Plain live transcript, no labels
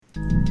Hey,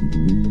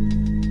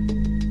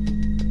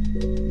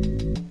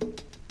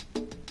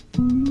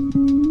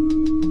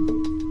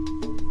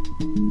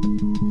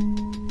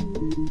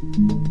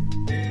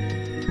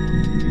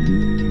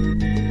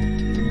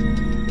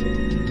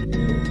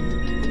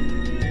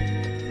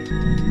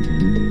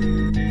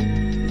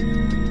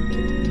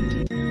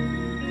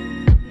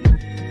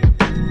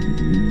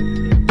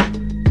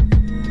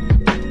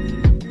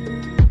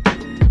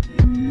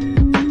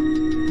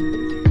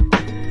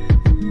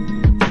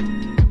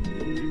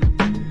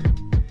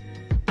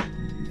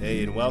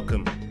 and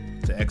welcome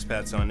to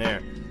Expats on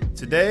Air.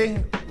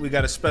 Today, we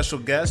got a special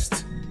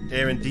guest,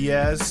 Aaron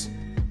Diaz.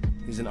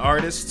 He's an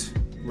artist,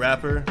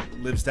 rapper,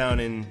 lives down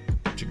in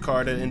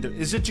Jakarta.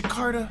 Is it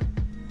Jakarta?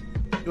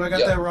 Do I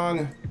got that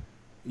wrong?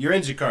 You're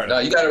in Jakarta. No,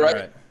 you got it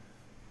right.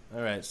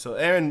 All right. So,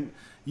 Aaron,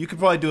 you could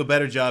probably do a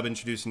better job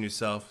introducing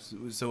yourself.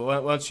 So why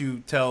don't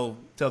you tell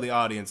the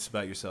audience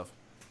about yourself?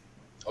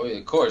 Oh, yeah,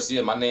 of course.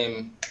 Yeah, my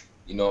name,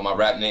 my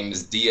rap name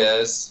is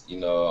Diaz.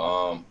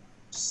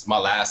 It's my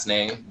last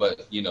name,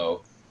 but,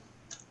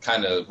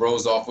 kind of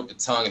rolls off with the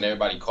tongue, and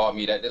everybody called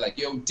me that. They're like,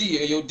 yo,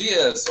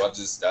 Diaz. So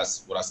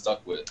that's what I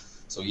stuck with.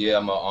 So, yeah,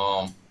 I'm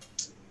a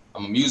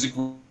music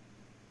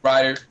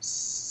writer.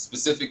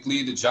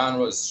 Specifically, the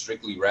genre is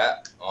strictly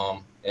rap.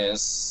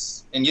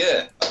 And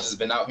yeah, I've just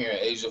been out here in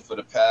Asia for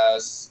the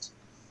past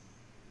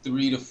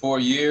 3 to 4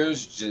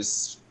 years,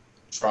 just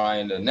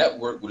trying to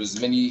network with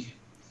as many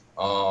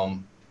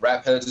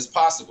rap heads as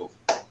possible.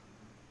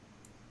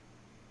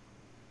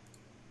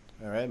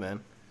 All right, man.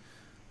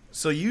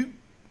 So you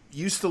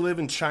used to live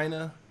in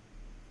China?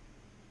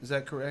 Is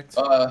that correct?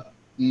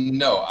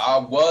 No, I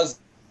was,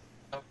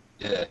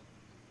 yeah.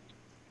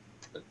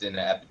 But then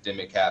the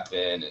epidemic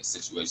happened and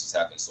situations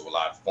happened, so a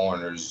lot of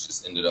foreigners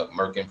just ended up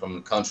murking from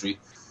the country.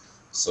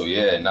 So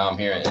yeah, now I'm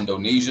here in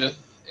Indonesia,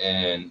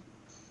 and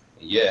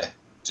yeah,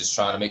 just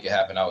trying to make it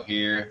happen out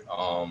here.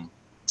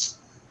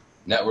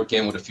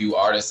 Networking with a few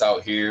artists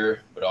out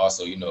here, but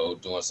also,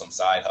 doing some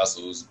side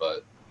hustles,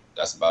 but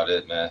that's about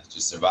it, man.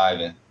 Just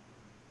surviving.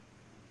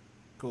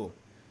 Cool.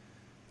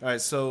 All right,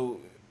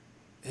 so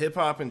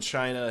hip-hop in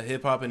China,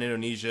 hip-hop in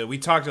Indonesia. We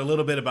talked a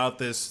little bit about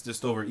this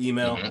just over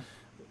email.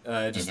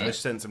 I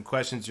sent some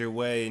questions your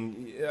way,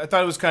 and I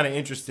thought it was kind of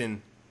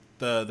interesting,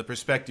 the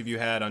perspective you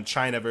had on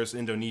China versus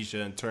Indonesia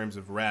in terms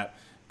of rap.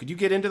 Could you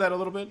get into that a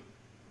little bit?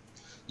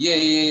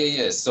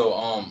 Yeah.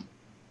 So,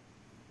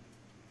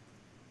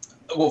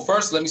 well,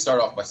 first, let me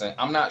start off by saying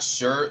I'm not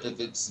sure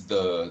if it's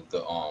the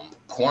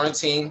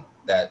quarantine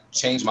that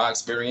changed my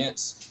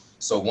experience.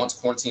 So once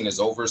quarantine is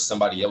over,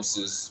 somebody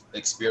else's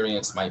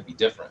experience might be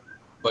different.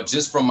 But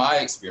just from my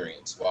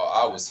experience while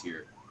I was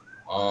here,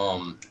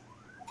 the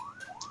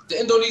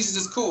Indonesians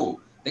is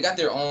cool. They got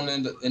their own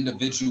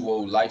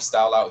individual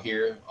lifestyle out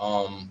here.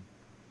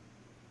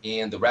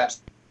 And the rap,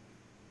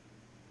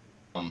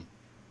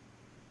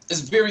 it's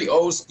very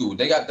old school.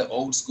 They got the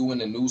old school and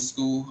the new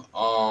school.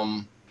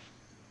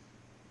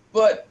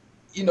 But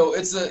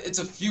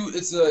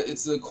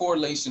it's a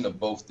correlation of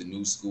both the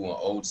new school and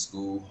old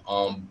school.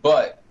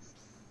 But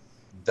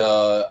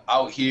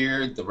out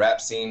here, the rap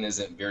scene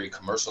isn't very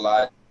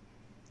commercialized.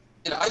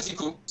 It's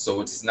cool, so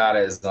it's not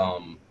as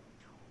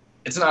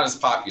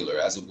popular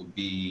as it would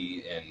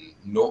be in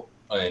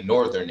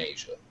Northern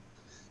Asia.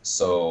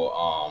 So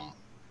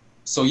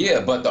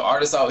yeah, but the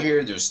artists out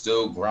here, they're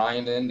still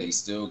grinding. They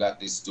still got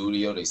this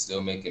studio. They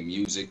still making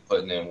music,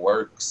 putting in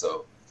work.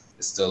 So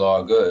it's still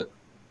all good.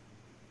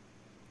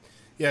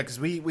 Yeah, because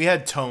we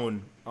had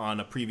Tone on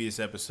a previous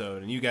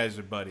episode, and you guys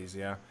are buddies,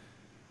 yeah?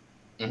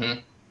 Mm-hmm.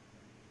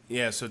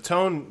 Yeah, so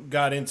Tone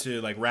got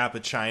into, like, rap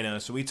of China,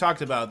 so we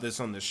talked about this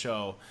on the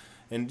show,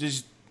 and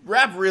just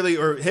rap really,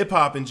 or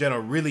hip-hop in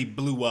general, really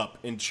blew up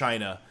in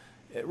China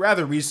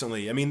rather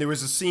recently. I mean, there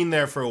was a scene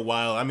there for a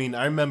while. I mean,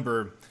 I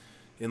remember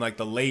in, like,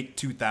 the late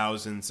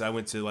 2000s, I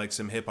went to, like,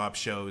 some hip-hop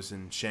shows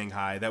in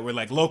Shanghai that were,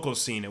 like, local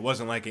scene. It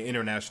wasn't, like, an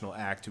international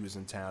act who was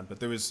in town, but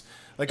there was,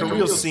 like, a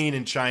real scene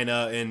in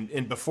China,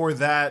 and before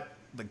that,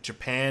 like,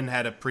 Japan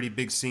had a pretty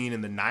big scene in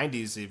the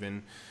 90s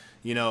even,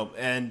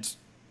 and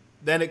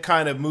then it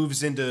kind of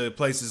moves into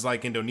places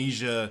like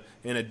Indonesia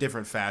in a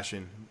different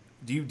fashion.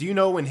 Do you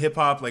know when hip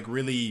hop like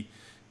really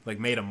like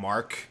made a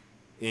mark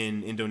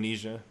in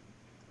Indonesia?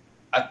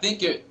 I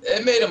think it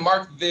made a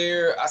mark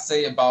there. I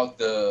say about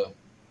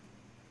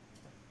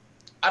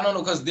I don't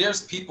know, because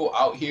there's people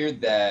out here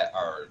that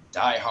are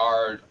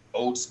diehard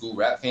old school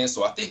rap fans.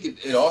 So I think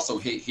it also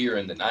hit here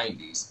in the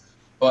 90s,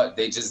 but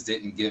they just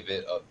didn't give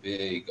it a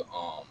big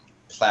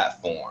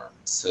platform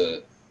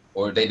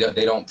or they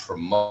don't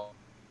promote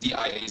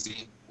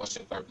DIAZ. What's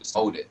your purpose?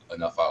 Hold it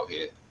enough out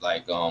here,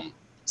 like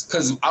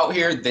because out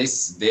here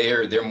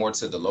they're more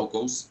to the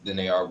locals than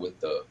they are with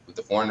the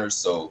foreigners.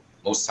 So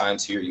most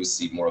times here you'll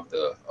see more of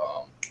the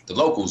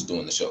locals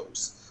doing the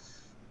shows,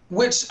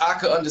 which I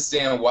could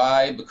understand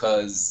why,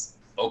 because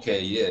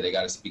okay, yeah, they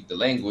got to speak the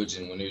language,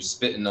 and when they're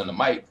spitting on the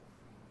mic,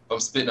 if I'm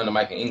spitting on the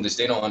mic in English,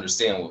 they don't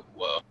understand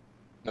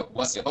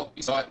what's your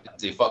hope. So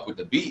they fuck with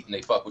the beat and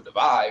they fuck with the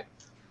vibe,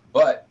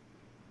 but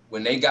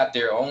when they got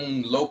their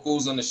own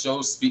locals on the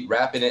show speak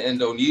rapping in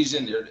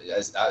Indonesian,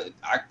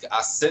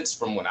 I sensed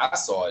from when I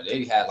saw it,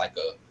 they had like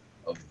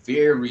a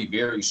very,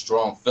 very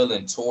strong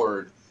feeling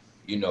toward,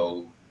 you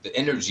know, the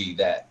energy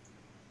that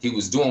he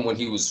was doing when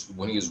he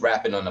was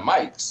rapping on the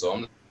mic. So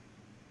I'm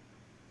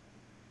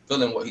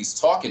feeling what he's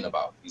talking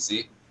about, you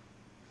see?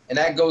 And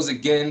that goes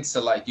again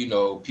to, like, you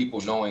know, people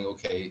knowing,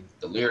 okay,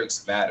 the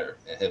lyrics matter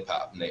in hip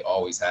hop, and they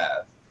always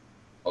have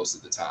most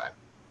of the time.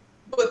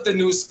 But the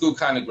new school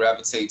kind of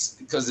gravitates,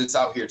 because it's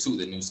out here too,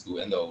 the new school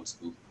and the old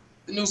school.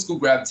 The new school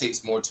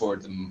gravitates more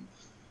toward the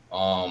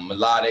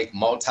melodic,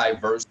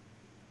 multi-verse.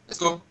 It's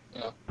cool,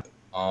 you know.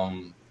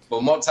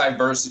 But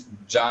multi-verse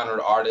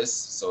genre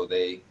artists, so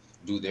they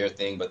do their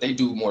thing, but they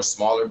do more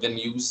smaller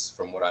venues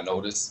from what I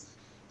noticed.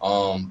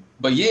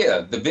 But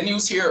yeah, the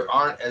venues here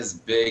aren't as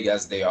big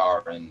as they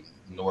are in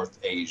North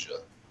Asia.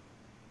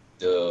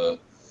 But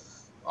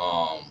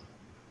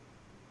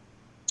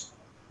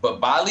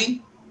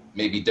Bali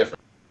may be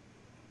different.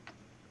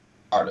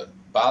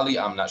 Bali,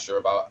 I'm not sure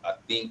about. I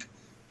think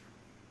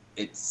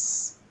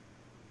it's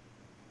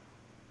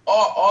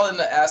all in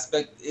the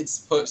aspect. It's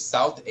put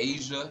South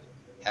Asia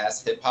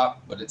has hip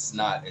hop, but it's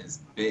not as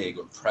big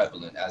or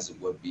prevalent as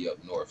it would be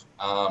up north.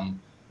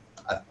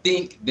 I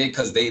think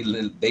because they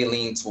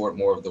lean toward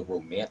more of the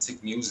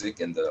romantic music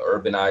and the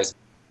urbanized.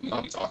 We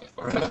don't be talking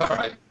for it, all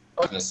right.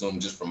 I can assume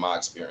just from my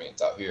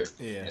experience out here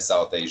in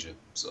South Asia.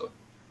 So.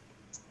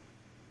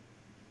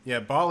 Yeah,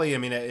 Bali. I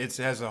mean, it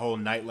has a whole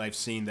nightlife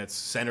scene that's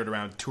centered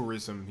around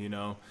tourism. You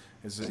know,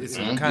 it's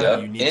kind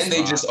of unique. And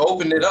they just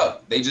opened it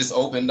up. They just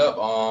opened up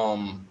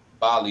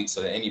Bali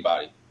to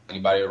anybody.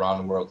 Anybody around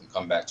the world can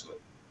come back to it.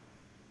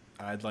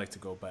 I'd like to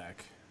go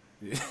back.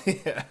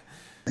 Yeah.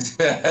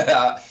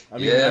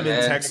 I'm man.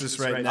 in Texas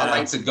right now. I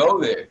like to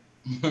go there.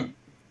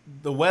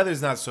 The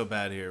weather's not so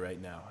bad here right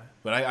now,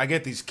 but I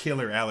get these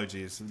killer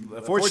allergies.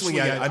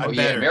 Fortunately, I'm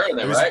better.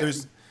 Maryland,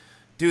 right?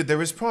 Dude, there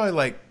was probably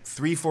like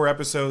 3-4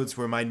 episodes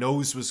where my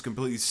nose was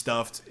completely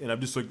stuffed, and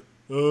I'm just like,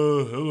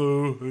 oh,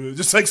 hello,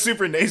 just like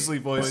super nasally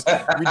voice,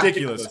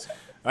 ridiculous.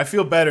 I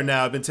feel better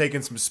now. I've been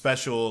taking some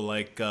special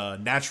like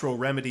natural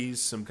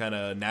remedies, some kind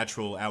of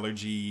natural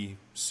allergy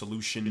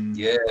solution.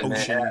 Yeah,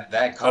 potion. Man,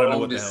 that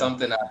cold is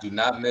something I do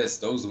not miss.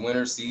 Those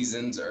winter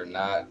seasons are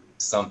not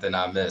something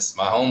I miss.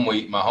 My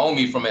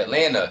homie from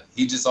Atlanta,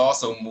 he just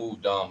also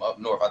moved up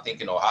north, I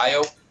think in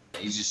Ohio.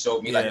 He just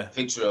showed me like a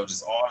picture of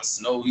just all the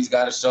snow he's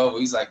got to shovel.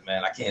 He's like,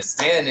 man, I can't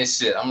stand this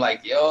shit. I'm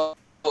like, yo,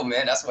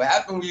 man, that's what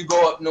happened when you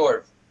go up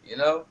north, you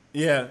know?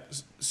 Yeah.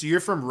 So you're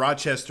from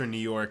Rochester, New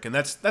York, and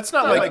that's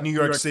not like New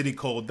York City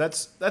cold.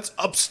 That's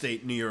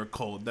upstate New York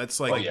cold.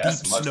 That's like deep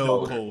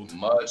snow cold.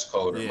 Much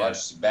colder. Yeah.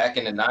 Much back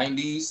in the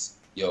 90s,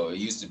 it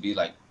used to be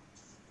like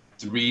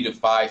 3 to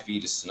 5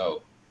 feet of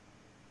snow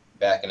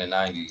back in the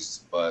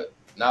 90s. But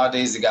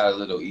nowadays it got a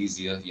little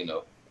easier,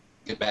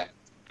 get back.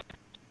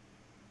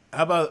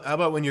 How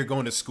about when you're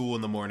going to school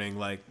in the morning,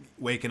 like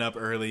waking up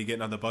early,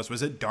 getting on the bus?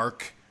 Was it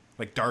dark,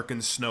 like dark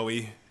and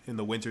snowy in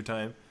the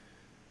wintertime?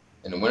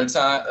 In the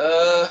wintertime,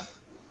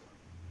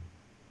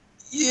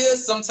 yeah,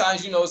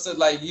 sometimes, so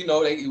like,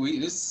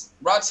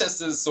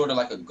 Rochester is sort of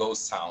like a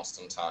ghost town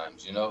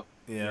sometimes,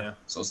 Yeah.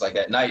 So it's like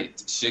at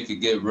night, shit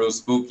could get real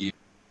spooky.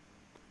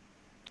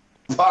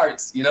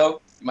 Parts, you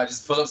might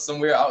just pull up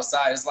somewhere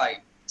outside. It's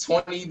like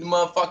 20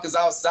 motherfuckers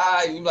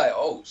outside, and you're like,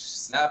 oh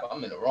snap,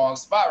 I'm in the wrong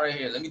spot right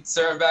here. Let me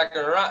turn back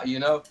around,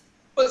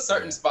 But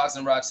certain spots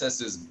in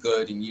Rochester is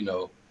good, and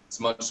it's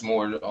much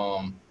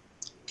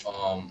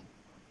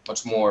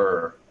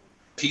more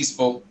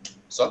peaceful.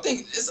 So I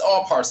think it's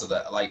all parts of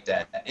that, like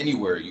that.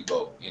 Anywhere you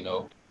go,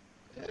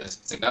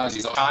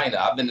 technology's on China.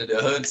 I've been to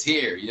the hoods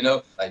here,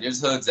 like there's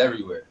hoods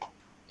everywhere,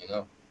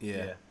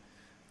 Yeah.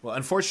 Well,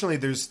 unfortunately,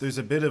 there's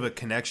a bit of a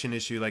connection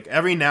issue. Like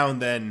every now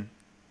and then,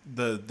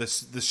 the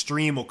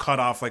stream will cut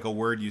off like a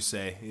word you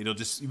say.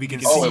 We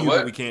can see you,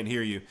 but we can't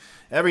hear you.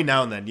 Every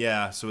now and then,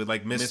 yeah. So it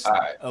like missed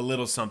a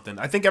little something.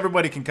 I think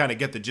everybody can kind of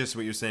get the gist of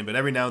what you're saying, but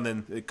every now and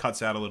then it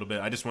cuts out a little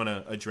bit. I just want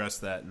to address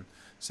that and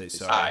say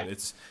sorry.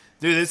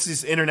 Dude, this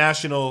is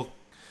international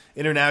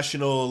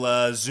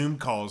Zoom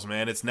calls,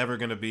 man. It's never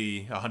going to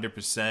be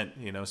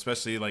 100%,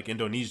 especially like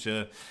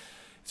Indonesia.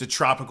 It's a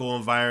tropical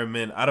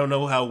environment. I don't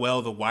know how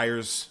well the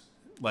wires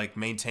like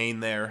maintain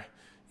there.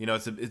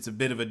 It's a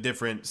bit of a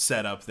different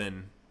setup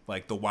than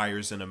like the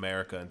wires in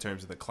America in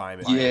terms of the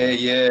climate.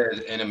 Yeah.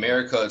 In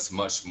America, it's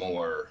much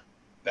more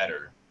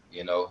better,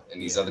 In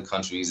these other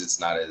countries,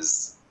 it's not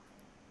as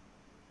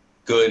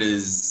good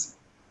as,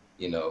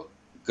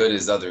 good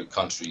as other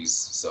countries.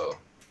 So.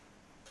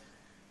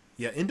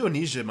 Yeah,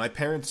 Indonesia. My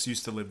parents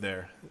used to live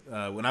there.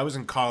 When I was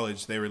in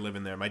college, they were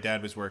living there. My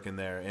dad was working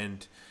there,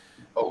 and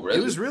really?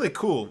 It was really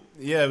cool.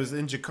 Yeah, it was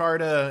in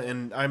Jakarta,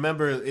 and I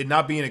remember it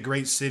not being a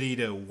great city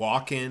to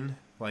walk in.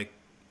 Like,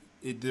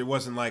 there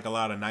wasn't like a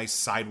lot of nice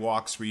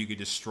sidewalks where you could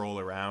just stroll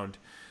around.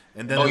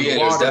 And then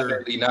there's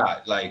definitely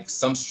not. Like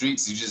some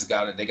streets,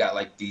 they got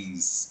like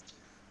these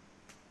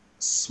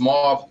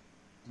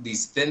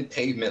thin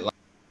pavement lines.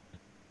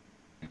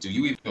 Do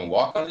you even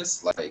walk on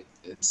this? Like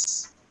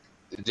it's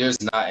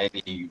there's not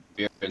any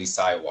barely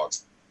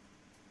sidewalks.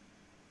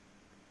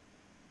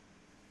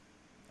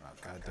 Oh,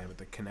 God damn it.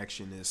 The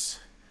connection is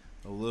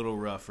a little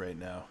rough right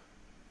now.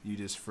 You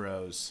just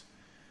froze.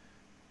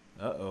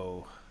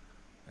 Uh-oh.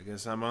 I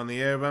guess I'm on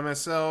the air by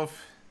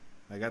myself.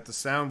 I got the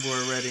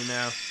soundboard ready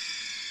now.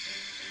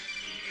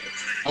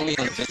 Only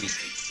on the busy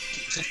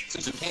streets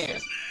to Japan.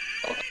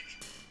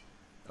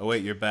 Oh,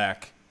 wait, you're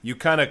back. You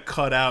kind of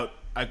cut out.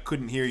 I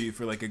couldn't hear you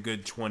for like a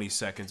good 20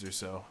 seconds or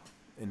so.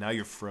 And now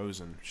you're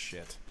frozen.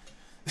 Shit.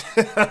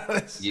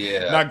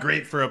 Yeah. Not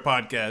great for a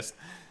podcast.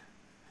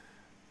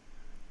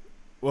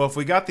 Well, if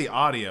we got the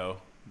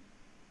audio,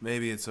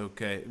 maybe it's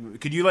okay.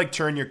 Could you like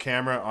turn your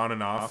camera on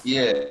and off?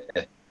 Yeah.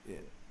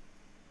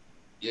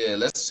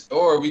 Yeah,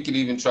 or we could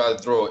even try to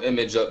throw an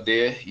image up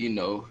there, you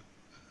know.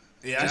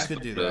 Yeah, I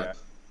could do that.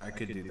 I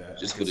could do that.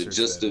 Just for the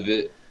gist of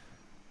it.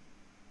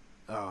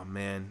 Oh,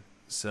 man.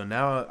 So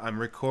now I'm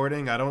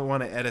recording. I don't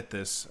want to edit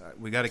this.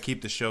 We got to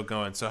keep the show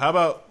going. So how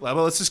about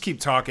let's just keep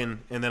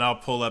talking, and then I'll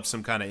pull up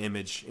some kind of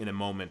image in a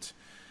moment.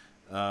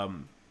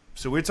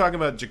 So we're talking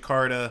about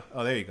Jakarta.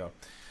 Oh, there you go.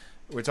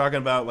 We're talking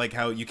about like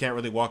how you can't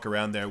really walk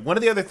around there. One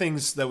of the other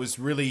things that was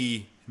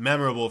really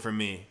memorable for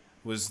me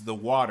was the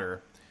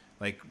water,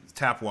 like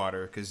tap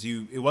water, because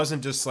it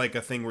wasn't just like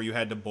a thing where you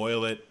had to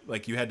boil it.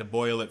 Like you had to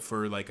boil it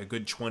for like a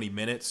good 20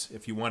 minutes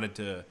if you wanted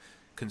to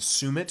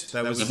consume it.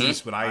 That was at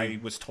least what I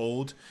was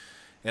told.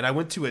 And I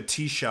went to a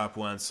tea shop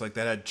once, like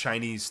that had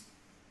Chinese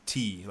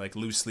tea, like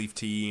loose leaf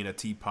tea in a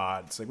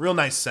teapot. It's like real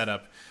nice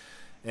setup.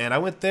 And I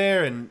went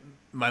there, and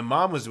my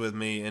mom was with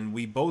me, and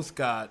we both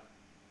got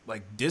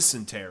like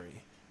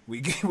dysentery.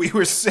 We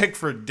were sick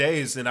for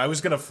days, and I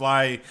was gonna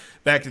fly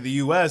back to the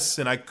U.S.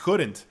 and I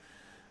couldn't.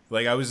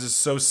 Like I was just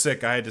so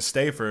sick, I had to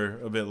stay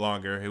for a bit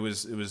longer. It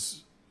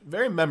was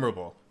very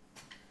memorable.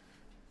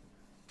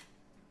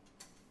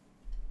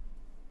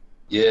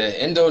 Yeah,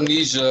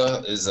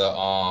 Indonesia is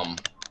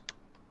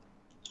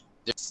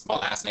it's my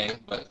last name,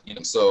 but you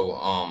know,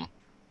 so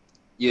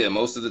yeah,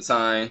 most of the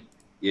time,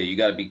 yeah, you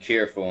got to be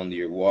careful on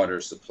your water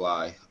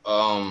supply.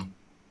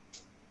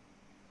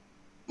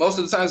 Most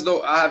of the times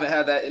though, I haven't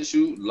had that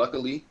issue,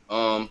 luckily.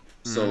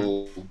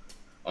 So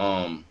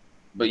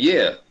but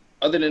yeah,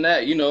 other than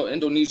that, you know,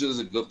 Indonesia is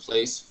a good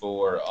place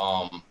for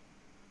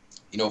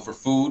you know, for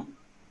food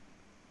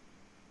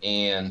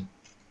and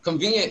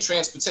convenient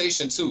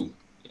transportation too,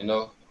 you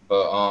know.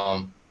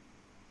 But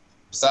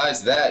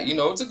besides that, you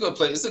know, it's a good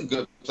place. It's a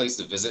good place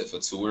to visit for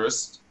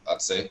tourists,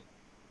 I'd say.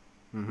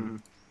 Mm-hmm.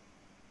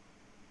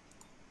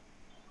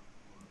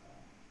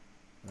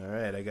 All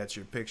right, I got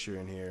your picture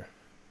in here.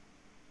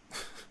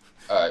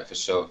 All right, for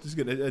sure. Just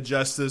gonna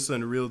adjust this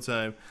in real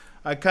time.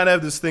 I kind of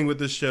have this thing with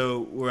this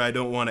show where I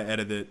don't want to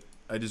edit it.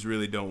 I just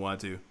really don't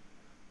want to.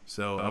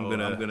 So I'm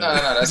gonna. No,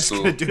 that's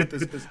cool. Gonna do it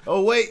this.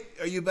 Oh wait,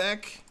 are you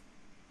back?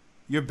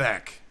 You're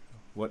back.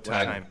 What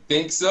time? I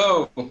think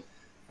so.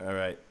 All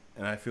right,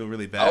 and I feel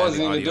really bad. I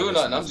wasn't even doing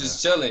nothing. I'm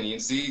just chilling. You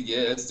see, yeah,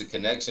 it's the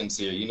connections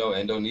here. You know,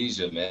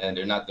 Indonesia, man,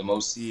 they're not the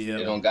most. Yeah.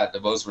 They don't got the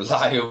most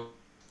reliable.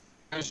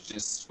 It's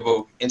just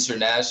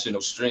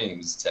international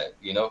streams tech.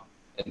 You know,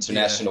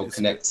 international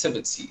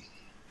connectivity.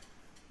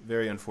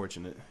 Very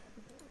unfortunate.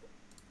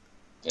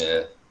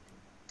 Yeah.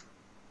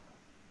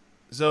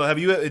 So,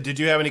 did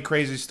you have any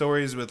crazy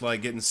stories with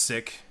like getting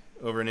sick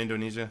over in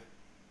Indonesia?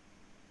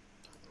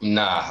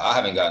 Nah, I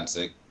haven't gotten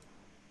sick.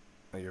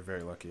 Oh, you're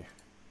very lucky.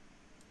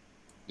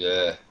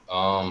 Yeah.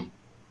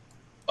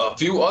 A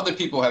few other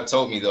people have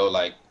told me though,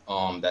 like,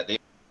 that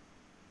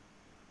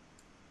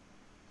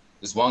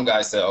this one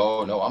guy said,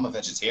 "Oh no, I'm a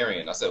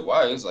vegetarian." I said,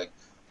 "Why?" He was like,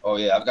 "Oh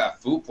yeah, I've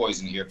got food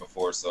poisoning here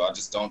before, so I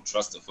just don't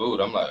trust the food."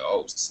 I'm like,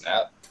 "Oh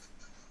snap!"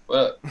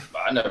 But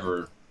I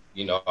never,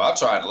 you know, I've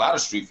tried a lot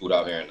of street food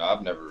out here, and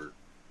I've never,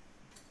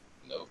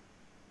 you know.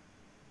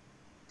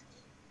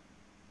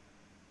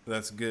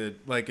 That's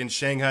good. Like in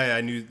Shanghai, I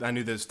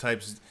knew those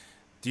types.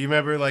 Do you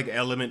remember like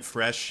Element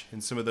Fresh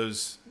and some of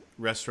those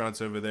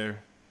restaurants over there?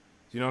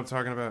 Do you know what I'm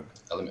talking about?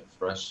 Element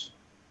Fresh.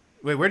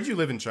 Wait, where did you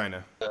live in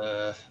China?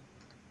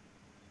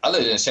 I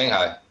lived in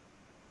Shanghai.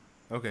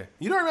 Okay.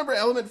 You don't remember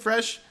Element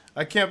Fresh?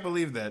 I can't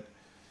believe that.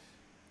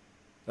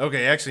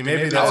 Okay, actually,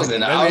 maybe I that's was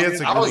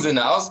in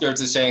the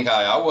outskirts of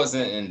Shanghai. I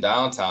wasn't in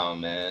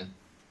downtown, man.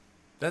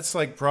 That's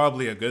like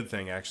probably a good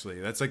thing, actually.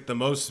 That's like the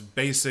most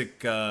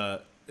basic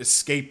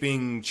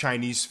escaping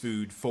Chinese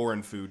food,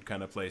 foreign food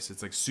kind of place.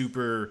 It's like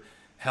super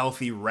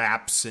healthy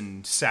wraps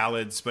and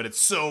salads, but it's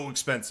so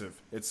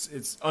expensive.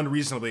 It's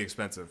unreasonably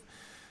expensive.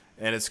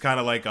 And it's kind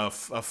of like a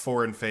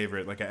foreign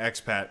favorite, like an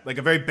expat, like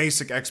a very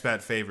basic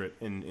expat favorite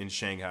in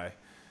Shanghai.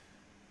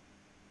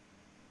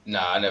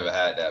 Nah, I never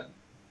had that.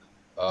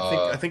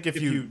 I think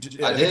if you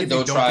I did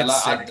though try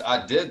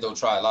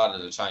a lot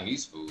of the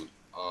Chinese food.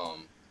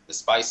 The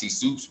spicy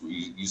soups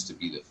used to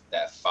be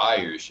that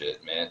fire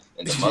shit, man.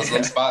 And the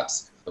Muslim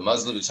spots,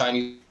 the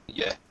Chinese,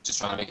 yeah, just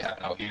trying to make it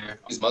happen out here.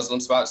 These Muslim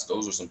spots,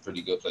 those are some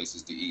pretty good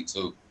places to eat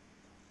too.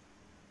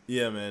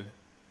 Yeah, man.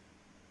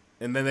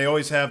 And then they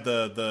always have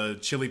the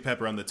chili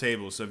pepper on the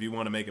table, so if you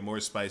want to make it more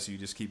spicy, you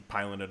just keep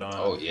piling it on.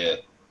 Oh yeah.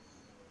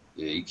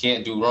 Yeah, you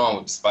can't do wrong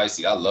with the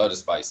spicy. I love the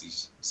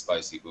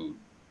spicy food.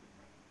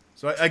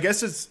 So I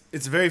guess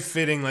it's very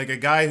fitting. Like a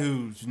guy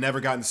who's never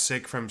gotten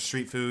sick from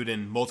street food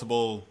in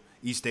multiple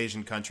East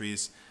Asian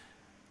countries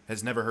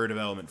has never heard of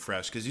Element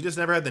Fresh because you just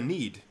never had the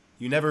need.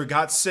 You never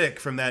got sick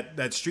from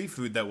that street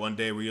food that one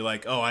day where you're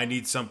like, oh, I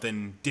need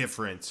something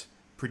different,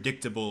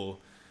 predictable,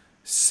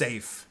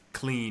 safe,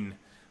 clean,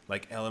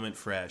 like Element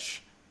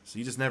Fresh. So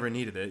you just never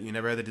needed it. You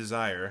never had the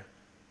desire.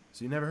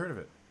 So you never heard of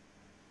it.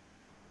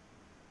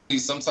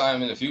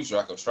 Sometime in the future,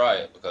 I could try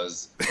it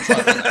because I'm trying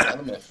to think, like,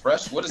 Element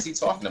Fresh. What is he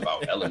talking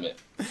about? Element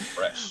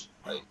Fresh.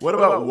 Like, What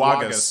about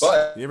Wagas?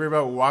 but You ever heard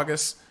about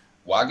Wagas?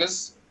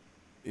 Wagas?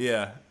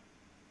 Yeah.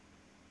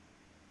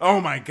 Oh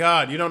my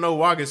God, you don't know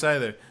Wagas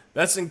either.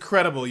 That's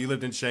incredible. You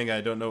lived in Shanghai.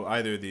 I don't know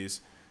either of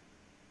these.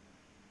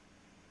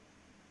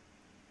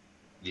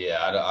 Yeah,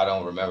 I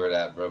don't remember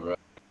that, bro.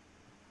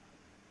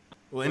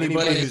 Well,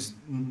 anybody who's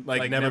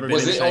like never been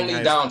Was in it Shanghai.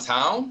 only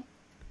downtown?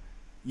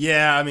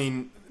 Yeah, I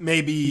mean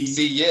maybe.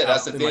 See, yeah,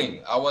 that's the in, thing.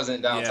 like, I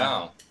wasn't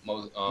downtown.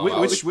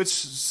 Most, which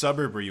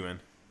suburb were you in?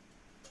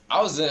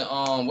 I was in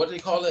what do they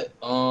call it?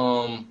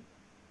 Fengshan.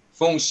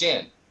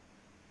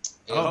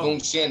 In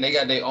Fengshan, they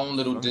got their own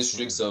little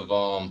districts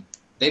of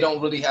they don't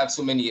really have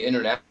too many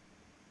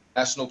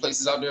international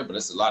places out there, but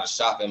it's a lot of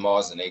shopping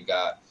malls, and they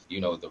got,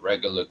 you know, the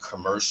regular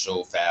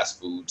commercial fast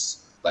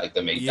foods like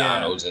the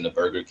McDonald's and the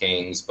Burger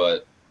Kings,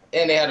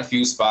 and they had a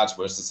few spots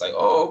where it's just like,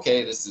 oh,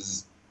 okay, this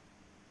is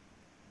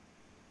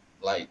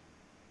like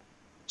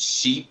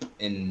cheap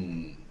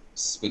and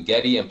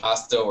spaghetti and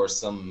pasta or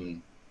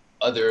some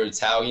other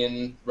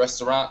Italian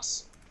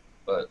restaurants,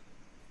 but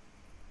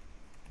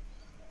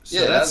So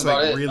yeah, that's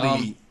about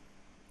like it.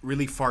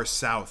 really far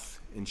south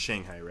in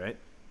Shanghai, right?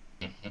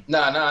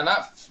 Nah,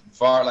 not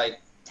far.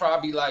 Like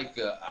probably like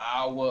an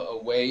hour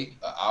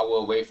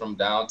away from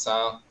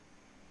downtown.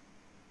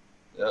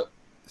 Yep.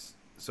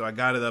 So I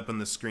got it up on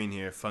the screen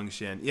here,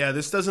 Fengshan. Yeah,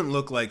 this doesn't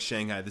look like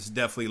Shanghai. This is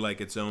definitely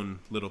like its own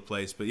little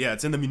place. But yeah,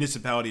 it's in the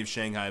municipality of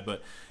Shanghai.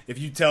 But if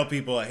you tell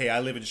people, hey, I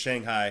live in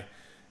Shanghai,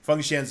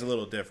 Fengshan's a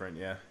little different,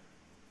 yeah.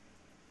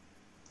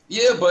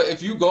 Yeah, but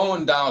if you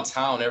going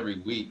downtown every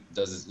week,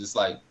 does it's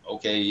like,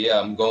 okay, yeah,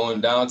 I'm going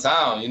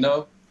downtown, you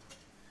know?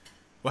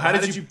 Well, how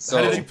did you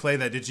play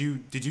that? Did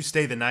you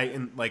stay the night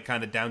in like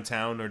kind of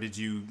downtown, or did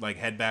you like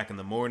head back in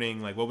the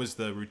morning? Like, what was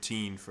the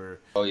routine for?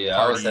 Oh yeah,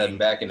 I was heading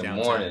back in the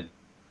downtown? morning.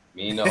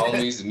 Me and the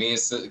homies,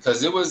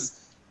 because it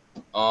was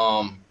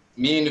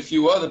me and a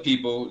few other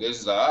people. They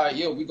was like, all right,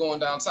 yeah, we going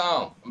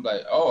downtown. I'm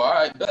like, oh, all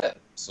right, bet.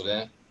 So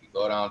then we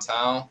go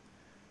downtown,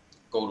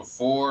 go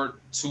to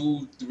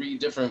 2, 3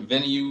 different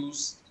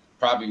venues.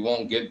 Probably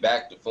won't get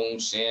back to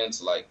Fengshan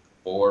till like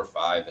 4 or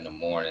 5 in the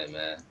morning,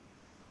 man.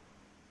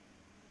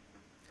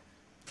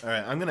 All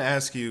right, I'm gonna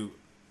ask you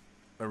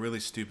a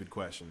really stupid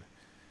question.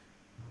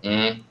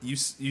 Mm-hmm.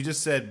 You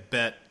just said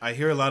bet. I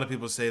hear a lot of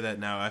people say that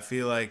now. I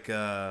feel like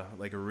a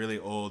really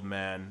old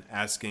man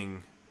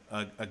asking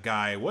a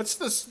guy, "What's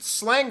the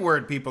slang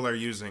word people are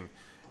using?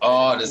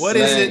 Oh, the What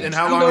slang. is it, and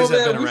how long has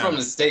that been We're around?" from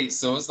the States,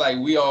 so it's like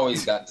we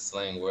always got the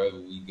slang wherever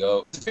we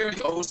go. It's very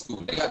old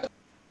school. They got the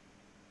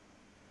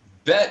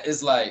bet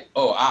is like,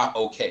 oh,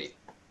 okay.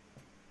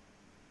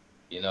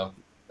 You know,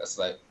 that's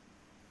like,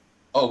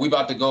 oh, we're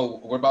about to go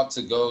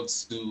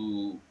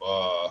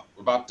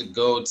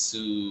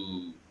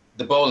to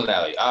the bowling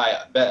alley.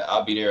 I bet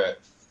I'll be there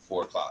at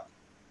 4 o'clock.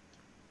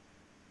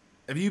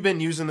 Have you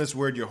been using this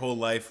word your whole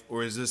life,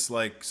 or is this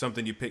like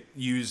something you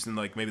used in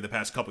like maybe the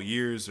past couple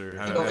years, or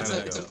how, You know, how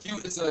did it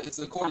go? it's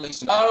a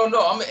correlation. I don't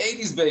know. I'm an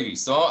 '80s baby,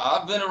 so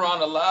I've been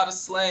around a lot of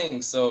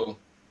slang. So,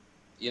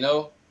 you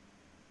know,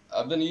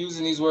 I've been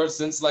using these words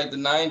since like the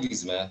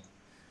 '90s, man.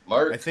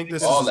 Merc, I think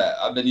this all is that.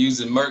 I've been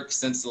using Merc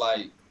since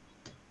I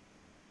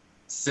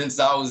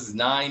was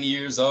 9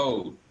 years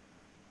old.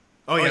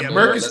 Oh yeah, yeah,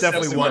 Merc is that's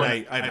definitely one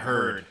Merc. I've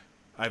heard.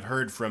 I've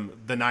heard from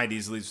the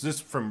 '90s, at least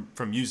just from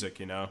music,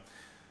 you know,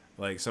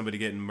 like somebody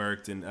getting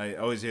murked, and I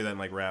always hear that in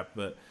like rap.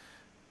 But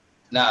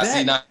Nah,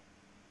 see, now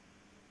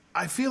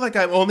I feel like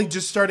I'm only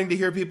just starting to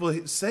hear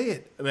people say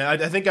it. I mean,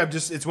 I think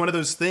it's one of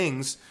those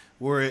things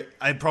where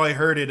I probably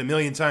heard it a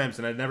million times,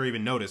 and I'd never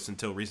even noticed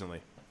until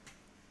recently.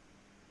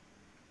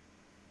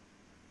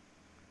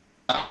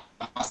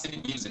 my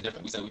city we use it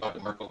different. We said we brought the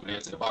Merc over there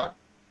to the bar.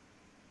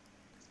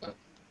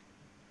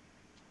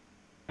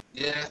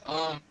 Yeah,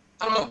 I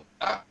don't know.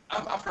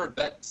 I've heard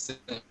that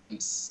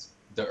since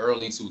the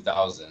early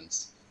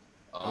 2000s.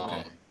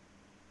 Okay.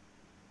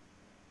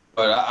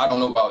 But I don't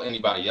know about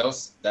anybody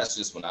else. That's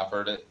just when I've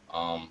heard it.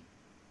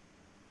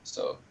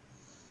 So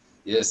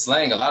yeah,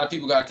 slang. A lot of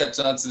people got to catch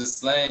on to the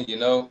slang. You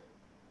know,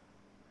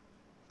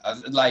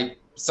 like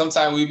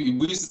sometimes we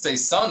used to say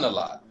 "son" a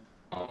lot.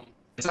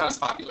 It's not as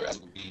popular as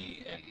it would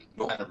be, and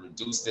we kind of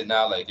reduced it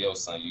now. Like, yo,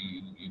 son,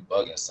 you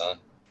bugging, son.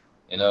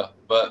 You know,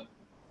 but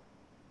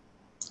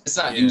it's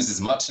not used as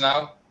much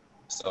now.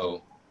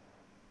 So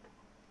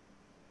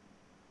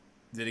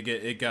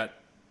It got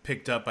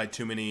picked up by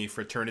too many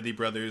fraternity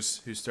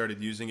brothers who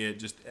started using it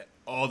just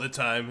all the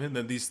time, and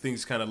then these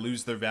things kind of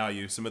lose their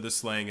value. Some of the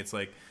slang, it's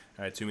like,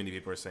 all right, too many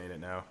people are saying it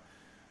now.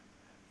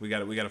 We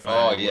gotta find.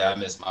 Oh a yeah, I word.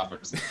 missed my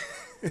first.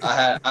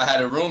 I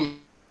had a roommate.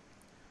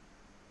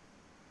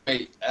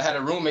 I had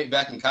a roommate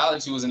back in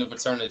college who was in a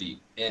fraternity,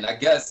 and I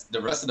guess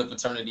the rest of the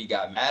fraternity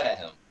got mad at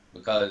him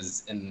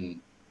because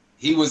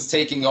he was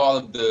taking all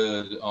of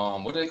the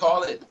what do they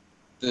call it?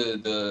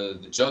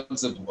 The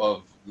jugs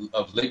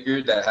of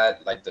liquor that had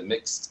like the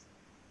mixed.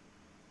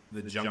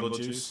 The jungle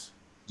juice.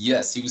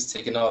 Yes, he was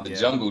taking all the Yeah.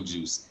 jungle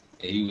juice,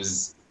 and he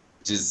was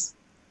just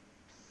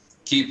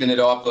keeping it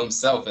all for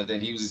himself, and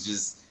then he was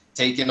just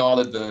taking all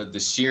of the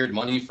shared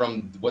money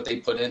from what they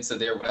put into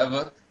their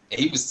whatever. And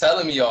he was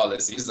telling me all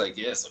this. He was like,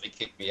 "Yeah, so they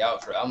kicked me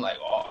out for." I'm like,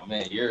 "Oh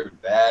man, you're a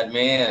bad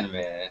man,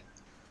 man."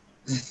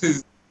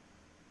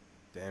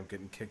 Damn,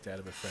 getting kicked out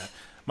of a frat.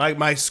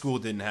 My school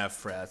didn't have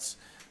frats.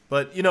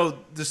 But, you know,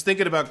 just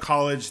thinking about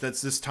college,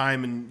 that's this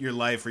time in your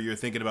life where you're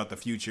thinking about the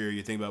future,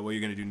 you think about what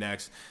you're going to do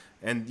next.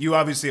 And you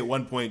obviously at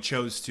one point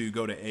chose to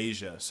go to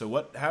Asia.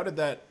 So how did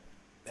that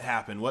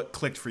happen? What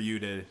clicked for you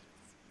to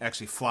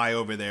actually fly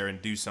over there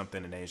and do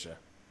something in Asia?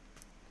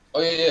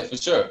 Oh yeah, for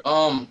sure.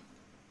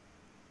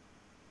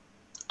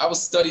 I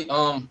was studying.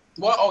 Well,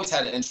 I always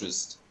had an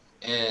interest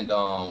in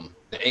the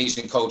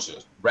Asian culture,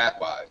 rap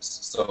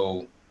wise.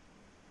 So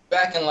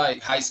back in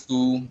like high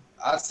school,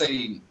 I'd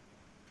say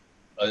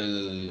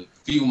a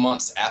few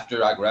months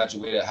after I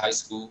graduated high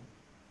school,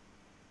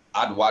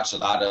 I'd watch a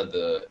lot of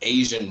the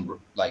Asian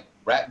like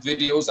rap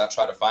videos. I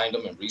try to find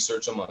them and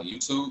research them on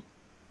YouTube,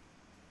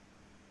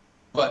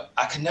 but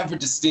I could never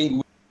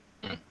distinguish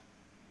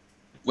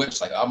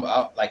which. Like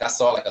I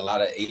saw like a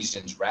lot of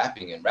Asians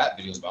rapping in rap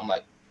videos, but I'm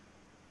like,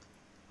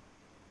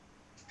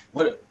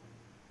 what?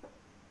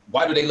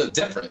 Why do they look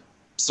different?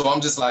 So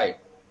I'm just like,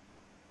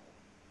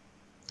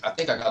 I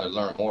think I got to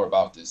learn more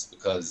about this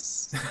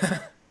because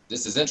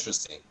this is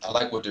interesting. I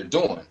like what they're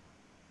doing,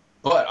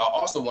 but I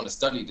also want to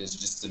study this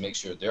just to make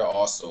sure they're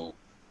also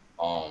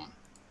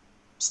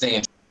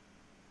staying.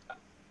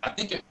 I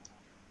think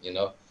you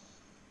know.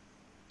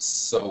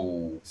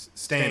 So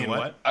Staying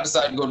what? I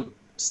decided to go to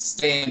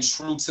staying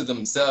true to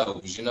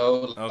themselves. You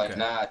know, like Okay.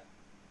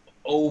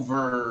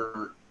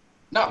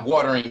 not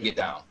watering it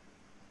down.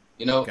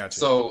 You know. Gotcha.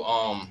 So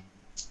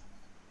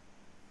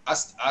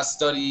I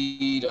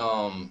studied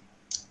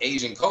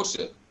Asian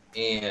culture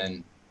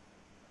and.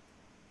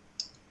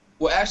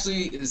 Well,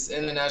 actually, it's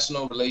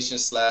international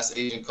relations /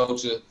 Asian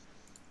culture.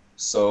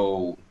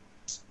 So,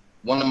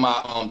 one of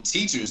my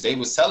teachers, they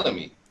was telling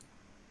me,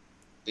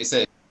 they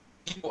said,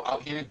 people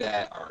out here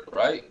that are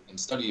right and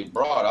study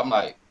abroad. I'm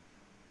like,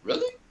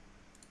 really?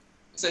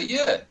 They said,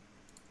 yeah.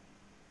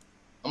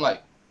 I'm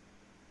like,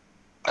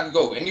 I could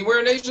go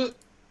anywhere in Asia.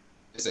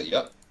 They said,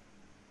 yep.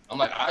 I'm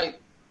like,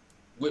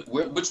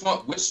 which one,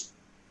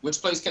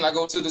 which place can I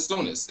go to the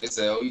soonest? They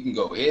said, oh, you can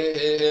go here,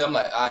 here, here. I'm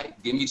like, all right,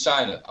 give me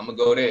China. I'm gonna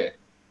go there.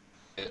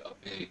 A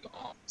big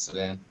so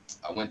then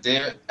I went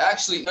there.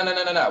 Actually, no.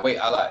 Wait,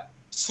 I lied.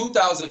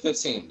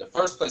 2015. The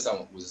first place I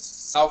went was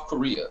South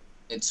Korea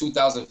in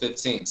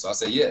 2015. So I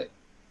said, yeah.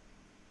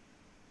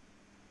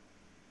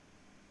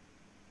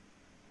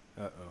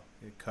 Uh-oh.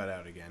 It cut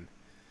out again.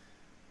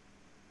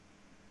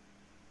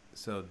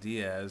 So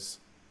Diaz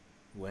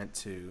went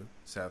to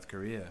South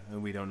Korea,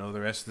 and we don't know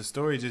the rest of the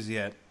story just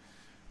yet.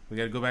 We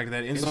got to go back to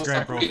that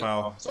Instagram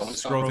profile,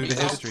 scroll through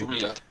the history.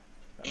 Korea,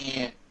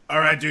 and All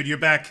right, dude, you're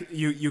back.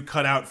 You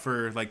cut out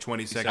for like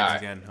 20 seconds Sorry.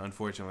 again,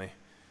 unfortunately.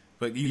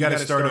 But you got to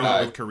start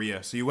over with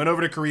Korea. So you went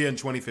over to Korea in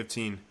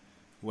 2015.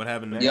 What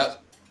happened next?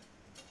 Yep.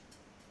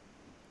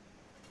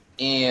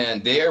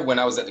 And there, when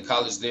I was at the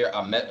college there,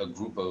 I met a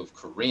group of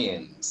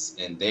Koreans,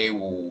 and they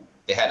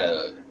had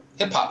a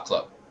hip hop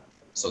club.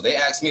 So they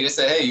asked me, they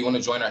said, hey, you want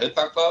to join our hip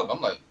hop club?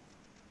 I'm like,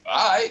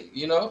 all right,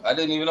 you know, I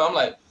didn't even know. I'm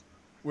like,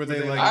 Were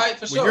they like, all right,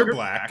 for well, sure. you're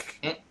black.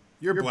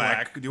 You're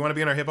black. Do you want to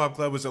be in our hip hop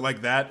club? Was it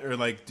like that, or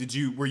like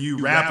were you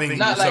rapping or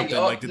Not like, something?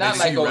 oh, Like did not they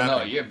like, see you oh no,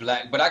 rapping? you're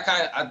black. But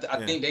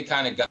I think they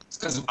kind of got,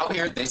 because out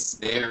here I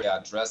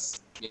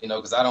dress, you know,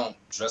 because I don't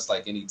dress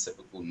like any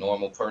typical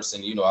normal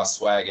person. You know, I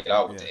swag it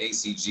out with the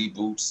ACG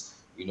boots.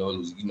 You know,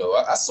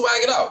 I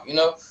swag it out. You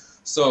know,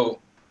 so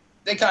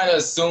they kind of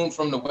assumed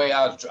from the way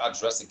I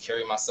dress and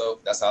carry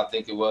myself. That's how I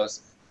think it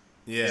was.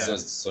 Yeah.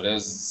 So they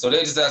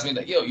just asked me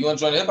like, yo, you want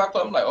to join the hip hop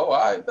club? I'm like, oh, all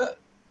right, bet.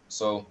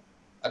 So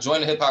I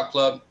joined the hip hop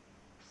club.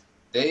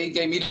 They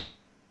gave me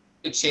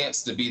the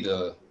chance to be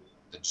the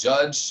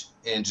judge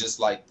and just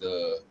like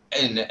the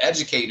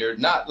educator,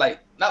 not like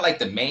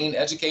the main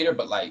educator,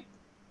 but like,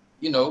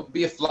 you know,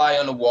 be a fly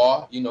on the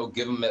wall, you know,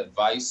 give them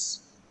advice,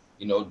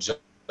 you know, judge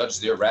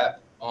their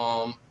rap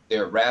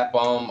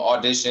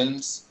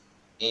auditions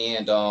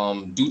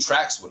and do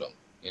tracks with them,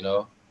 you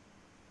know,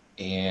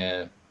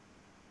 and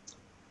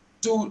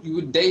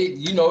dude,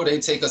 they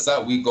take us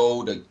out. We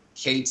go to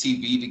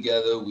KTV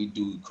together. We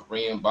do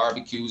Korean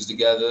barbecues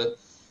together.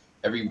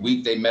 Every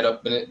week we met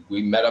up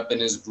in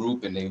this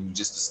group and they would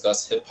just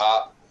discuss hip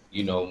hop.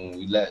 You know, when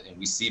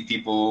we see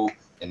people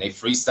and they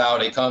freestyle,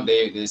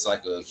 there's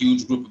like a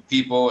huge group of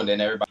people and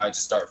then everybody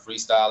just start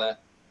freestyling.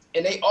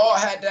 And they all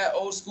had that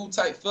old school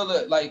type feel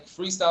of like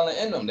freestyling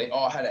in them. They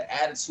all had an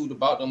attitude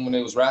about them when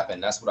they was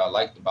rapping. That's what I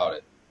liked about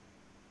it.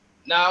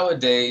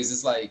 nowadays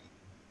it's like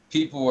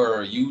people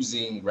are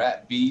using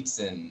rap beats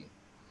and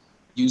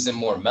using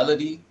more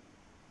melody,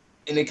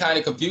 and it kind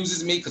of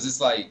confuses me because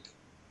it's like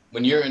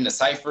when you're in the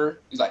cipher,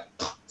 it's like,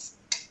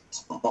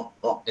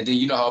 and then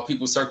you know how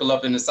people circle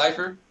up in the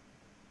cipher.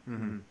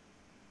 Mm-hmm.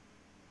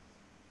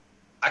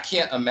 I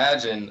can't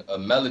imagine a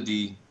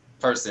melody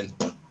person.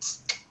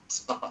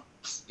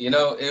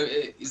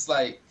 It's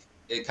like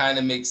it kind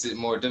of makes it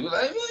more difficult.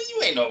 Like, well,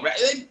 you ain't no rap.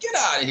 Get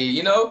out of here,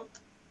 you know.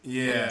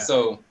 Yeah.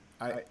 So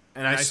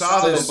I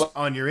saw this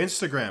on your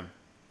Instagram.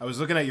 I was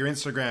looking at your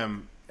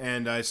Instagram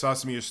and I saw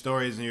some of your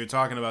stories, and you were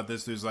talking about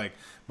this. There's like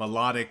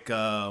melodic,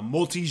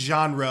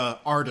 multi-genre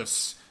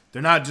artists.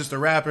 They're not just a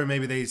rapper.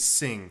 Maybe they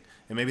sing,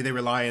 and maybe they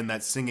rely on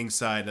that singing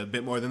side a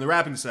bit more than the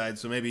rapping side.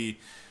 So maybe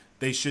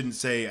they shouldn't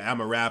say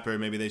I'm a rapper.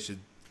 Maybe they should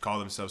call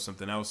themselves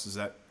something else. Is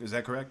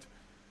that correct?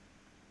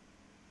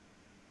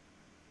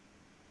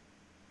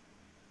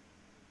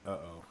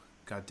 Uh-oh.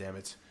 God damn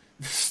it.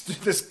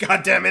 This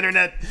goddamn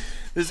internet.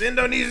 This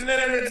Indonesian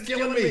internet is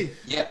killing me.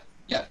 Yeah.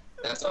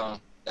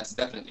 That's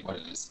definitely what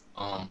it is.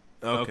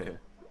 Okay.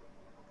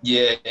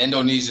 Yeah,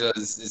 Indonesia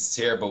is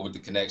terrible with the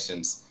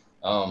connections.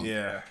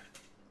 Yeah.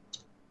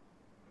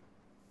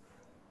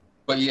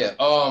 But yeah,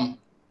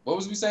 what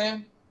was we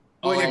saying?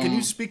 Well, yeah, can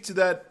you speak to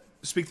that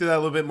a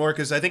little bit more?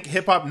 Because I think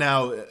hip-hop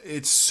now,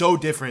 it's so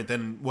different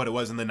than what it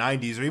was in the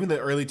 90s or even the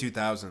early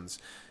 2000s.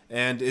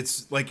 And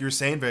it's, like you were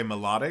saying, very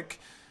melodic.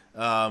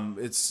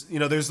 It's,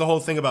 there's the whole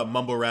thing about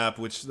mumble rap,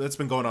 which that's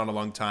been going on a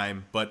long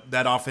time, but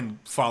that often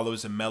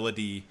follows a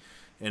melody,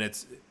 and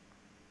it's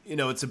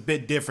a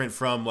bit different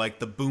from like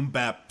the boom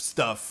bap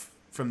stuff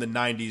from the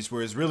 90s,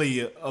 where it's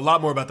really a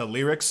lot more about the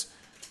lyrics.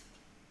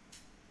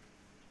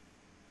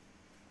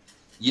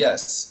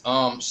 Yes.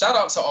 Shout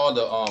out to all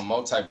the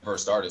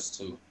multiverse artists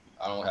too.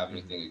 I don't have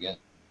anything against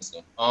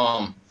them.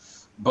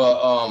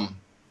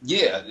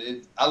 Yeah,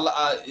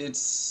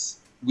 it's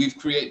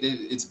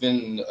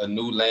been a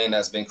new lane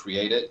that's been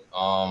created.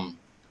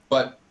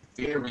 But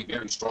very,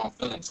 very strong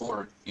feeling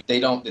toward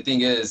the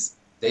thing is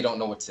they don't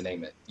know what to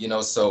name it.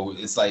 So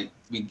it's like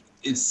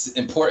it's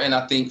important,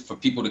 I think, for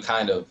people to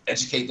kind of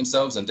educate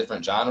themselves in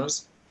different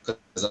genres,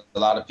 because a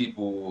lot of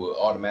people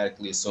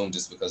automatically assume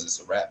just because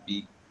it's a rap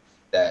beat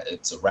that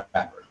it's a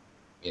rapper,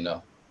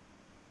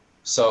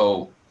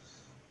 So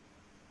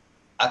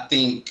I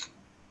think,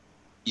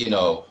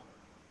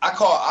 I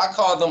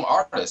call them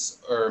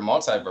artists or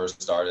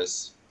multiverse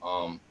artists,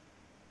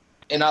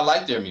 and I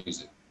like their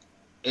music.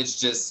 It's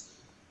just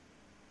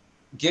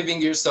having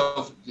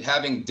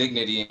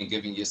dignity and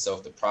giving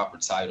yourself the proper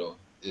title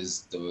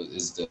is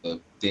the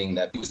thing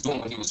that he was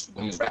doing when he was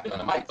rapping on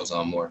the mic goes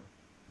on more.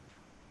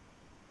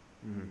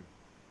 Mm-hmm.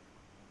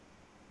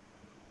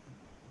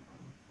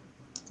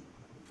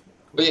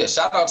 But yeah,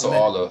 shout out to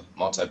all the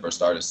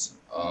multiverse artists.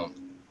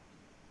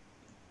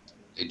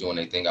 They doing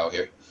their thing out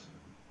here.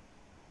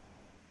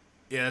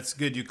 Yeah, that's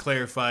good. You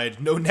clarified.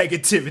 No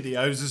negativity.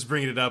 I was just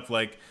bringing it up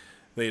like,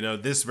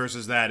 this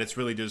versus that. It's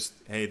really just,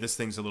 hey, this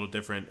thing's a little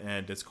different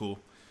and it's cool.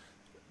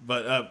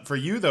 But for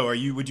you though,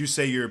 would you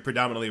say you're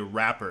predominantly a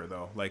rapper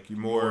though? Like you're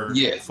more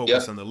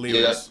focused on the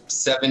lyrics? Yeah,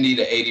 70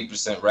 to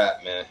 80%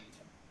 rap, man.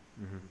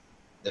 Mm-hmm.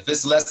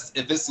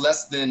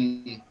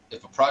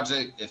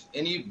 If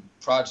any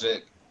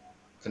project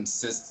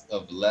consists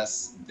of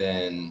less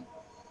than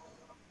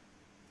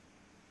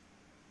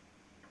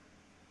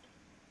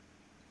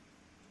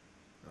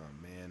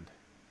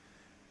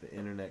the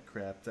internet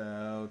crapped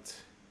out.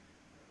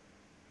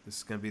 This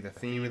is gonna be the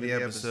theme of the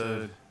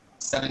episode.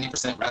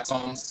 70% rap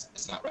songs,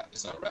 it's not rap.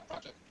 It's not a rap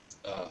project.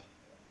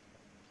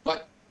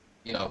 But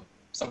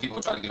some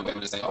people try to get away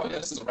with it, saying, "Oh yeah,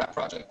 this is a rap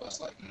project," but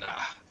it's like,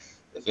 nah.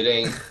 If it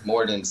ain't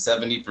more than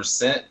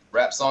 70%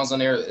 rap songs on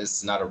there,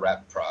 it's not a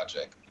rap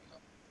project.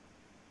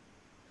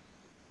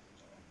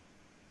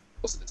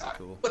 Most of the time.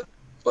 Cool.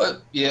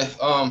 But yeah,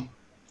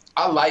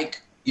 I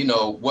like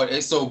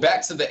so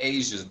back to the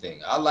Asia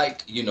thing. I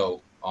like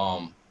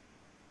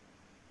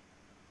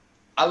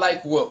I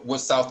like what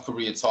South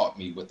Korea taught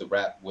me with the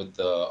rap, with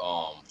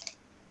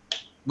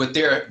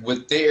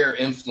their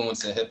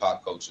influence in hip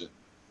hop culture.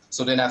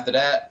 So then after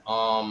that,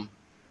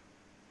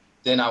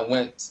 then I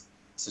went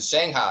to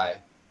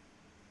Shanghai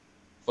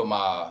for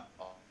my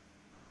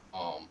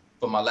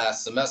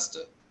last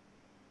semester,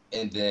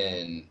 and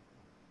then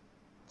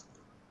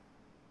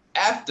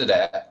after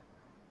that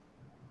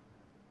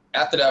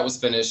was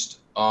finished,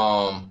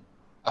 I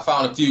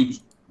found a few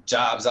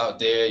jobs out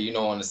there,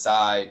 on the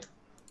side.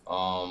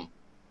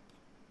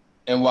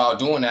 And while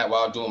doing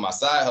my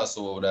side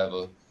hustle or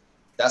whatever,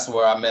 that's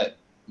where I met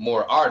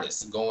more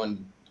artists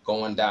going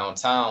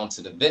downtown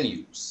to the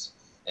venues.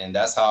 And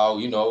that's how,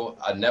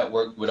 I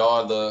networked with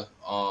all the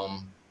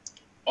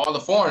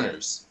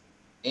foreigners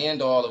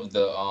and all of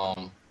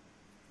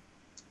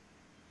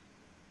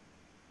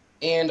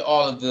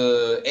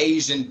the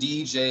Asian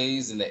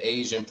DJs and the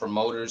Asian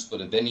promoters for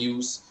the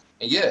venues.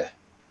 And yeah,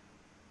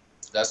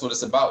 that's what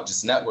it's about,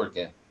 just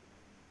networking.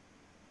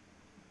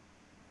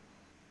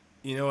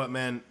 You know what,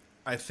 man?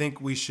 I think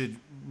we should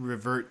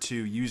revert to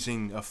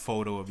using a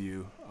photo of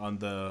you on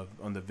the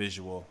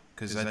visual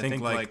because I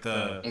think like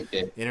the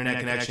internet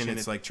connection,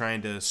 it's like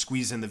trying to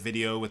squeeze in the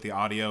video with the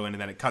audio, and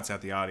then it cuts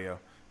out the audio.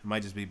 It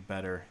might just be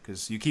better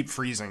because you keep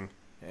freezing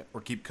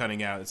or keep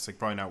cutting out. It's like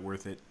probably not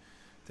worth it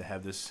to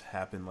have this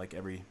happen like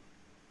every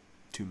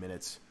 2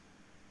 minutes.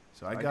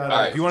 So I got.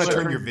 Right, if you want to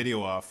turn your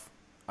video off,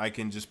 I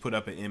can just put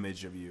up an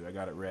image of you. I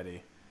got it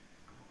ready.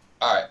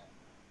 All right.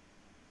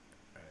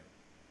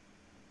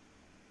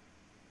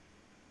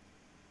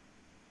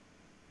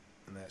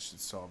 And that should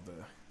solve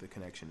the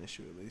connection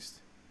issue at least.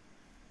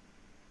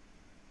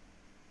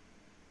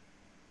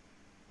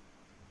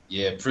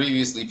 Yeah,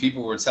 previously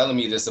people were telling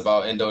me this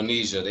about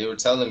Indonesia. They were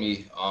telling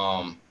me,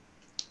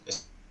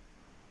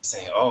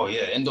 saying, "Oh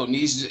yeah,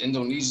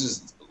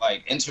 Indonesia's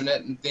like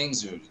internet and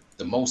things are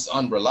the most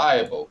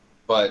unreliable."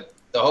 But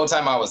the whole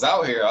time I was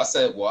out here, I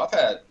said, "Well, I've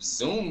had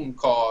Zoom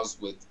calls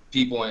with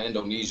people in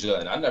Indonesia,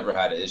 and I never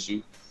had an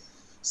issue."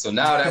 So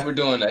now that we're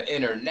doing an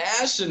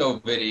international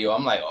video,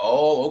 I'm like,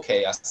 "Oh,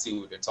 okay, I see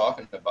what they're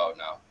talking about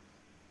now."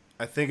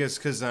 I think it's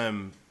because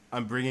I'm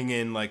bringing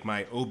in like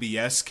my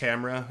OBS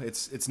camera.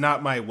 It's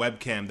not my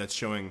webcam that's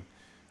showing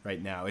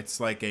right now. It's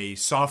like a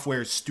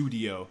software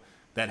studio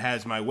that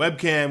has my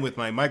webcam with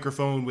my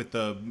microphone, with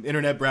the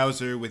internet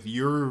browser, with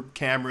your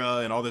camera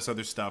and all this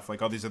other stuff,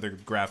 like all these other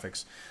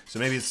graphics. So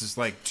maybe it's just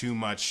like too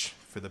much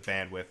for the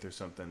bandwidth or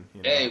something.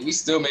 You know? Hey, we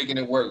still making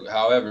it work.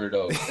 However,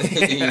 though,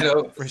 you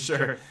know, for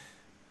sure.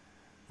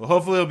 Well,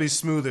 hopefully it'll be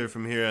smoother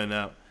from here on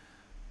out.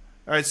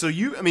 All right, so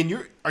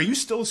are you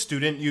still a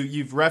student?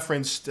 You've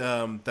referenced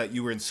that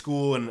you were in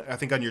school, and I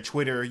think on your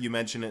Twitter you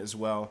mentioned it as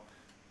well.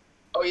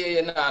 Oh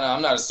yeah, no,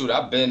 I'm not a student.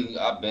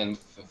 I've been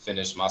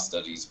finished my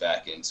studies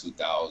back in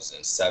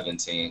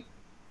 2017.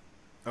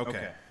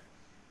 Okay.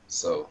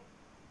 So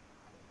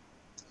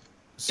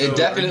it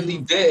definitely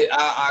did.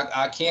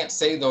 I can't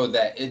say though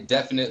that it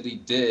definitely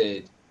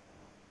did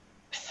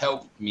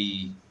help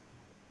me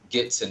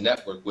get to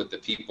network with the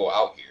people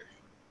out here.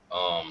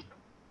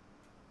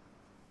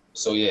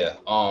 So yeah,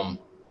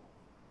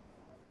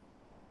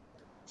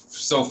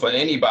 so for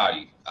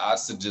anybody, I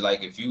suggest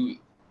like if you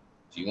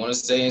want to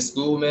stay in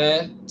school,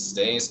 man,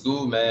 stay in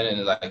school, man,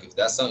 and like if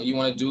that's something you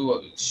want to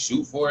do,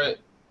 shoot for it.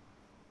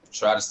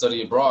 Try to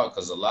study abroad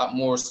because a lot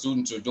more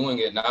students are doing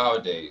it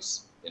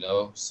nowadays, you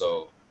know.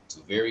 So it's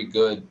a very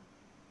good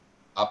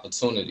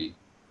opportunity.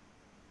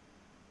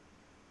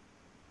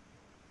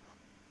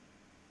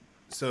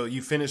 So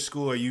you finished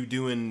school. Are you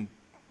doing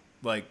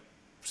like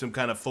some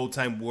kind of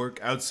full-time work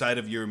outside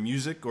of your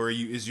music, or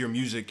is your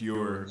music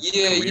your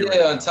career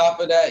right on top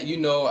of that, you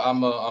know,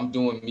 I'm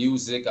doing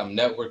music, I'm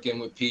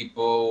networking with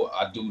people,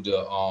 I do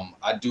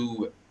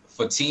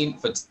for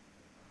teenagers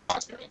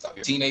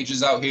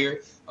out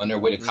here on their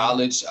way to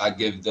college. I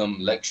give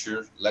them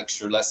lecture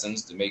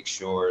lessons to make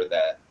sure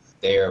that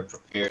they're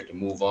prepared to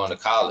move on to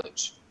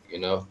college, you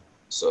know.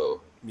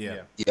 So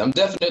yeah, I'm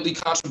definitely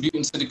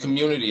contributing to the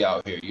community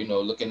out here, you know,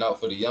 looking out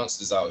for the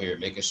youngsters out here,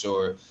 making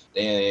sure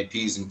they in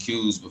P's and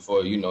Q's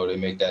before, you know, they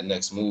make that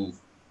next move.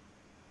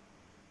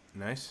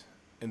 Nice.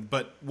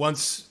 But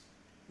once,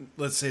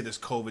 let's say this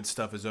COVID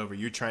stuff is over,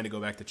 you're trying to go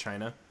back to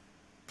China?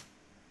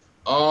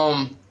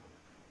 I'm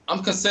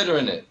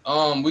considering it.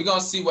 We're going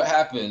to see what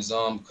happens,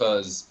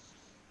 because,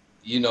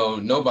 you know,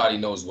 nobody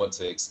knows what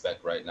to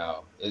expect right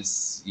now.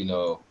 It's, you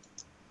know,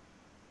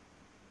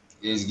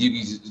 is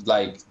you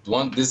like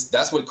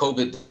that's what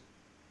COVID.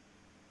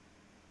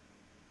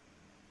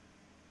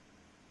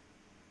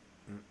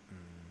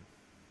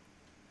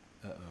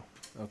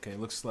 Okay,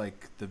 looks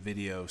like the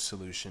video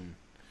solution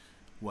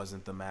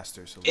wasn't the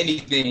master solution.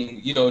 Anything,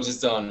 you know,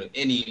 just on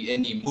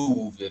any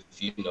move, if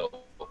you know,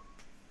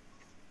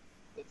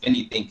 if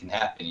anything can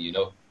happen, you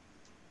know.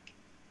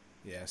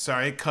 Yeah,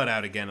 sorry, it cut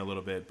out again a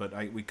little bit, but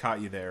we caught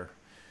you there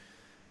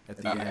at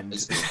the end.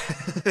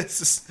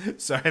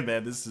 Sorry,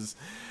 man. This is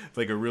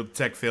like a real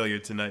tech failure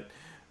tonight.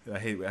 I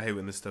hate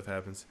when this stuff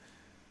happens.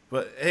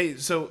 But hey,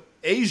 so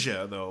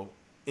Asia though,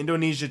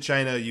 Indonesia,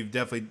 China, you've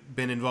definitely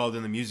been involved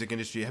in the music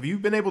industry. Have you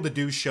been able to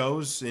do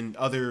shows in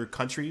other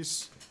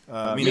countries?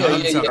 South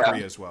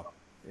Korea as well.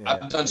 Yeah.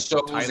 I've done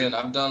shows and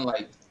I've done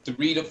like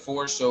 3 to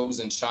 4 shows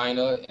in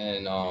China,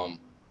 and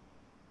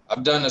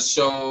I've done a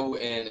show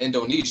in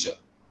Indonesia.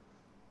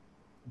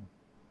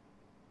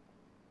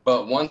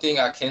 But one thing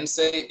I can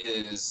say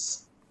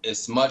is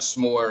it's much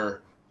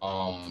more.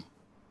 I'm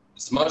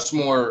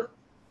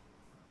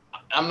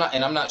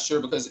not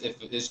sure because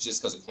if it's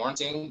just because of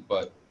quarantine,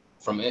 but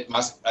from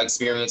my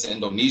experience in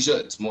Indonesia,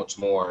 it's much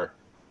more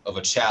of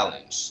a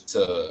challenge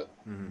to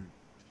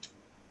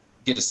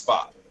get a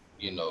spot,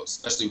 you know,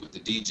 especially with the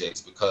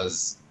DJs,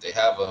 because they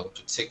have a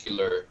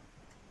particular.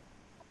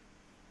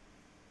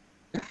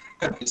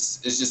 It's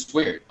just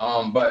weird.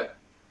 But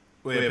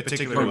going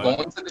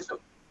to the show,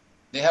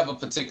 they have a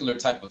particular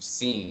type of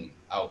scene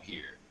out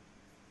here.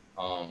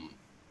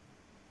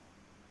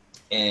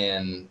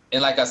 And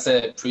like I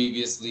said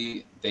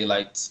previously, they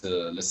like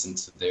to listen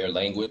to their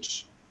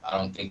language. I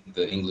don't think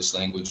the English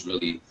language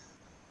really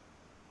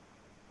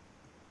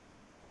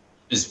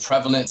is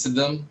prevalent to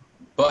them,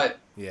 but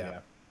yeah,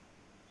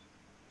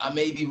 I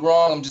may be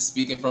wrong. I'm just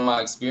speaking from my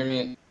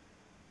experience.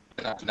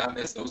 I do not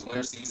miss those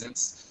winter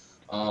seasons.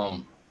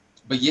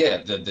 But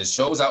yeah, the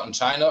shows out in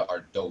China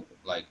are dope.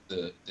 Like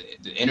the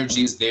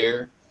energy is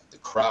there, the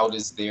crowd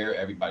is there,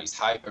 everybody's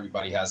hype,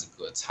 everybody has a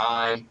good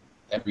time,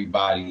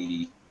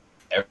 everybody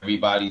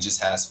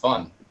just has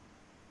fun.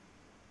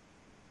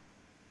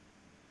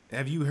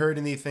 Have you heard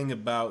anything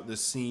about the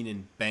scene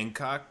in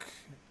Bangkok?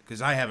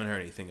 Because I haven't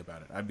heard anything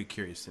about it. I'd be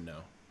curious to know.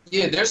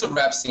 Yeah, there's a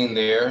rap scene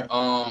there.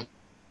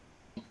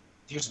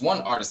 There's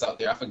one artist out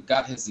there. I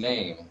forgot his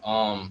name.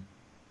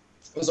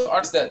 It was an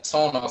artist that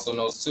Tone also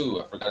knows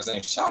too. I forgot his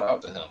name. Shout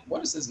out to him.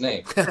 What is his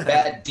name?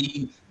 Bad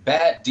D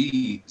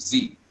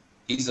Z.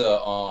 He's a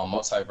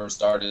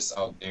multiverse artist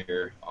out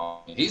there.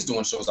 He's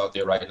doing shows out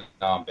there right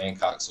now in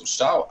Bangkok. So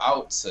shout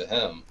out to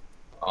him.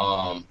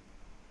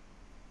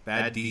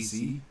 Bad DZ? Is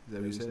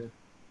that what you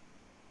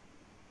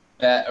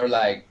said? Or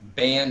like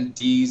Band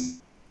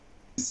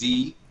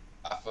DZ.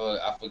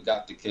 I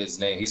forgot the kid's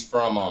name. He's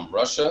from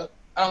Russia.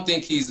 I don't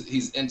think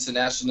he's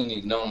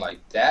internationally known like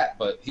that,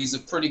 but he's a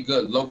pretty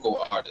good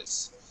local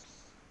artist.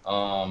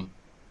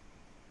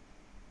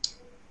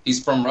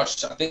 He's from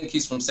Russia. I think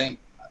he's from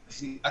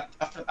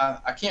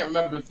I can't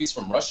remember if he's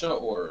from Russia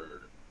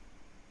or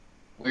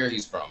where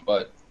he's from,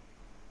 but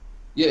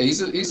yeah,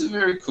 he's a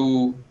very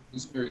cool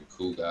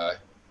guy.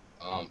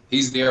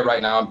 He's there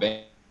right now in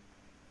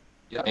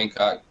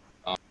Bangkok,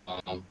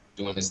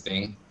 doing his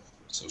thing.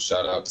 So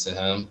shout out to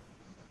him.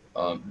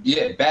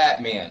 Yeah,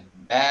 Batman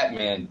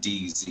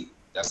DZ.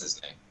 That's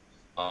his name.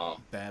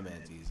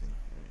 Batman DZ.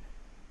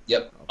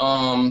 Yep.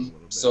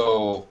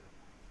 So,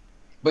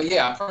 but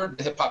yeah, I've heard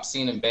the hip hop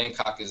scene in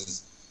Bangkok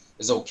is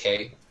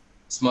okay.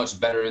 It's much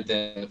better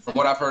than, from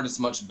what I've heard, it's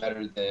much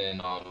better than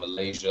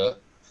Malaysia,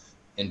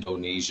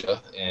 Indonesia,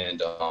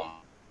 and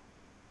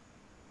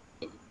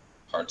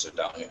parts are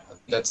down here.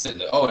 That's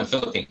it. Oh, and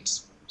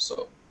Philippines.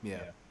 So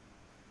yeah.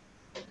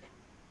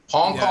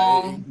 Hong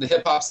Kong, the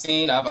hip hop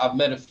scene. I've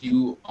met a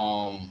few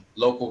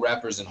local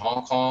rappers in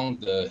Hong Kong.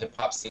 The hip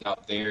hop scene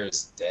out there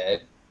is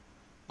dead,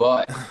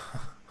 but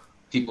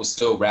people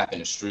still rap in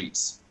the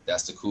streets.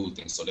 That's the cool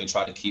thing. So they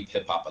try to keep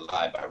hip hop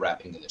alive by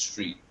rapping in the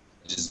street,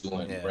 just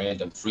doing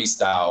random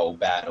freestyle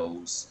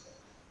battles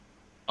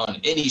on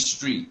any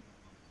street.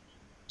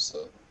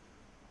 So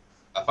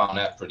I found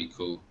that pretty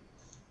cool.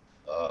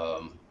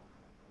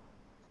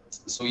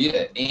 So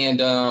yeah, and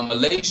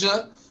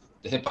Malaysia,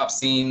 the hip hop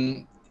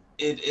scene,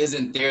 it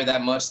isn't there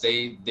that much.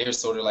 They're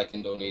sort of like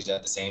Indonesia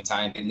at the same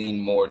time. They lean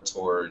more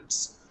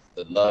towards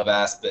the love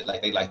aspect,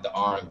 like they like the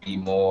R&B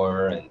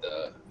more and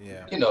the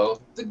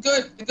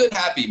the good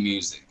happy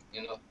music,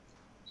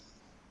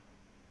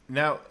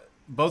 Now,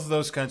 both of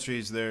those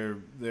countries, they're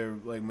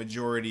like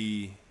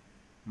majority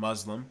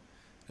Muslim.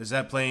 Does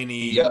that play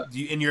any?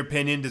 In your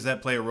opinion, does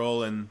that play a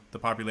role in the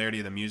popularity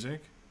of the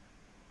music?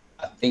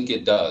 I think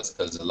it does,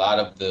 because a lot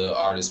of the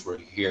artists were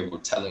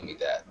telling me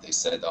that. They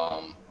said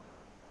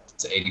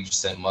it's an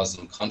 80%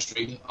 Muslim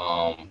country,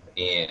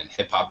 and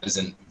hip hop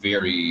isn't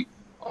very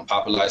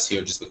popularized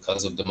here just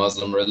because of the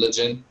Muslim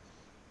religion.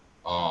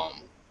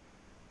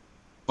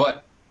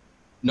 But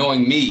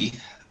knowing me,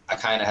 I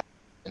kind of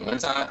one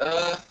time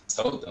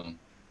told them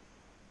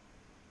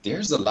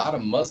there's a lot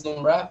of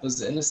Muslim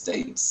rappers in the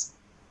States.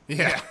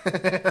 Yeah.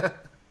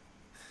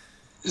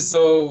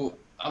 So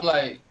I'm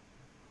like,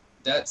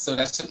 that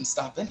shouldn't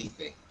stop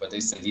anything. But they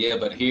said, yeah,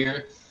 but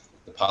here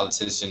the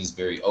politician's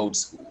very old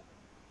school,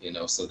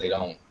 so they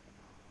don't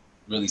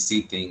really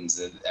see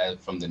things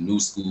from the new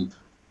school,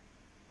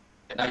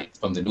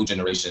 from the new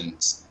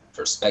generation's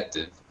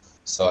perspective.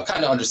 So I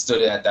kind of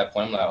understood it at that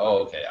point. I'm like,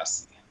 oh, okay, I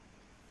see.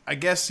 I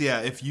guess,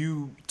 yeah, if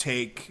you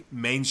take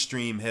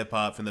mainstream hip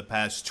hop from the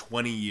past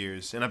 20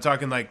 years, and I'm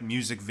talking like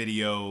music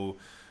video,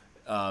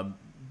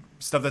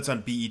 stuff that's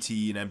on BET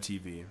and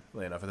MTV,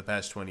 for the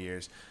past 20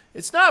 years,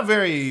 it's not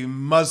very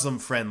Muslim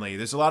friendly.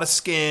 There's a lot of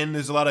skin,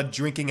 there's a lot of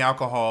drinking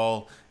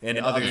alcohol and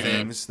other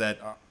things that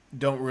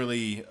don't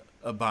really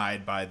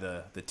abide by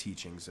the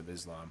teachings of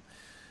Islam.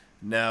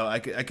 Now, I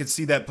could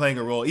see that playing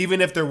a role, even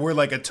if there were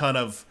like a ton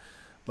of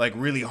like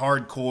really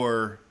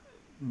hardcore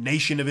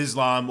Nation of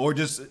Islam or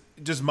just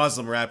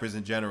Muslim rappers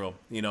in general.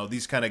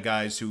 These kind of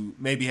guys who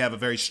maybe have a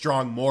very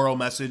strong moral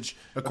message,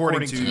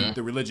 according to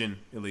the religion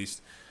at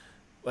least.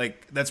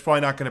 Like, that's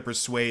probably not going to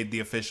persuade the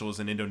officials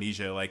in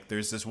Indonesia. Like,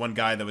 there's this one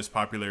guy that was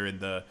popular in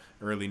the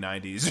early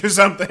 90s or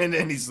something,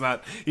 and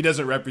he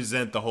doesn't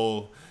represent the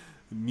whole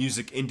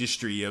music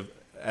industry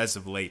as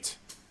of late.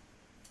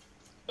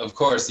 Of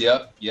course,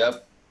 yep.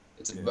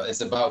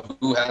 It's about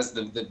who has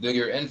the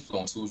bigger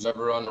influence, who's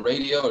ever on the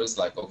radio. It's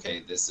like,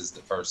 okay, this is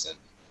the person.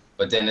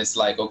 But then it's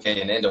like, okay,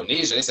 in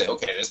Indonesia, they say,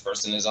 okay, this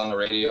person is on the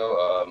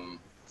radio.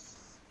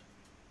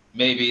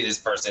 Maybe this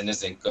person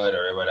isn't good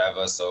or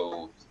whatever,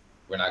 so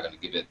we're not going to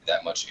give it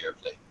that much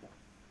airplay.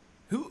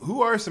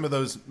 Who are some of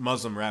those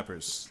Muslim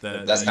rappers?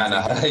 That's kind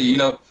of,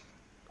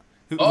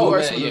 Who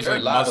are some of those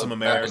like, Muslim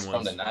American from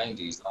ones? the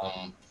 90s.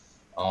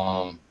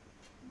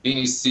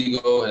 Beanie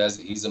Siegel,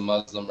 he's a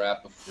Muslim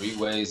rapper.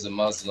 Freeway is a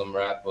Muslim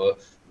rapper.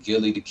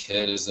 Gilly the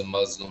Kid is a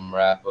Muslim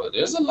rapper.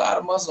 There's a lot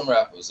of Muslim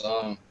rappers.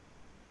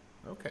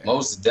 Okay.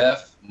 Most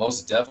Def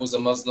was a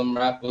Muslim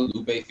rapper.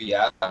 Lupe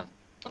Fiasco,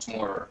 much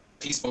more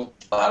peaceful.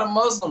 A lot of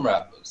Muslim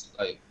rappers.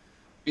 Like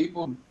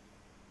people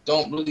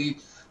don't really,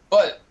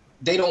 but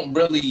they don't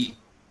really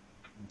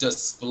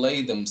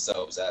display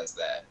themselves as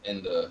that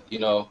in the,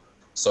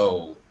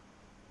 so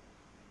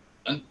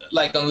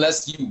like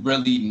unless you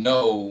really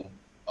know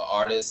an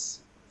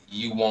artist,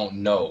 you won't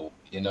know,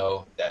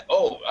 that,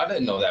 oh, I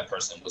didn't know that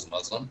person was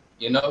Muslim.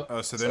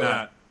 Oh, so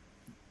So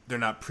they're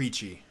not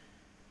preachy.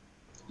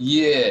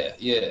 yeah.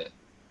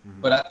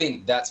 Mm-hmm. But I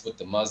think that's what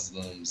the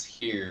Muslims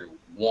here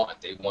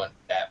want. They want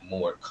that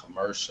more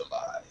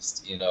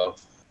commercialized.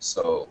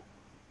 So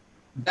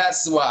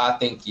that's why I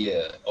think,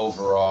 yeah,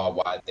 overall,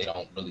 why they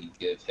don't really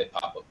give hip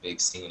hop a big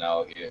scene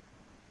out here.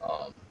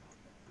 Um,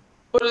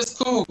 but it's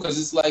cool because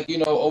it's like,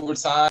 over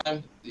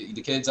time,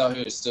 the kids out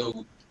here are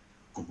still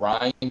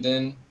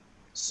grinding.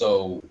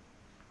 So,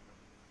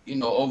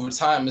 over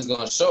time, it's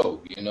going to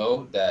show,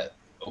 that,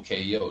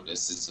 okay, yo,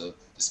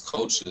 this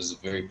culture is a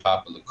very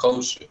popular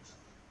culture.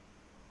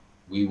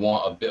 We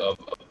want a bit of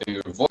a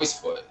bigger voice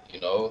for it.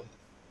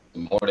 The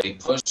more they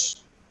push,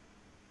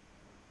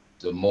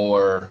 the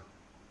more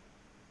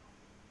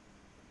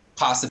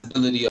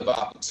possibility of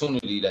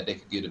opportunity that they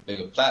could get a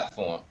bigger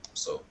platform.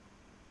 So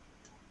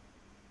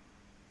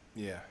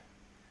Yeah.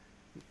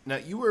 Now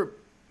you were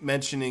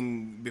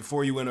mentioning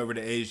before you went over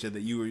to Asia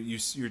that you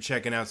were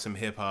checking out some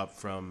hip hop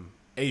from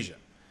Asia,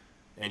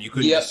 and you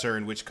couldn't yeah.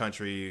 discern which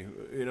country.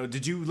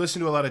 Did you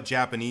listen to a lot of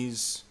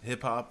Japanese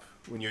hip hop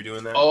when you were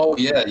doing that? Oh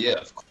yeah.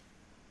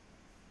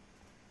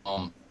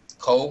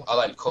 Cole, I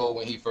liked Cole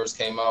when he first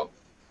came out.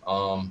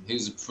 He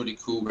was a pretty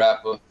cool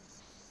rapper.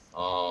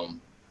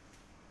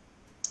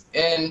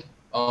 And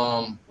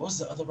what was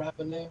the other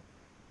rapper name?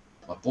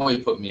 My boy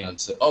put me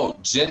onto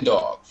Jin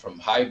Dog from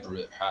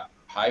Hybrid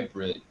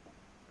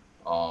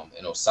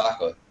in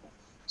Osaka.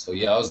 So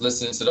yeah, I was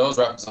listening to those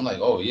rappers. I'm like,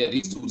 oh yeah,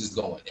 these dudes is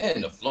going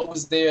in. The flow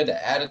is there,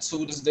 the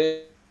attitude is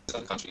there.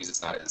 Some countries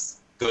it's not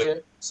as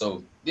good.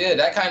 So yeah,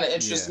 that kind of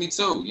interests me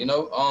too,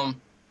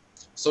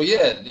 So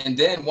yeah, and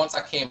then once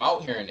I came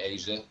out here in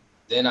Asia,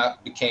 then I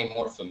became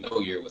more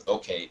familiar with,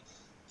 okay,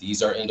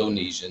 these are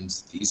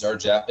Indonesians, these are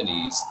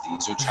Japanese,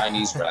 these are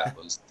Chinese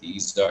rappers,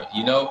 these are,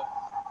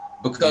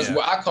 because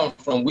where I come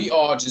from, we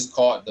all just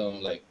called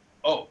them like,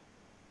 oh,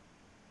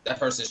 that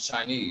person's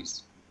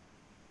Chinese.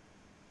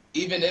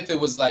 Even if it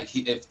was like,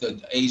 if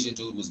the Asian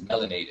dude was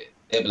melanated,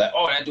 they'd be like,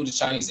 oh, that dude is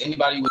Chinese.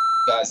 Anybody with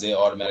guys, they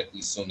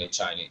automatically assume they're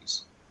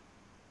Chinese.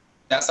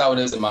 That's how it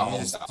is in my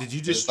hometown. Did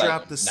you just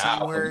drop the C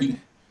word?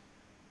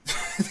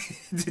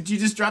 Did you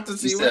just drop the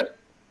C word?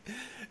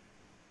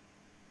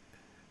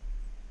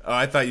 Oh,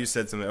 I thought you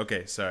said something.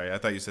 Okay, sorry. I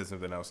thought you said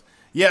something else.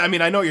 Yeah, I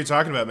mean, I know what you're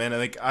talking about, man.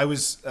 Like, I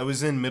was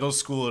in middle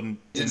school in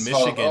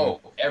Michigan.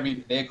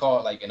 They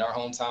call, like, in our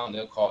hometown,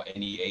 they'll call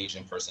any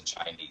Asian person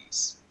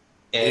Chinese.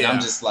 And I'm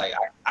just like,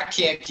 I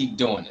can't keep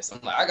doing this.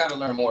 I'm like, I got to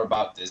learn more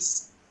about the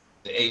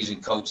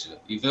Asian culture.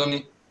 You feel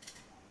me?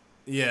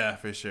 Yeah,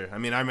 for sure. I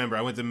mean, I remember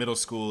I went to middle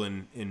school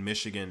in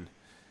Michigan,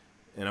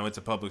 and I went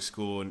to public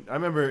school. And I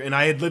remember, and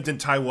I had lived in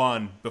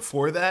Taiwan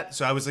before that.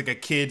 So I was like a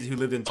kid who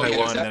lived in Taiwan,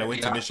 exactly. And then I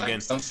went to Michigan.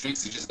 Like, some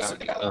streets you just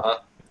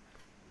got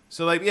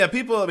So, like, yeah,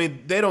 people, I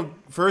mean,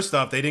 first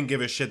off, they didn't give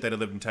a shit that I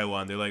lived in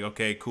Taiwan. They're like,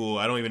 okay, cool.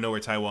 I don't even know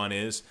where Taiwan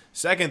is.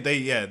 Second,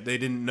 they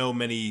didn't know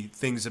many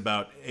things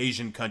about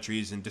Asian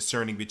countries and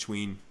discerning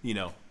between,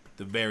 the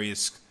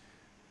various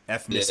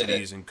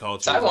ethnicities and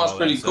cultures. Taiwan's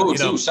pretty cool,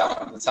 too.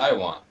 Shout out to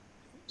Taiwan.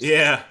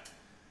 Yeah.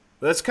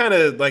 That's kind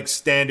of like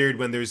standard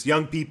when there's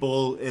young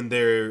people and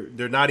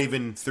they're not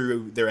even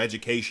through their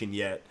education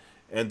yet.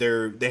 And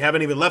they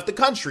haven't even left the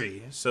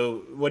country.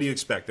 So what do you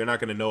expect? They're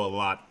not going to know a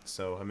lot.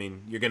 So, I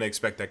mean, you're going to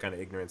expect that kind of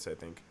ignorance, I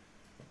think.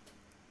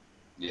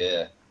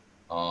 Yeah.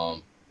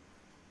 But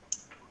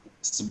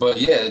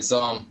yeah, it's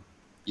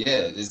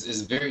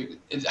very.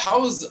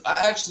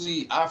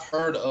 I've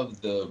heard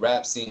of the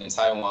rap scene in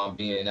Taiwan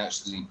being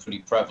actually pretty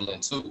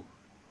prevalent too.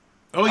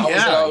 Oh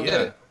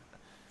yeah.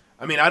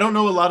 I mean, I don't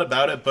know a lot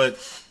about it, but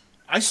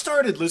I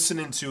started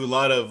listening to a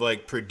lot of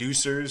like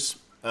producers.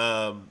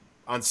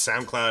 On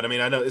SoundCloud. I mean,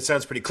 I know it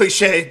sounds pretty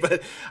cliche,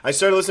 but I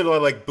started listening to a lot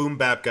of like boom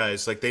bap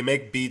guys. Like they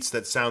make beats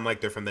that sound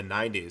like they're from the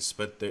 90s,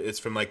 but it's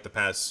from like the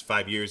past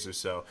 5 years or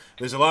so.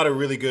 There's a lot of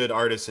really good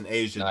artists in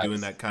Asia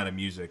doing that kind of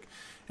music.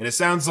 And it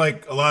sounds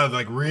like a lot of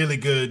like really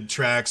good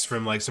tracks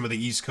from like some of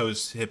the East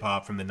Coast hip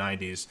hop from the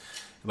 90s.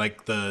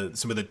 Like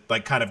some of the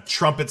like kind of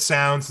trumpet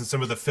sounds and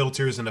some of the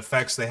filters and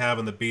effects they have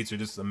on the beats are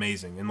just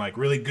amazing. And like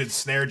really good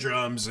snare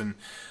drums. And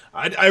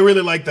I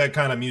really like that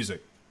kind of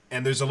music.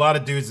 And there's a lot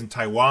of dudes in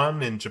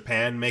Taiwan and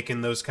Japan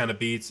making those kind of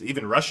beats,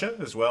 even Russia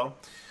as well.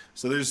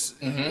 So there's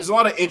a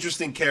lot of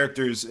interesting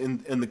characters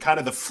in the kind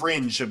of the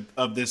fringe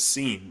of this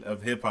scene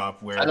of hip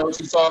hop. Where I know what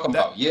you're talking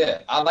about.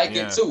 Yeah, I like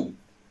it too.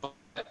 But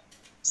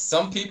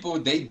some people,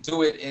 they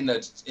do it in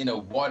a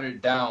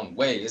watered down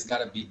way. It's got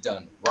to be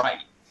done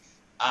right.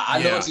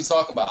 I know what you're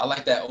talking about. I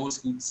like that old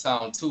school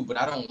sound too, but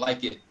I don't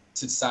like it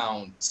to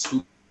sound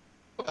too.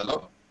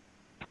 Hello.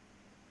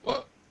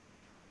 What?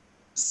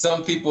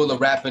 Some people are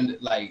rapping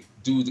like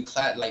do the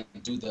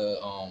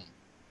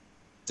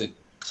the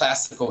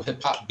classical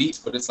hip hop beats,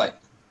 but it's like,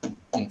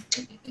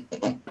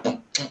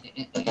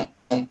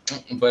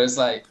 but it's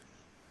like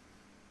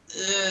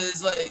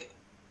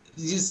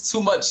just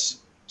too much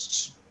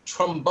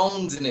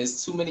trombones in it.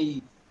 It's too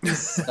many.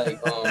 It's like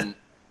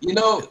you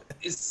know,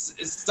 it's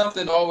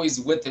something always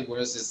with it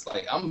where it's just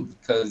like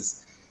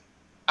because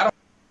I don't.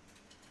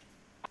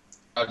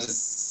 I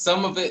just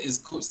some of it is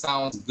cool,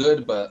 sounds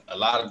good, but a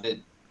lot of it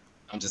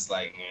I'm just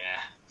like,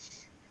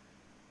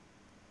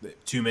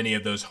 Too many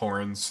of those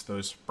horns,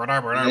 those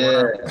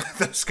yeah,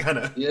 that's kind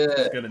of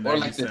or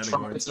like the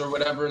trumpets or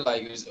whatever,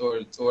 like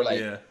or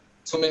like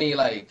too many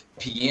like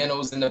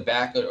pianos in the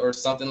back or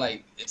something.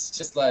 Like it's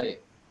just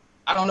like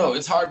I don't know.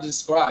 It's hard to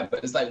describe,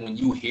 but it's like when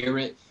you hear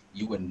it,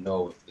 you would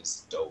know if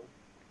it's dope.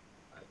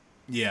 Like,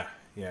 yeah.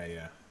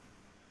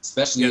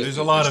 Especially there's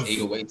a lot of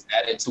 808s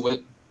added to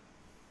it.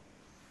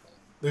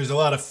 There's a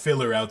lot of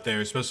filler out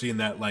there, especially in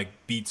that like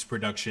beats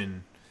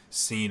production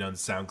scene on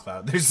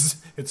SoundCloud.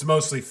 It's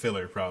mostly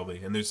filler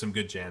probably, and there's some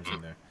good jams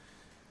in there.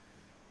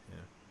 Yeah.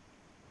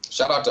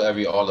 Shout out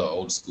to all the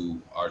old school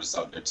artists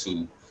out there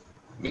too,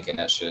 making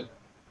that shit.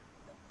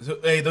 So,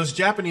 hey, those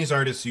Japanese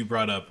artists you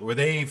brought up, were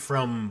they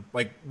from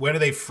like when are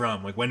they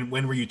from? Like when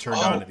were you turned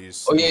on to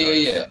these? Oh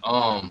yeah.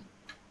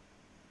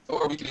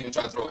 Or we can even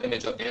try to throw an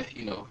image up there.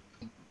 You know,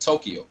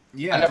 Tokyo.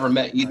 Yeah. I never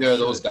met either of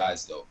those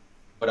guys though,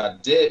 but I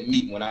did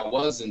meet when I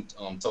was in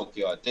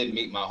Tokyo. I did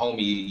meet my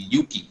homie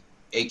Yuki,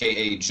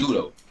 aka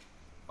Judo.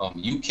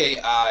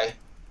 UKI.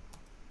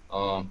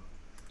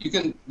 You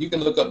can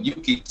look up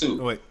Yuki too.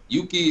 Oh, wait.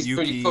 Yuki's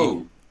pretty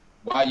cool.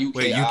 YUKI,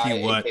 wait,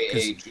 Yuki what?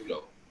 aka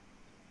Judo.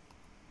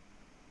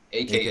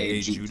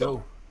 AKA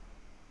Judo.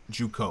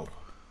 Juko.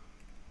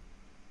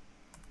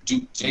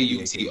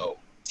 Juto.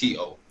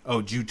 T-O.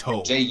 Oh,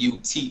 Juto.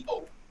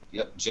 Juto.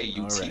 Yep,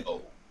 Juto. Right.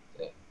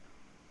 Yeah.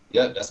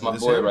 Yep, that's my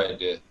boy right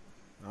there.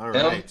 All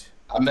right.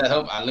 I met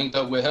him. I linked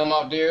up with him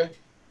out there.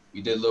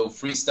 We did a little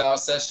freestyle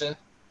session.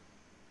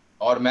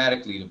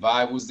 Automatically, the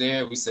vibe was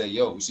there. We said,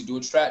 yo, we should do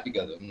a track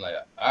together. I'm like,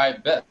 all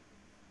right, bet.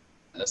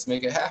 Let's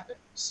make it happen.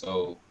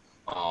 So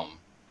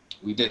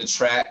we did a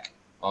track.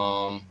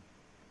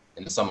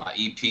 And it's on my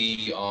EP,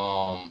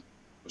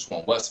 which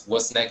one?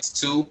 What's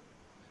Next 2?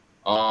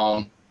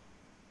 And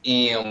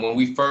when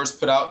we first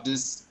put out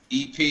this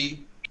EP,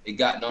 it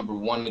got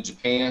 #1 in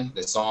Japan,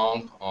 the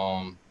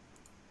song,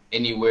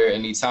 Anywhere,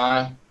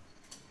 Anytime.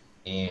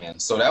 And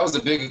so that was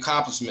a big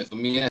accomplishment for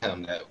me and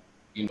him that,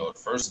 you know, the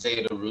first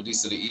day of the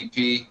release of the EP,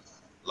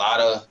 a lot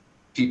of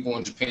people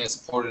in Japan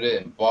supported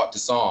it and bought the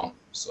song.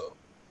 So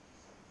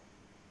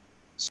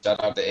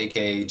shout out to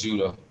AKA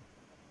Judo.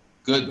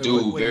 Good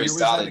dude, very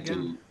solid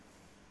dude.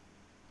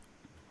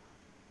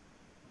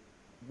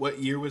 What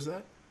year was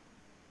that?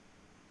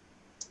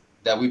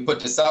 That we put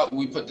this out.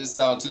 We put this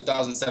out in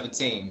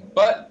 2017,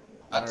 but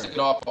I took it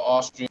off of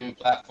all streaming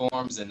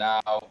platforms, and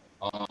now,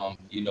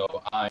 you know,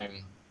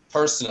 I'm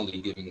personally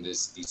giving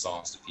these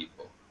songs to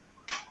people.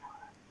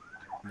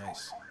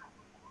 Nice.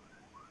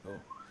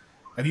 Cool.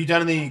 Have you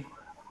done any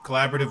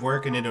collaborative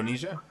work in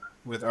Indonesia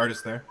with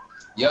artists there?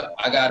 Yep,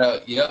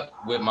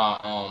 with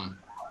my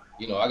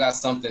you know, I got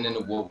something in the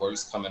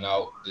woodworks coming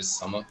out this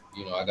summer.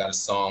 You know, I got a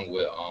song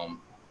with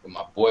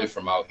my boy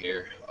from out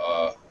here.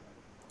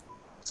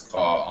 It's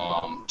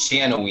called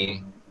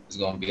Channeling. It's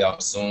gonna be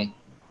out soon.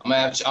 I'm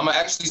gonna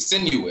actually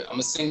send you it. I'm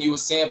gonna send you a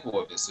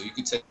sample of it so you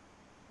can take.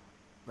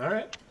 All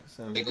right.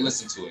 Take a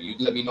listen to it. You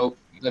let me know.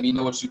 You let me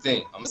know what you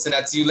think. I'm gonna send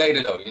that to you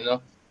later, though. You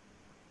know.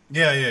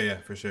 Yeah,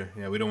 for sure.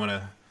 Yeah, we don't want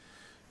to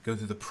go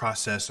through the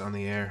process on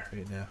the air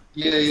right now.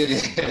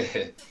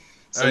 Yeah.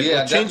 So right,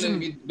 yeah,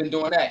 definitely been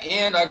doing that,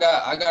 and I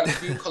got a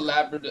few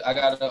collaborative. I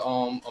got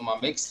on my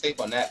mixtape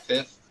on that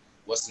fifth.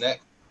 What's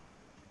next?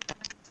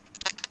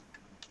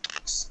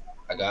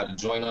 I got a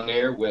joint on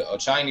there with a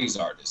Chinese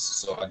artist.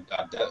 So I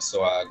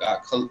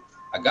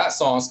got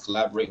songs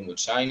collaborating with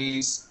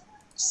Chinese,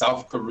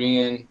 South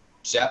Korean,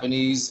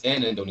 Japanese,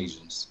 and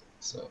Indonesians.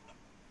 So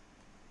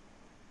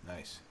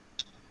nice.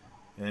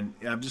 And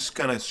I'm just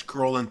kind of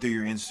scrolling through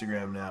your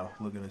Instagram now,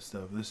 looking at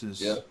stuff. This is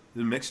the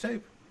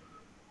mixtape.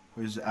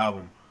 Or is it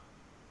album?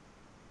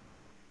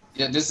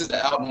 Yeah, this is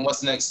the album,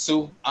 What's Next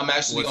 2. I'm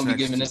actually going to be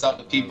giving this out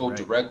to people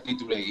directly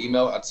through their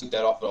email. I took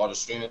that off of all the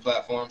streaming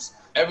platforms.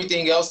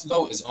 Everything else,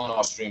 though, is on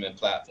all streaming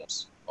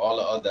platforms. All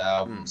the other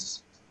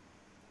albums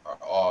are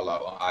all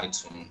out on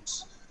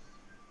iTunes,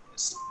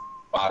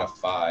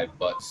 Spotify,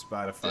 but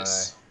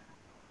Spotify.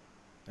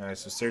 All right,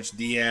 so search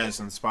Diaz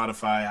on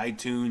Spotify,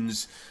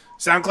 iTunes,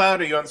 SoundCloud.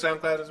 Are you on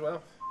SoundCloud as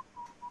well?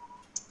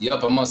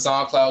 Yep, I'm on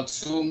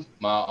SoundCloud too.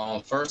 My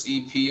first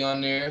EP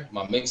on there.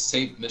 My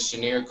mixtape,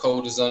 Missionaire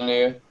Code, is on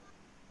there.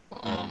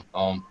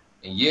 And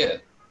yeah,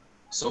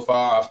 so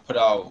far I've put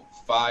out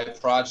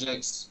 5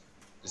 projects.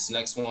 This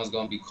next one's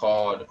gonna be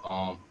called.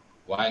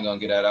 Well, I ain't gonna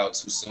get that out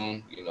too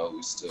soon. You know,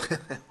 we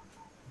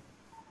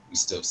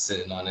still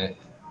sitting on it,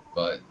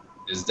 but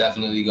there's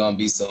definitely gonna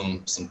be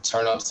some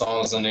turn up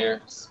songs on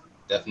there. It's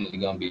definitely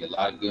gonna be a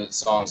lot of good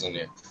songs on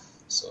there.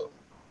 So.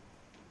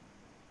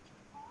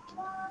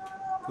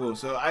 Cool.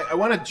 So I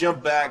want to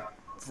jump back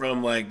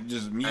from like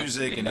just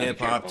music and hip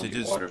hop to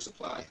just water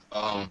supply.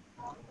 Oh,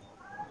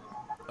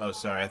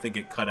 sorry. I think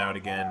it cut out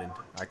again, and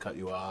I cut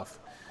you off.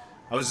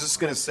 I was just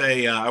gonna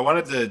say I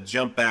wanted to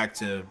jump back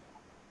to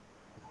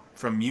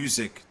from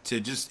music to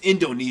just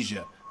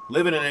Indonesia.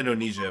 Living in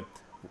Indonesia,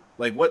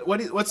 like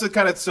what's the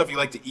kind of stuff you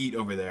like to eat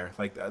over there?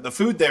 Like the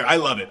food there, I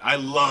love it. I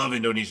love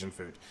Indonesian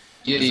food.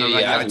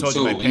 Yeah. I told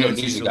you my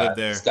parents used to live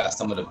there. It's got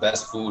some of the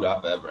best food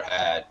I've ever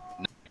had.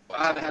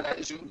 I haven't had that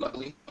issue,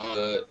 luckily.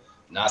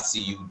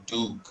 Nasi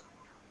uduk.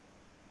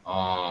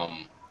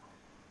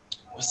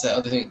 What's that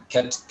other thing?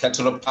 Ketchup.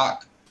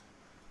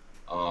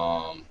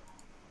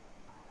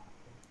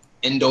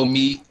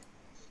 Indomie.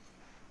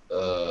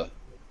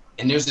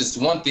 And there's this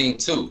one thing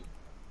too.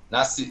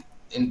 There's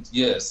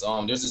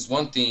this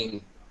one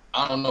thing.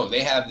 I don't know.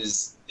 They have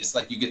this. It's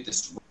like you get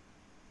this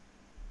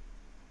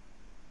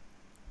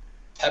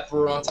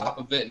pepper on top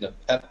of it, and the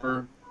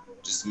pepper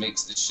just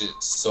makes the shit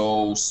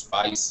so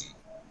spicy.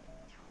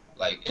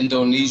 Like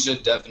Indonesia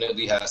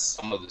definitely has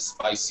some of the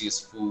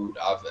spiciest food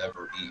I've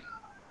ever eaten.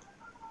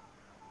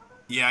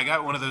 Yeah, I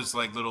got one of those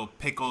like little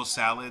pickle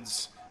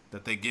salads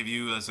that they give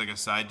you as like a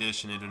side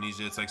dish in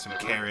Indonesia. It's like some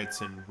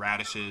carrots and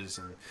radishes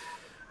and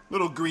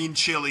little green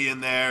chili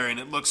in there, and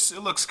it looks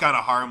kind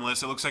of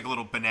harmless. It looks like a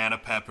little banana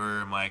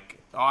pepper. I'm like,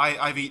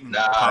 I've eaten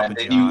Papa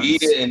John's. You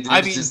eat it and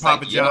I've eaten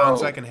Papa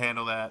John's. Yo. I can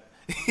handle that.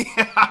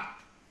 Yeah,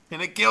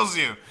 and it kills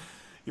you.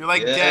 You're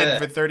like dead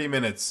for 30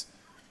 minutes.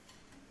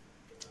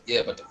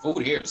 Yeah, but the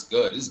food here is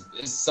good.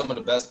 It's some of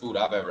the best food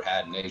I've ever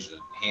had in Asia,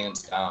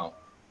 hands down.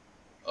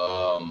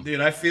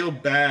 Dude, I feel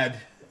bad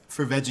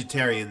for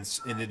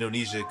vegetarians in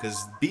Indonesia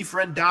because beef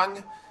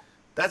rendang,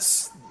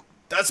 that's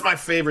my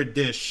favorite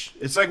dish.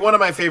 It's like one of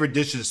my favorite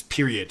dishes,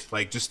 period.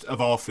 Like just of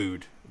all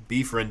food,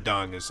 beef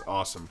rendang is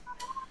awesome.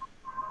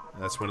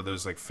 That's one of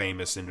those like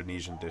famous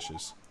Indonesian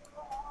dishes.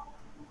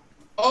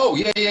 Oh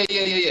yeah.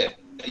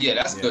 Yeah,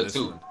 that's good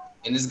too. One.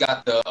 And it's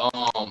got the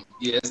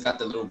it's got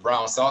the little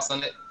brown sauce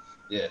on it.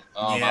 Yeah,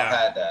 I've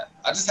had that.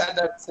 I just had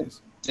that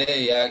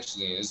today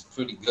actually. It's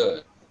pretty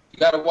good. You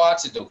gotta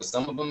watch it though, because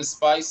some of them is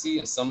spicy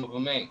and some of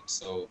them ain't.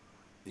 So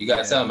you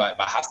gotta tell them like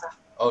bahasa.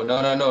 Oh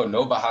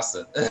no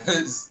bahasa.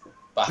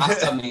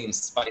 Bahasa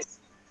means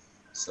spicy.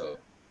 So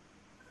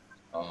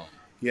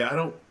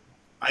yeah,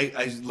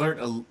 I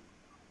learned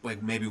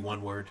like maybe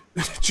one word,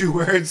 2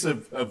 words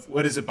of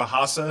what is it,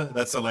 Bahasa?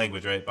 That's the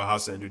language, right?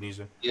 Bahasa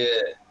Indonesia. Yeah.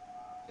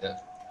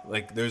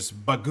 Like there's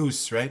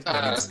bagus, right?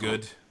 That means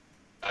good.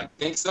 I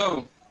think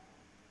so.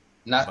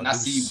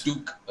 Nasi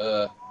uduk.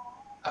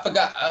 I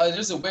forgot.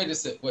 There's a way to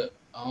say what.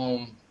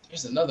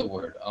 There's another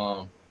word.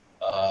 I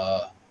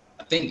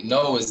think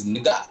no is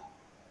nga.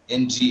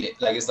 Ng.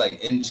 Like it's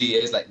like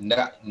nga. It's like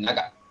naga.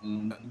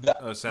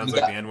 Oh, it sounds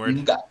like the N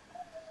word.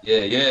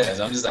 Yeah.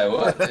 So I'm just like,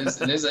 what?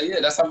 And it's like, yeah,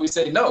 that's how we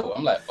say no.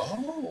 I'm like,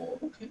 oh,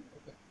 okay.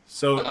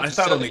 So I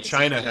thought only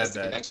China had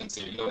that. Connection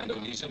to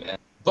Indonesia, man.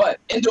 But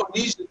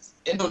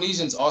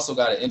Indonesians also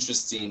got an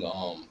interesting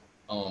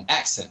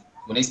accent.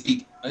 When they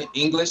speak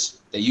English,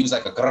 they use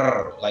like a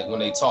grrr, like when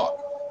they talk.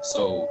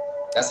 So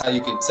that's how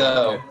you can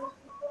tell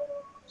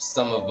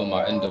some of them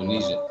are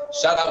Indonesian.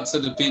 Shout out to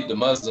the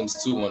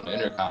Muslims too on the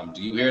intercom.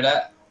 Do you hear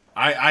that?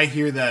 I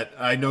hear that.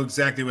 I know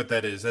exactly what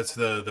that is. That's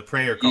the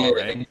prayer call,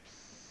 right? They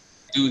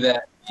do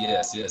that.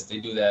 Yes. They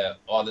do that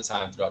all the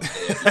time throughout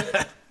the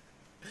day.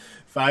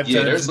 5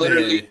 times a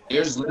day.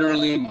 There's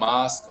literally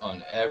mosque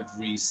on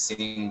every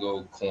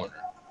single corner.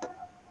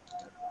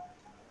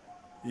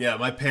 Yeah,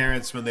 my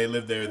parents, when they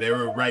lived there, they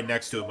were right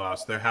next to a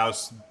mosque. Their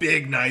house,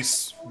 big,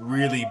 nice,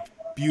 really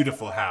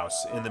beautiful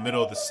house in the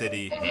middle of the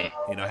city.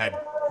 You know, had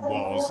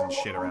walls and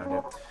shit around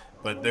it.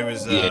 But there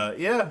was,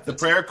 the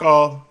prayer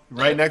call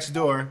right next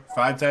door,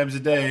 5 times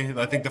a day.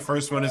 I think the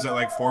first one is at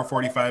like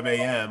 4:45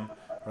 a.m.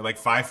 or like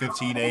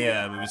 5:15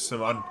 a.m. It was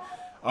some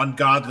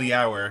ungodly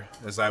hour,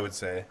 as I would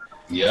say.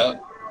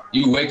 Yep.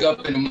 You wake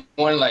up in the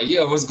morning like,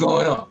 yo, what's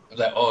going on? I'm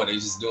like, oh, they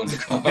just doing the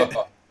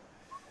call.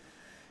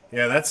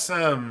 Yeah, that's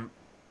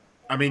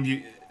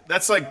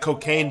that's like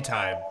cocaine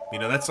time. You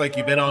know, that's like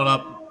you've been on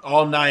up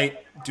all night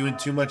doing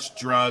too much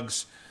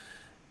drugs,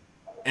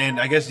 and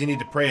I guess you need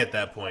to pray at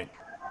that point.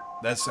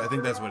 I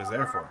think that's what it's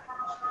there for.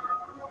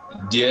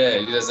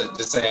 Yeah,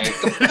 just saying. And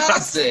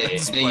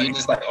then you're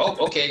just like, oh,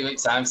 okay, wait,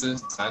 time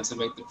to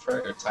make the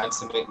prayer, time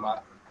to make my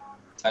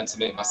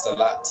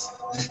salat.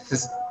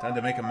 Time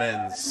to make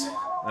amends.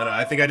 I don't know.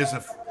 I think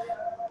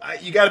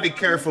you got to be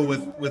careful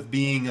with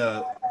being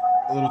a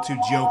little too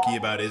jokey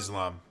about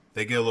Islam.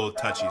 They get a little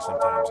touchy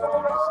sometimes, I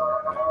think.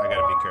 So I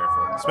got to be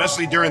careful,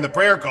 especially during the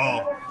prayer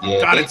call. Yeah,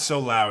 God, it's so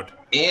loud.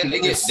 And they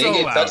get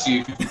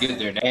touchy if you forget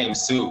their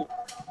names too.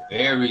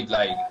 Very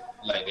like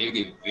they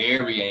get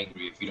very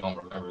angry if you don't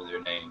remember their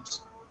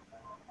names.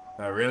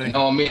 Oh, really? You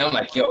know what I mean? I'm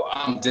like, yo,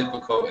 I'm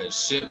difficult as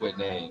shit with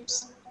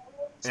names.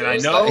 So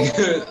and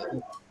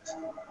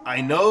I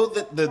know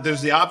that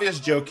there's the obvious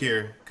joke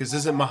here, because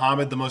isn't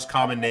Muhammad the most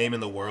common name in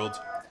the world?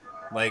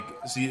 Like,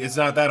 see, it's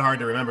not that hard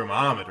to remember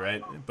Muhammad,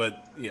 right?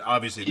 But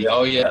obviously,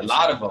 a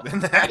lot of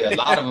them. A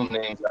lot of them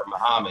names are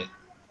Muhammad.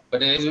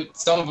 But then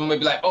some of them may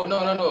be like, oh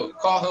no,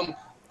 call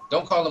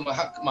don't call him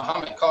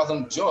Muhammad, call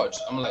him George.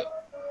 I'm like,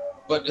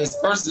 but his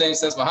first name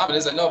says Muhammad.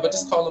 He's like, no, but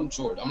just call him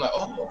George. I'm like,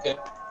 oh, okay,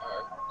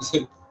 all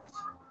right.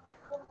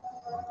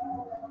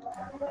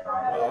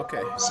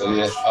 Okay. So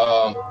yeah,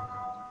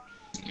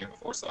 here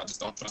before, so I just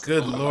don't trust.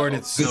 Good Lord,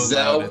 it's so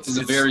Gazelle loud. is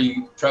a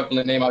very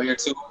prevalent name out here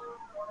too.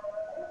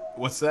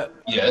 What's that?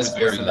 Yeah, it's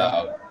very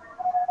loud.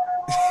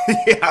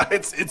 Yeah,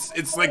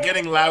 it's like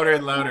getting louder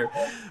and louder.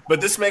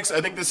 But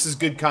I think this is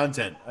good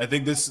content. I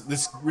think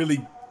this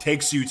really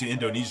takes you to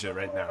Indonesia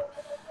right now.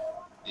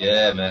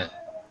 Yeah, man.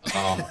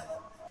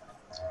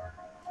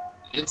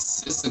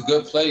 It's a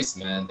good place,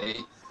 man.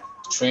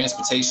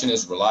 Transportation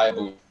is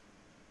reliable.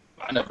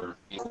 I never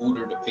get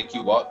scooter to pick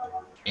you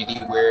up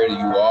anywhere you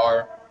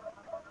are.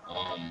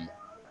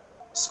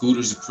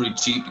 Scooters are pretty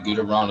cheap to get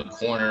around the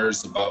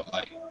corners. About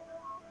like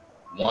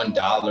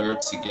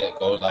 $1 to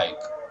go like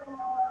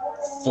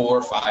 4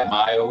 or 5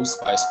 miles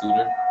by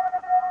scooter.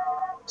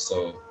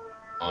 So,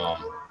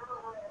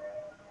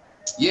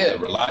 yeah,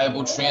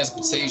 reliable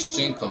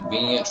transportation,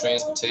 convenient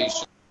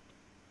transportation.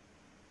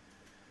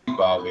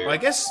 Out here. Well, I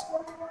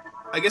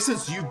guess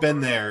since you've been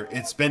there,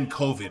 it's been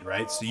COVID,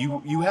 right? So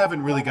you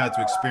haven't really got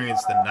to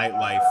experience the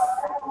nightlife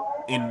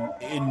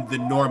in the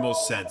normal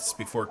sense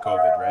before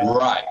COVID, right?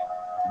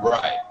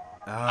 Right.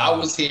 I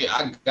was here.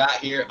 I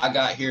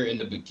got here in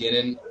the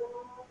beginning,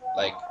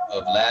 like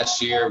of last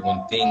year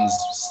when things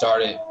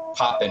started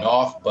popping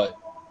off, but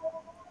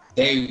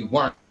they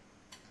weren't.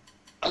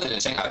 Other than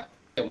Shanghai,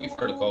 we've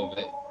heard of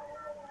COVID.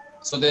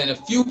 So then a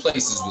few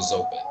places was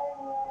open.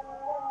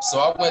 So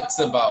I went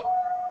to a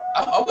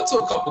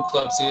couple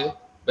clubs here,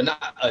 but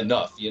not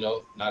enough,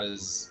 not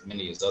as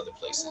many as other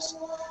places.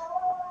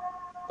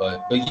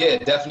 But yeah,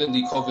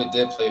 definitely COVID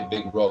did play a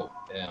big role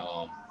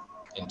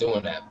in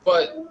doing that.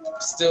 But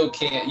still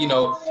can't,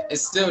 it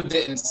still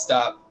didn't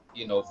stop,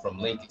 from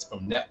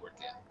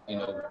networking,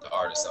 with the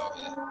artists out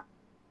here.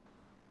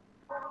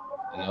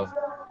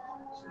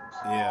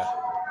 Yeah.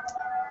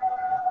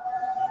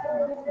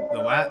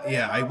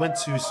 I went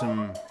to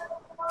some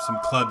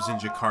clubs in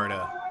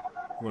Jakarta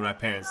when my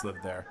parents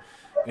lived there.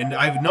 And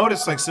I've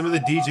noticed like some of the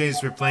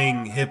DJs were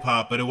playing hip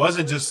hop, but it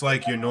wasn't just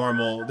like your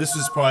normal. This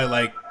was probably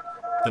like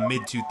the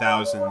mid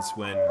 2000s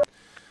when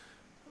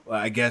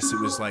I guess it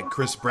was like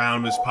Chris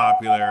Brown was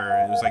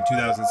popular. It was like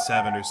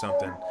 2007 or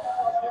something.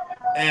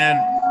 And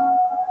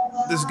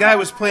this guy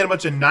was playing a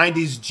bunch of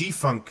 90s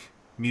G-Funk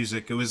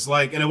music. It was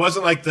like, and it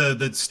wasn't like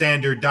the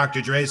standard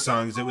Dr. Dre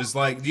songs. It was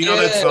like, do you know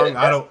that song?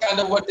 I don't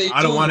want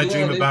to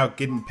dream about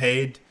getting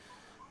paid.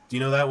 Do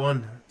you know that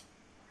one?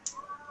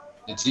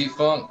 The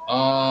G-Funk?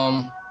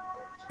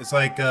 It's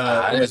like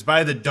it was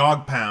by the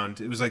Dog Pound.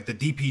 It was like the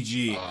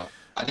DPG,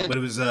 but it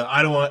was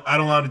I don't want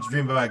to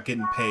dream about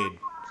getting paid.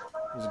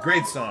 It was a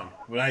great song.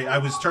 When I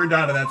was turned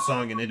on to that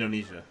song in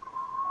Indonesia.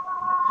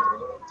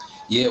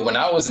 Yeah, when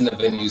I was in the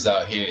venues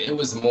out here, it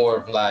was more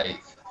of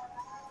like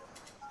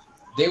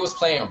they was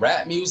playing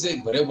rap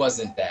music, but it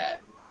wasn't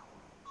that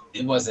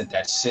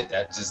shit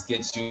that just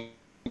gets you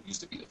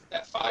used to be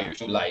that fire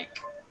you like.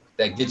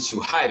 That gets you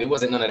hype. It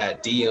wasn't none of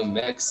that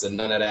DMX or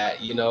none of that,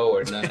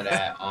 or none of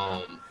that,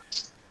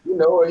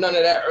 or none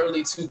of that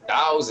early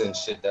 2000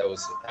 shit that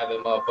was having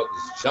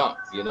motherfuckers jump,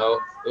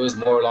 It was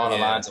more along the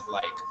lines of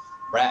like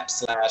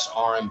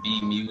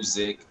rap/R&B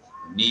music,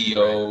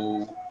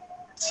 Neo,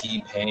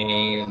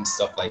 T-Pain, and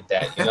stuff like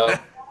that,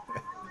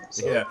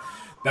 So, yeah,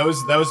 that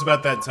was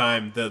about that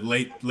time, the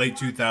late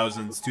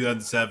 2000s,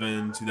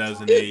 2007,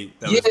 2008.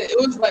 It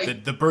was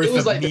like the birth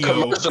of like Neo. The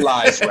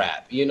commercialized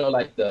rap,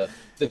 like the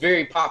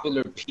very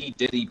popular P.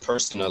 Diddy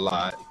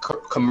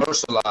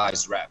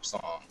commercialized rap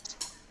songs,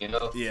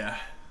 Yeah,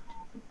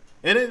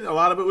 and a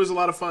lot of it was a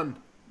lot of fun.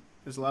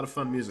 There's a lot of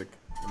fun music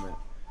in that.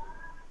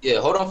 Yeah,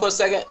 hold on for a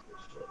second.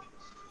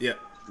 Yeah,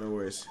 no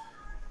worries.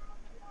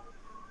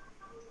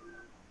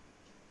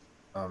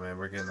 Oh man,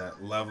 we're getting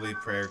that lovely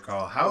prayer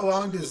call. How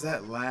long does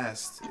that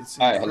last? It's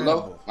incredible. All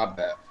right, hello? My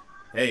bad.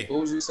 Hey. What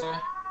was you saying?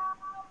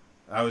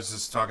 I was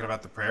just talking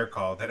about the prayer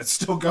call, that it's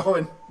still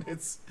going.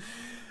 It's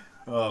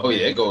Oh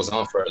yeah, it goes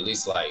on for at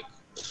least like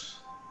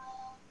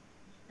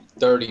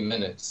 30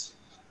 minutes.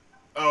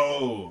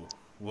 Oh,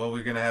 well,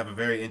 we're gonna have a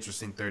very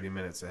interesting 30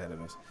 minutes ahead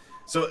of us.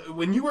 So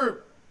when you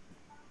were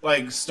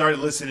like started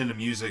listening to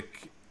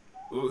music,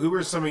 who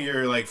were some of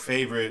your like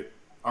favorite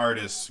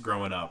artists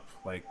growing up,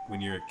 like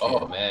when you were a kid?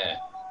 Oh man,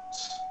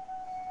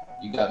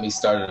 you got me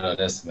started on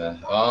this,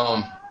 man.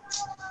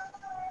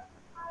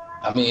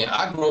 I mean,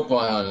 I grew up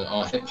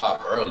on hip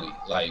hop early,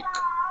 like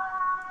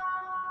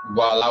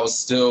while I was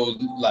still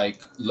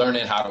like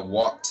learning how to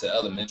walk to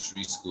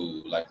elementary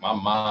school. Like my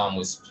mom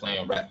was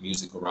playing rap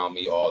music around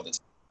me all the time.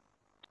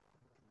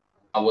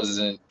 I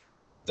wasn't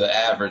the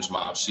average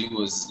mom. She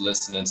was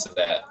listening to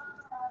that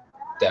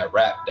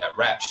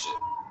rap shit.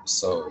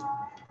 So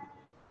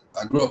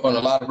I grew up on a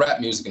lot of rap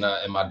music,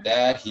 and my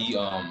dad, he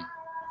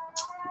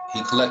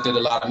collected a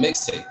lot of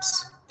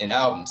mixtapes and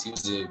albums. He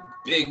was a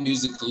big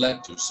music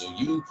collector. So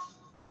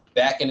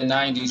back in the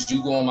 90s,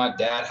 you go on my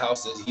dad's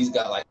house, he's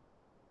got like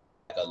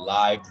a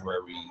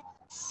library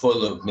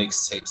full of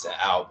mixtapes and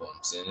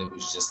albums, and it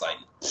was just like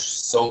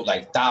so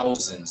like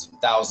thousands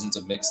and thousands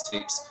of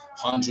mixtapes,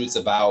 hundreds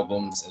of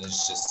albums, and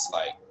it's just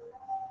like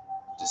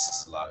this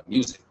is a lot of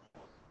music.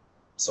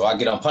 So I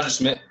get on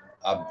punishment,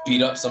 I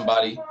beat up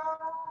somebody.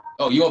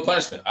 Oh, you on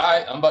punishment? All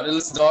right, I'm about to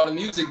listen to all the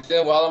music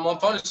then while I'm on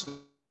punishment.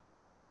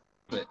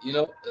 You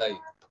know, like,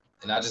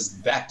 and I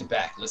just back to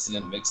back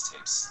listening to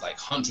mixtapes, like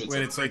hundreds.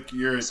 Wait, it's like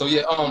you're so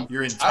yeah.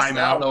 You're in I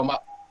timeout. don't know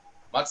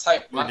my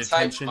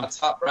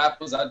top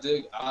rappers I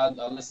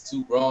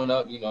listened to growing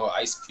up. You know,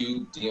 Ice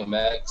Cube,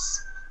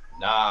 DMX,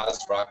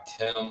 Nas,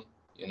 Rakim.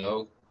 You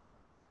know,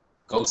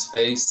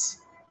 Ghostface,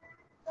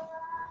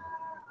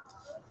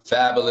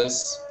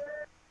 Fabulous.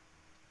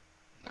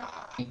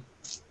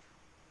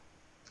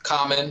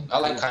 Common, I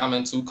like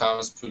Common too.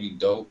 Common's pretty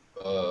dope.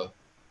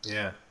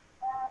 Yeah.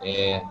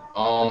 And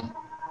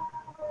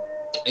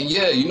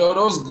yeah, you know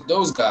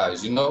those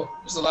guys. You know,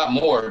 there's a lot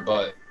more,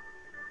 but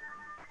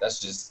that's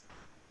just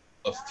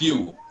a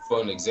few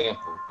for an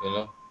example. You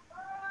know.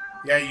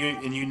 Yeah,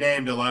 you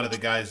named a lot of the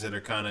guys that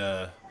are kind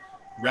of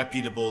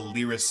reputable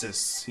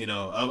lyricists. You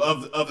know,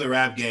 of the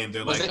rap game.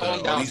 They're like,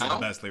 these are the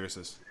best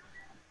lyricists.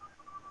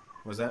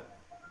 Was that?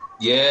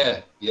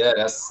 Yeah,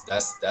 that's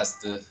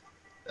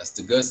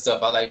the good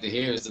stuff I like to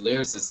hear is the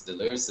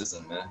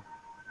lyricism, man.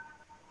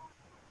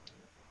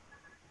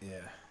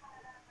 Yeah.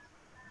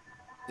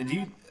 And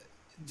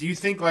do you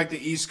think like the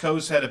East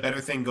Coast had a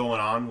better thing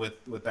going on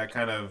with that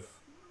kind of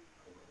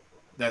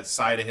that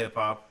side of hip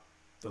hop,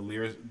 the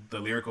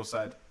lyrical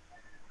side?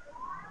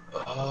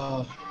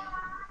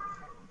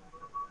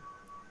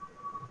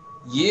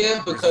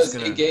 Yeah, because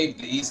it gave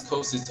the East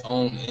Coast its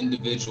own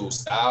individual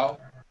style.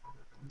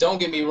 Don't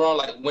get me wrong,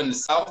 like when the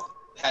South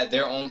had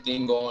their own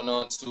thing going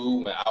on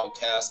too, when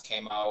Outkast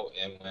came out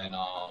and when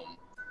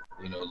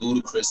you know,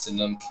 Ludacris and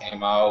them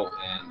came out,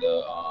 and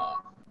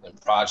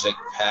Project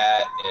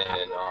Pat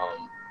and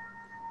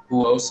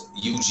who else?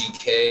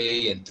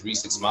 UGK and 3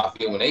 6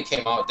 Mafia. When they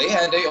came out, they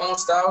had their own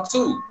style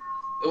too.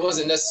 It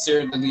wasn't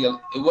necessarily the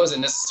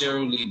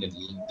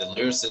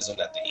lyricism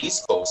that the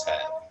East Coast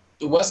had.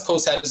 The West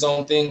Coast had its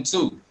own thing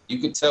too. You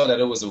could tell that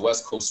it was a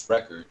West Coast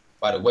record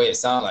by the way it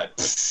sounded like.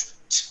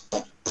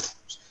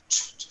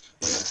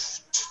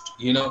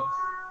 You know,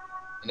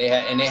 and they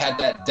had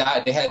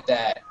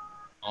that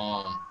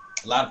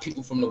a lot of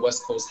people from the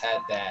West Coast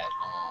had that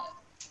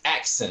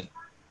accent.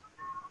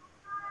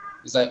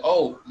 It's like,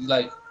 oh,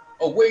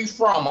 where you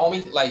from,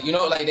 homie? Like, you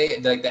know, like they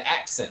like the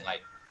accent,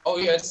 like, oh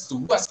yeah, it's the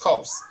West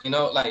Coast. You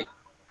know, like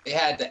they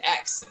had the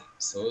accent,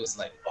 so it's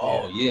like,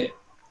 oh yeah,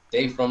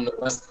 they from the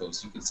West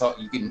Coast. You can talk,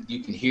 you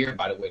can hear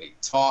by the way they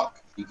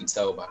talk. You can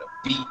tell by the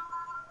beat.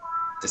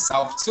 The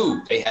South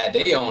too, they had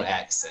their own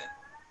accent.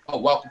 Oh,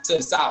 welcome to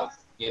the South.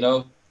 You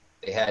know,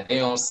 they had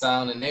their own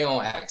sound and their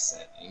own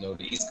accent. You know,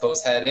 the East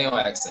Coast had their own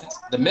accents.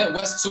 The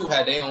Midwest too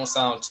had their own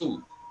sound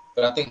too.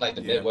 But I think like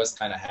the Midwest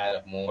kind of had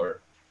a more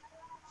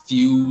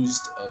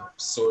fused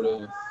sort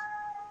of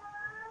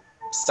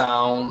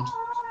sound.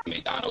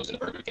 McDonald's and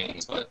the Burger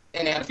Kings, but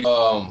and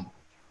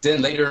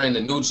then later in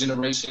the new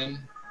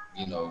generation,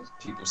 you know,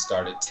 people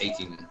started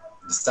taking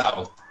the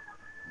South.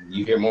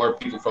 You hear more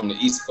people from the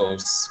East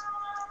Coast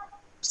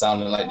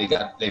sounding like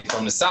they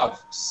from the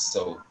South.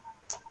 So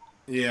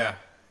yeah.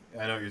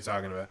 I know what you're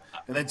talking about.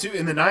 And then too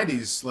in the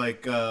 '90s,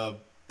 like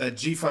that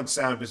G-Funk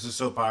sound was just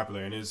so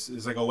popular, and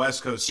it's like a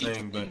West Coast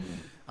thing. But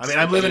I mean,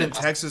 I'm living in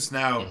Texas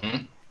now.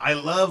 Mm-hmm. I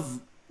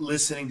love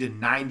listening to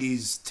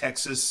 '90s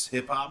Texas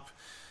hip hop,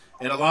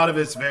 and a lot of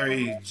it's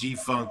very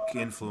G-Funk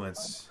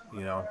influence.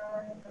 You know.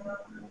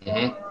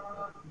 Mm-hmm.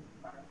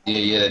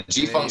 Yeah. The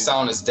G-Funk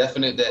sound is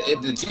definite.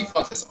 The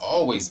G-Funk has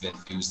always been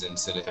fused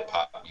into the hip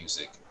hop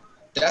music.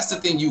 That's the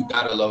thing you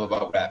gotta love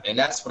about rap, and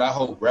that's what I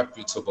hold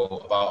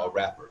reputable about a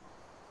rapper.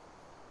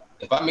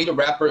 If I meet a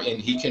rapper and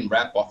he can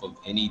rap off of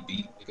any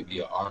beat, it could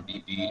be an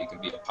R&B beat, it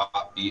could be a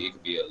pop beat, it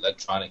could be an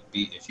electronic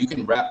beat. If you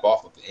can rap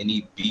off of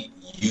any beat,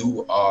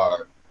 you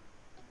are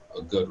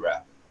a good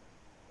rapper.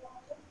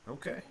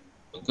 Okay.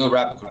 A good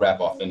rapper could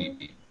rap off any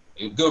beat.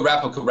 A good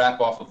rapper could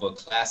rap off of a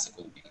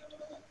classical beat.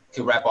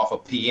 Could rap off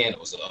of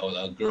pianos,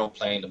 a girl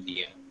playing the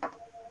piano.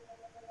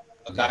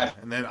 A guy,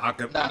 and then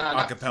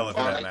acapella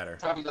for that matter.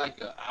 Probably like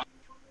a.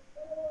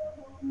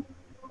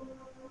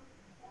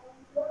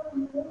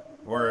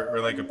 Or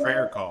like a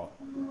prayer call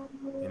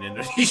in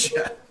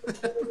Indonesia.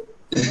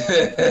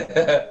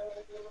 That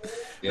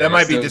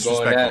might be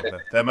disrespectful.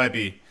 That might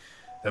be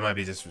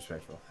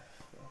disrespectful.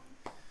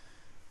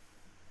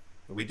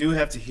 But we do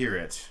have to hear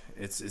it.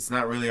 It's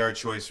not really our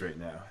choice right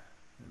now.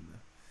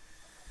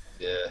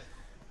 Yeah.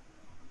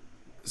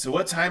 So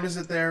what time is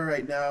it there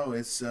right now?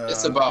 It's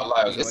about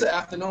like it's the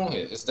afternoon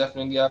here. It's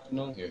definitely the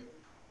afternoon here.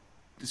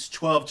 It's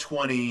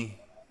 12:20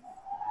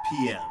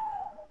 p.m.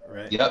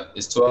 Right. Yep,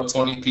 it's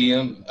 12:20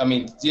 p.m. I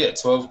mean, yeah,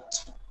 12.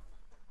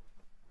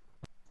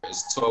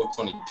 It's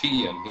 12:20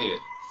 p.m. here.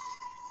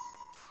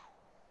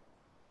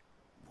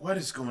 What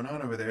is going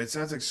on over there? It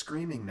sounds like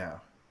screaming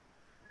now.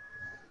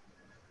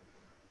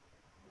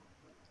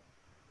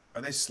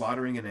 Are they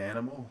slaughtering an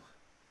animal?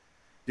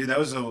 Dude, that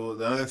was the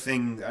other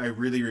thing I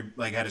really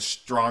like had a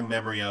strong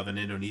memory of in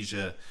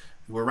Indonesia.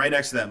 We're right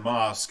next to that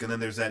mosque, and then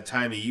there's that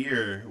time of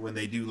year when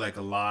they do like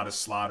a lot of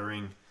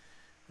slaughtering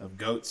of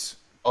goats,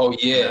 Oh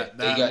and yeah,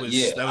 that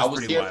was I was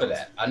pretty here for wild.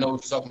 that. I know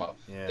what you're talking about.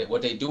 Yeah.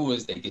 What they do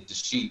is they get the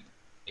sheep,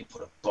 they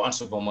put a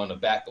bunch of them on the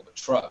back of a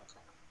truck.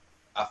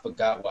 I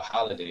forgot what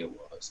holiday it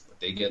was, but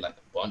they get like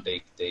a bunch.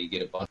 They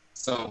get a bunch.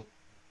 So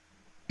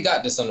we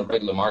got this on the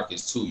regular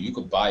markets too. You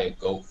could buy a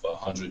goat for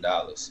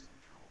 $100,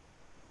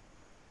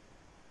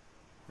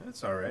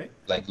 That's all right.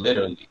 like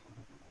literally.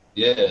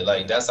 Yeah,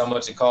 like that's how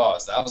much it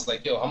costs. I was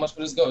like, yo, how much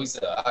for this goat? He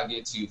said, I'll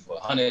get to you for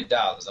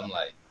 $100. I'm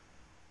like,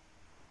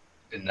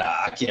 nah,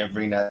 I can't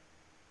bring that.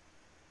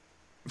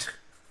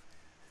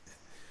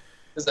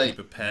 It's like, Keep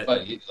a pet.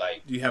 but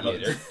like, You have yeah, a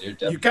they're you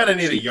definitely kind of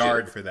need a cheap,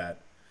 yard too. for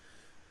that.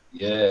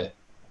 Yeah.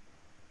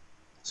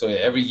 So yeah,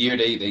 every year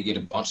they get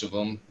a bunch of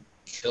them,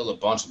 kill a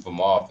bunch of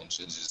them off, and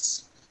should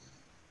just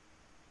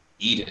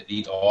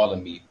eat all the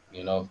meat.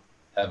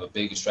 Have a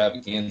big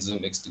extravaganza,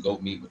 mix the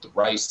goat meat with the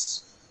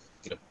rice,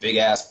 get a big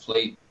ass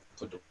plate,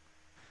 go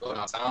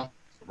downtown,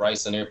 put the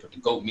rice in there, put the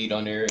goat meat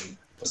on there, and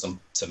put some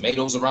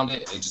tomatoes around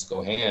it. They just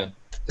go ham.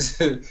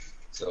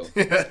 So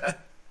The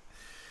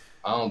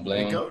I don't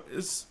blame them.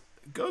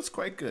 goat's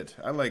quite good.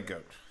 I like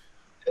goat.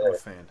 I'm Yeah. a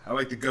fan. I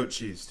like the goat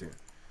cheese too.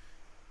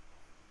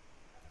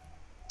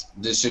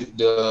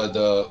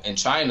 The in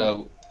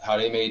China, how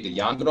they made the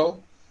yangro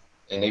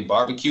and they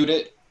barbecued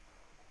it,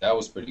 that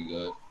was pretty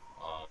good.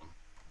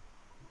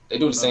 They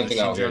do the Oh, same the thing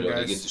out here Xinjiang though. They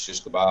get guys. the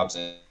shish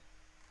kebabs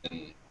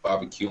and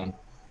barbecue them.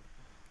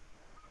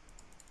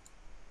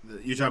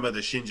 You're talking about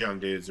the Xinjiang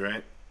dudes,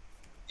 right?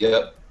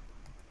 Yep.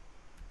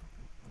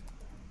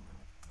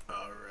 All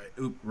right.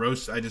 Oop,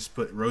 roast. I just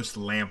put roast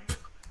lamp.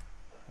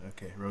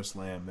 Okay, roast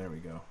lamb. There we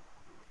go.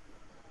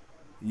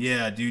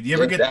 Yeah, dude. You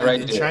ever Yeah, get that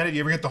right in there. China? Do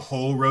you ever get the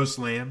whole roast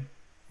lamb?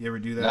 You ever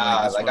do that?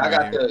 Nah, This like one I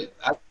right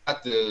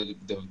got here.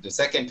 the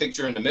second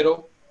picture in the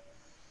middle,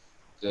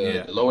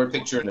 Yeah. the lower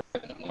picture in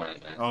the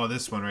morning, man. Oh,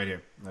 this one right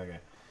here. Okay.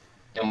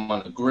 I'm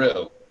on the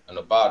grill on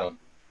the bottom,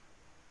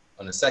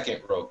 on the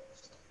second row.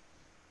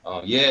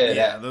 Yeah, Yeah,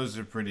 that. those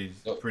are pretty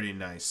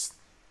nice.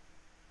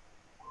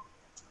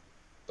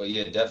 But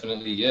yeah,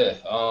 definitely, yeah.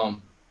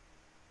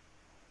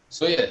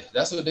 So yeah,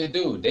 that's what they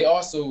do. They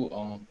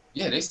also,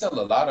 yeah, they sell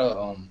a lot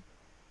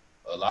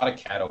of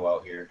cattle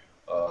out here.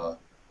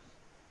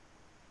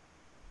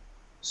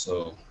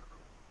 So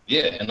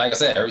yeah, and like I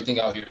said, everything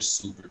out here is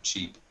super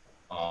cheap.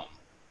 Um,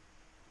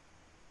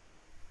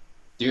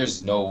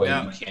 there's no way you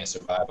Now, can't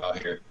survive out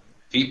here.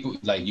 People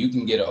like you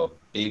can get a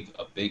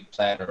big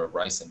platter of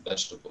rice and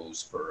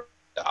vegetables for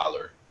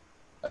 $1,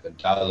 like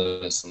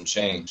 $1 and some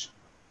change,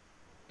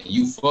 and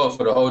you full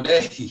for the whole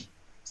day.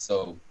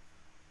 So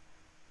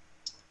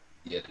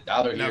yeah, the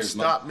dollar now here is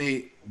money. stop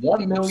me. One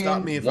Stop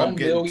million, me if I'm one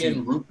getting too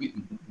million rupee,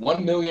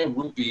 1 million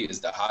rupee is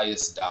the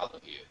highest dollar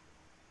here,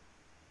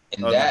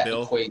 and on the that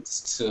bill.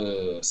 equates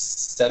to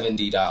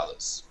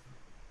 $70.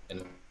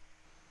 And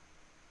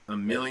A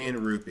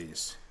million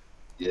rupees.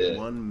 yeah,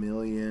 1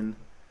 million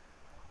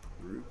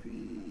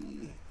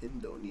rupee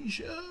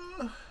Indonesia.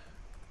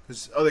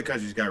 Because other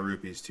countries got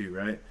rupees too,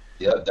 right?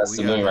 yeah, that's We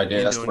the got million the right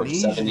there. That's worth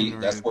 70. Indonesian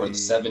That's worth rupee.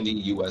 70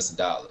 US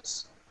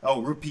dollars.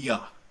 Oh,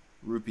 rupiah.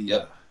 Rupiah.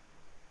 Yep.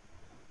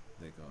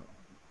 They go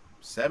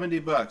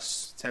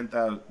 $70.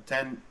 10,000.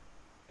 10.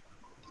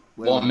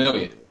 Wait, 1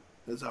 million.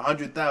 That's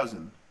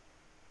 100,000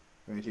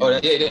 right Oh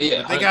here.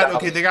 yeah. But they got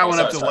okay. 100,000. They got Oh, one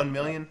up sorry, to sorry. 1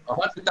 million.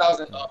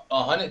 100,000.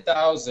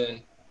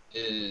 100,000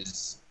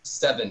 is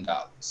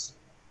 $7.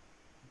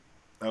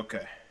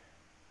 Okay.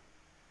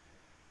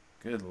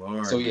 Good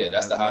lord. So yeah, Man.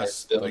 that's the That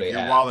highest bill like they your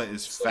have. wallet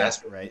is So fat,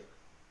 that's right?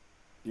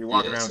 You're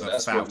walking yeah. around So with a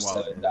that's fat worth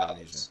wallet seven in Indonesia.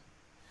 dollars.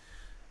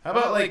 How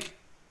about like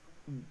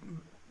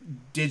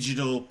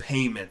digital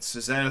payments?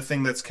 Is that a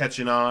thing that's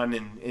catching on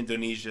in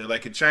Indonesia?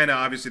 Like in China,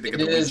 obviously they It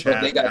got the is,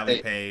 but they WeChat, the got they.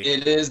 Alipay.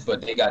 It is,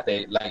 but they got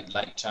they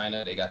like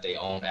China. They got their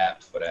own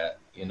app for that.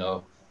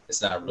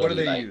 It's not What do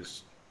really they like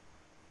use?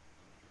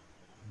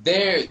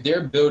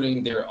 they're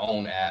building their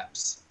own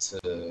apps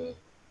to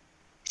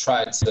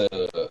try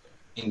to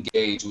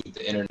engage with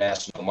the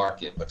international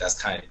market, but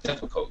that's kind of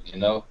difficult,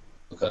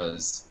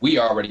 because we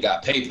already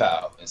got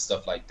PayPal and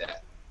stuff like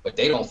that, but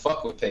they don't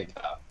fuck with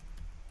PayPal,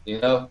 you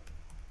know.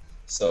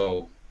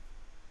 So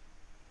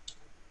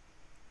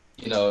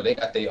they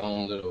got their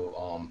own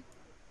little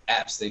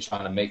apps they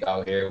trying to make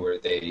out here where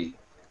they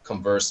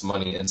converse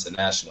money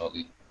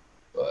internationally,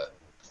 but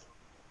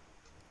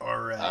All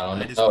right, I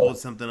don't I just know. pulled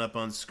something up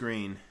on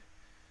screen.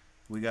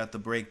 We got the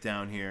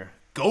breakdown here.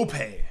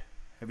 GoPay.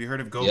 Have you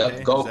heard of GoPay? Yep, Is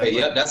that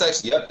GoPay.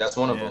 like- Yep, that's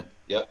one of Yeah. them.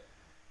 Yep.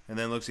 And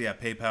then looks, yeah,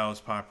 PayPal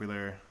is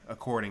popular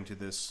according to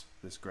this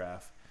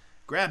graph.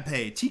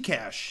 GrabPay,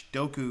 Tcash,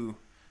 Doku.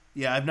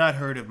 Yeah, I've not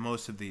heard of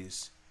most of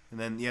these. And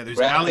then there's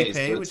GrabPay is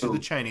Alipay, good, which is too. the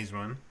Chinese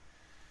one.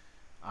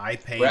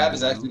 iPay. Grab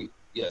is actually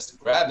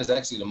Grab is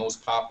actually the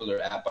most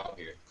popular app out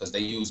here because they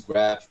use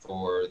Grab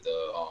for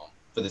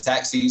the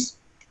taxis.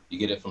 You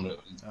get it from the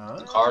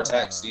car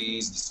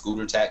taxis, the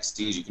scooter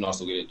taxis. You can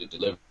also get it to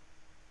deliver.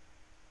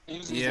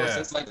 Using it Yeah.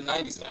 since like the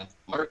 90s, man.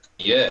 Mark.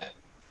 Yeah.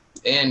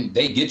 And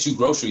they get you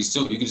groceries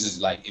too. You can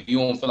just like, if you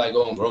don't feel like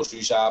going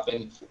grocery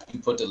shopping, you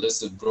put the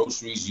list of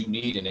groceries you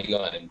need, and they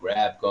go and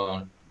grab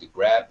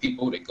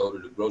people. They go to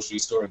the grocery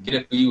store and get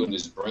it for you, and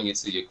just bring it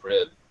to your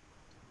crib.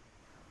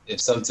 If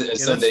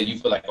someday you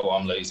feel like, oh,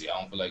 I'm lazy, I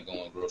don't feel like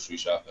going grocery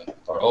shopping,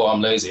 or oh, I'm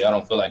lazy, I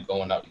don't feel like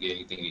going out to get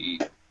anything to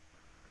eat,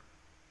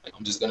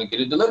 I'm just gonna get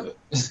it delivered.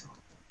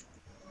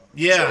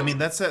 Yeah, so, I mean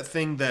that's that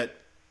thing that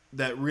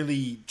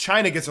really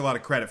China gets a lot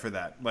of credit for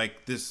that.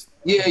 Like this,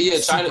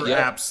 China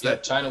apps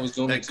that China was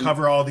doing that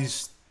cover all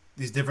these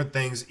different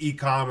things,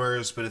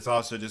 e-commerce, but it's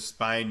also just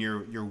buying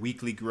your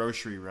weekly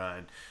grocery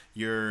run,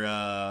 your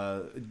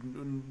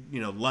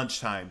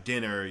lunchtime,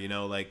 dinner,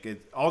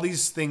 all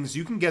these things.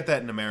 You can get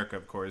that in America,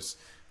 of course,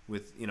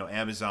 with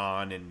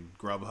Amazon and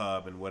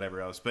Grubhub and whatever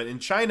else. But in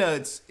China,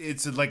 it's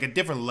like a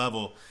different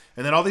level.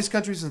 And then all these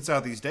countries in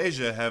Southeast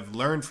Asia have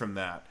learned from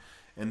that.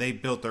 And they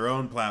built their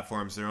own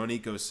platforms, their own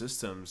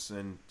ecosystems.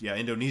 And yeah,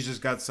 Indonesia's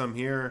got some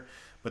here,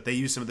 but they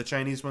use some of the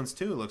Chinese ones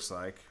too, it looks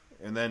like.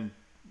 And then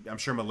I'm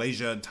sure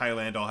Malaysia and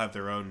Thailand all have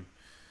their own,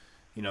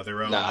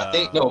 their own. I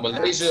think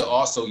Malaysia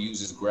also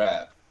uses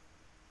Grab.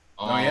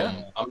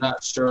 I'm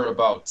not sure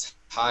about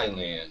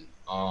Thailand.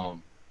 I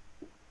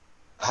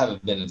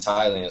haven't been in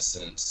Thailand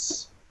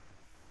since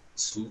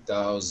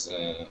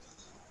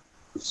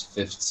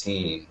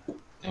 2015,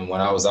 and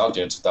when I was out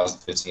there in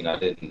 2015, I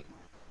didn't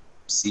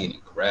see any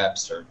Grab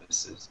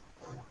services.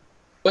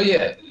 But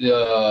yeah,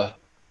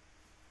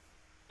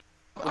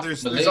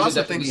 there's Malaysia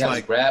also definitely things has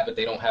like Grab, but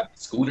they don't have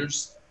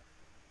scooters.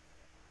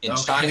 And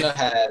China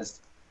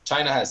has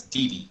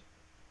Didi,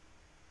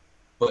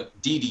 but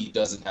Didi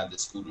doesn't have the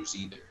scooters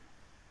either.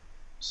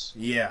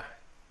 Yeah,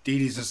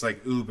 Didi's just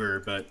like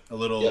Uber, but a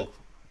little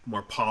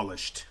more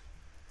polished.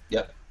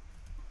 Yep.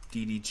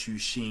 Didi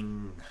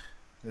Chuxing.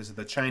 This is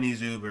the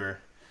Chinese Uber.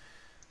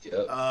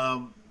 Yep.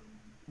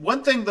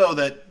 One thing though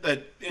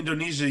that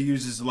Indonesia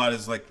uses a lot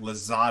is like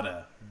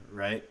Lazada,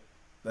 right?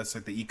 That's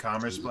like the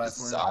e-commerce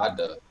platform.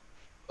 Lazada.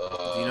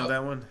 Do you know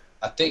that one?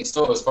 I think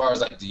so. As far as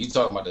like, do you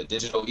talking about the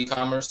digital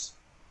e-commerce?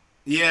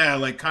 Yeah,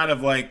 like kind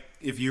of like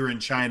if you were in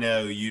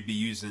China, you'd be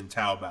using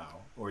Taobao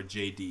or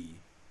JD.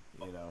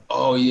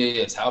 Oh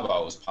yeah,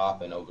 Taobao was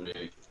popping over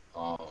there.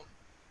 My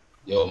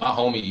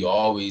homie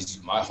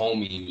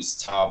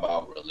used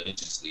Taobao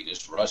religiously.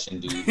 This Russian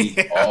dude,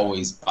 he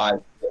always buys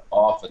it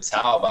off of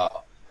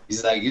Taobao.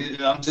 He's like,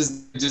 I'm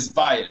just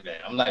buy it, man.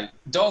 I'm like,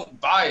 don't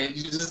buy it.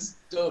 You just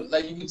don't,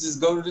 like, you can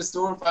just go to the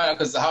store and find it.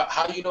 Because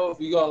how do you know if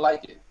you're gonna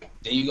like it?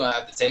 Then you're gonna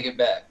have to take it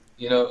back.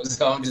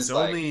 So I'm just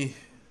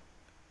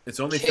it's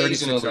only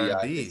 36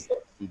 RMB.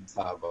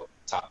 Taobao.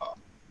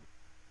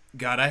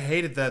 God, I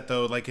hated that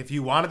though. Like, if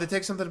you wanted to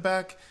take something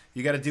back,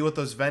 you got to deal with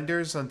those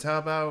vendors on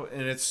Taobao,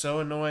 and it's so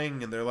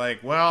annoying. And they're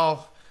like,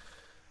 "Well,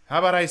 how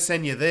about I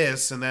send you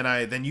this, and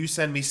then you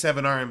send me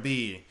 7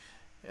 RMB,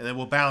 and then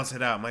we'll balance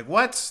it out." I'm like,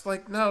 "What?"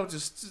 Like, no,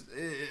 just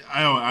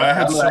I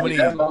had so many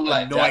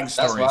annoying stories.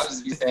 That's why I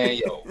just be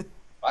saying, yo, if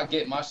I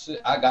get my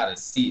shit, I gotta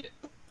see it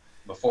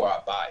before I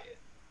buy it.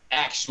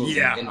 Actually,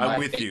 yeah, I'm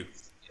with you.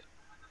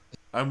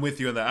 I'm with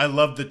you on that. I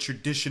love the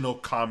traditional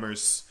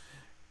commerce.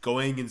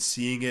 Going and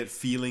seeing it,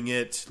 feeling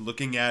it,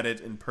 looking at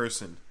it in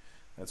person.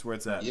 That's where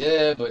it's at.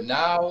 Yeah, but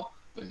now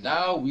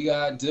we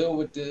gotta deal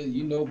with the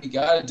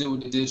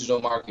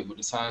digital market with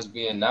the times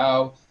being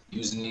now,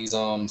 using these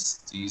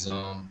apps, these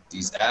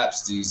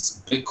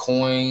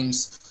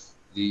Bitcoins,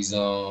 these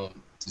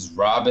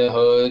Robin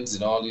Hoods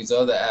and all these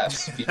other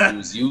apps people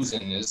was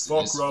using this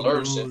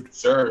flourishing.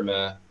 Sure,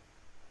 man.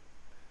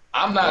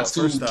 I'm not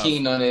too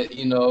keen on it,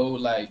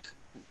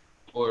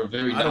 or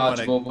very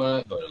knowledgeable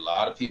on it, but a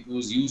lot of people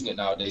is using it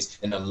nowadays,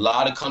 and a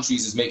lot of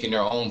countries is making their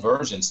own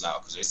versions now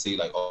because they see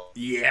like,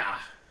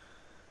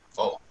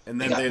 and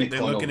then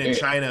they're looking at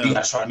China. We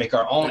gotta try to make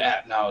our own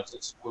app now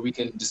where we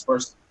can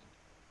disperse.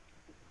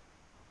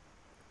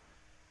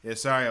 Yeah,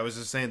 sorry, I was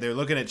just saying they're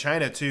looking at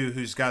China too,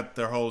 who's got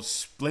their whole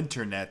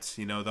splinter net,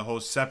 the whole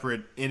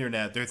separate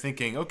internet. They're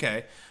thinking,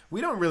 okay, we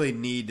don't really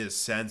need to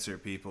censor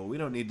people, we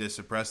don't need to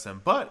suppress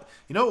them, but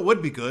what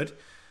would be good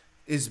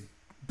is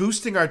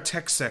boosting our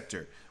tech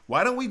sector.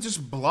 Why don't we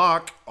just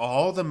block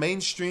all the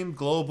mainstream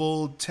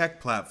global tech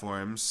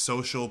platforms,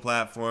 social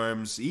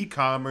platforms,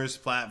 e-commerce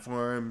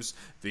platforms,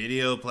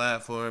 video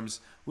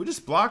platforms? We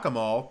just block them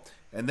all,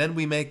 and then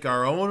we make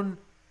our own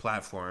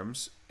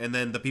platforms, and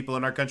then the people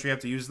in our country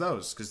have to use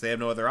those because they have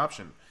no other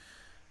option.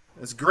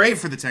 That's great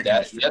for the tech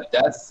industry. Yep,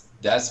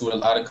 that's what a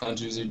lot of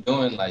countries are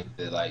doing. Like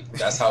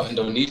that's how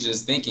Indonesia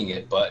is thinking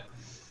it. But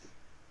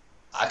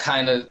I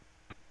kind of.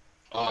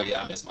 Oh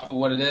yeah, I miss my for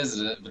what it is,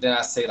 but then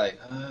I say like,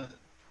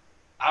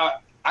 I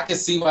can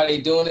see why they're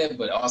doing it,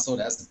 but also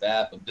that's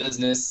bad for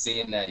business.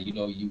 Seeing that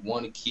you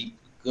want to keep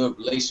a good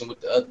relation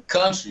with the other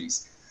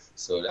countries,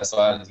 so that's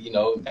why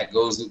that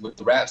goes with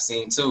the rap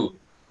scene too.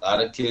 A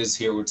lot of kids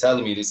here were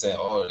telling me, they say,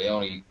 oh, they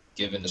only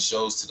giving the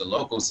shows to the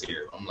locals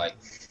here. I'm like,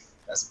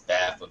 that's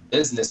bad for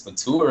business, for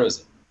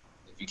tourism.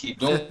 If you keep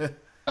doing,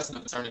 that's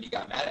the fraternity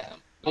got mad at him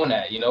doing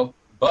that,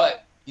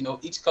 But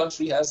each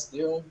country has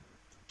their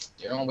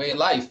own way of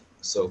life.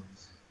 So,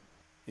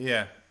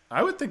 yeah,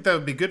 I would think that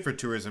would be good for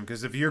tourism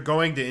because if you're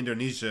going to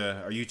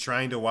Indonesia, are you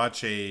trying to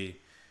watch a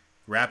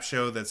rap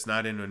show that's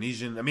not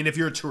Indonesian? I mean, if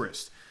you're a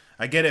tourist,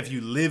 I get if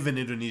you live in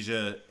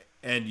Indonesia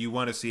and you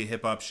want to see a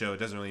hip hop show, it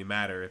doesn't really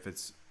matter if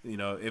it's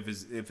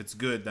if it's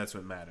good. That's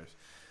what matters.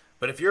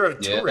 But if you're a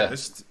Yeah.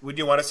 tourist, would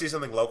you want to see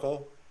something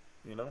local?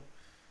 You know?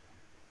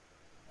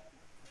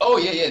 Oh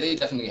yeah, yeah, they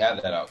definitely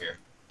have that out here.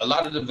 A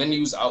lot of the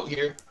venues out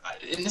here,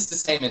 and it's the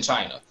same in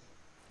China.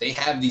 They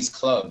have these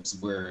clubs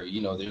where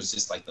there's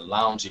just like the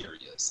lounge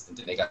areas, and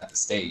then they got the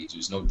stage.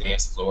 There's no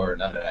dance floor,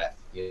 none of that.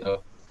 A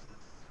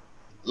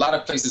lot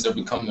of places are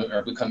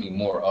becoming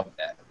more of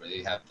that, where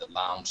they have the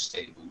lounge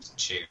tables and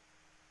chairs.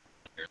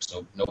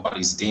 So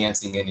nobody's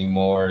dancing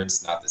anymore.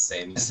 It's not the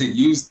same as it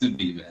used to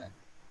be, man.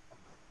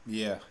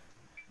 Yeah.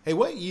 Hey,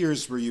 what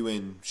years were you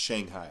in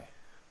Shanghai?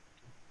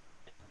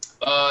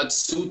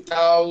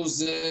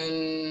 2000,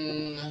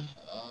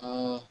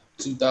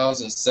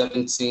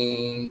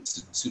 2017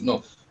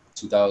 no,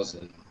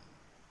 2000,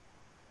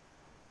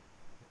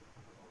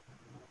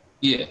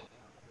 yeah,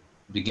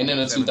 beginning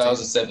of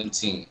 17.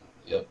 2017.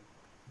 Yep.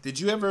 Did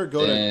you ever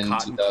go to Then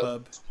Cotton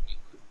Club 2020.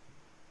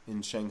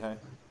 in Shanghai?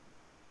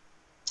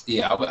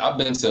 Yeah, I've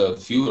been to a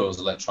few of those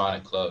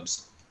electronic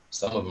clubs.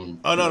 Some of them,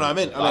 Oh no, no, a I lot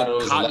meant of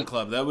those Cotton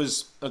Club. That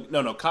was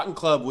no, no. Cotton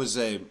Club was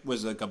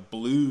like a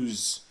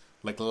blues,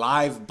 like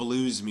live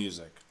blues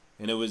music,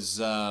 and it was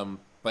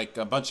like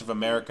a bunch of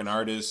American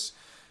artists,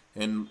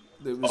 and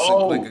it was like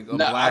Oh,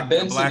 no, a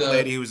black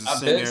lady who was a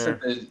I've been to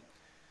singer. the,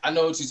 I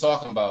know what you're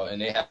talking about,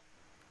 and they have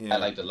had Yeah,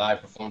 like the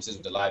live performances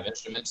with the live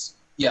instruments.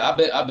 Yeah, I've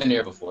been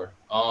there before.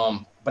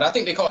 But I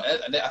think they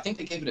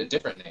gave it a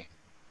different name.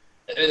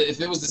 If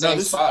it was the no, same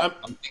this spot,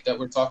 I think that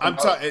we're talking I'm about.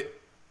 talking.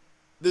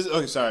 This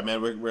okay, sorry,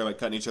 man. We're like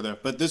cutting each other.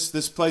 But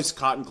this place,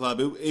 Cotton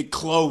Club, it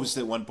closed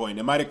at one point.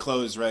 It might have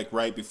closed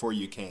right before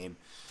you came,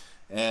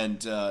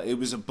 and it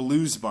was a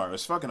blues bar. It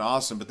was fucking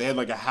awesome. But they had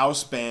like a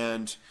house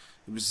band.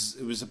 It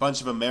was a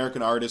bunch of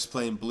American artists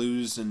playing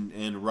blues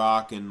and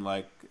rock and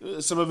like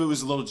some of it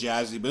was a little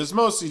jazzy, but it's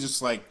mostly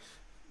just like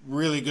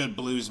really good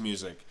blues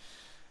music.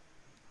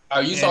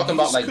 Are you And talking you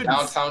about just like couldn't.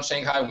 downtown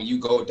Shanghai when you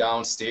go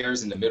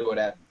downstairs in the middle of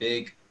that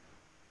big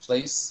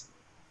place?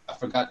 I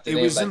forgot the It name.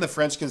 was in Like, the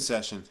French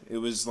concession. It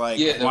was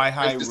like yeah, the Huai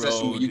French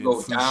concession where Road you and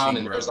go down Fuxing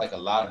and there's Road. like a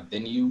lot of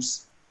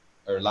venues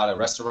or a lot of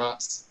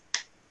restaurants.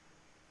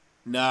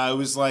 No, it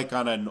was like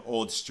on an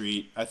old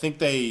street. I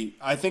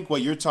think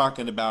what you're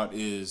talking about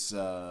is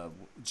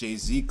Jay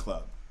Z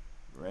Club,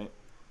 right?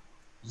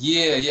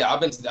 Yeah, yeah,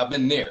 I've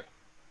been there.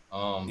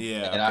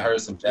 Yeah. And I Okay.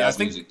 heard some Yeah, jazz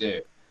music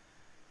there.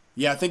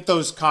 I think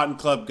those Cotton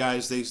Club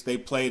guys they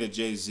played at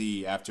Jay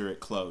Z after it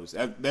closed.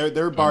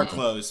 Their bar Hmm.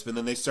 closed, and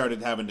then they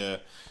started having to,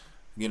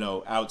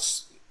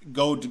 outs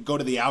go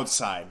to the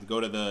outside, go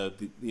to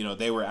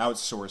they were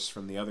outsourced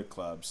from the other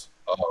clubs.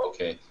 Oh,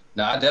 okay.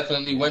 Now I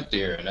definitely went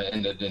there, and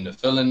the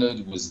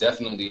feeling was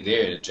definitely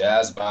there. The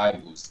jazz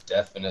vibe was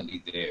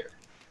definitely there.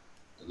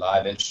 The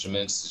live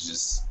instruments is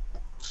just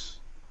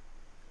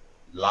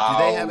Do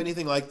they have loud.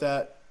 anything like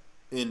that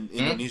in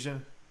Hmm?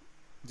 Indonesia?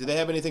 Do they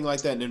have anything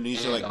like that in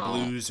Indonesia, And like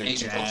blues or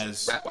Asian culture,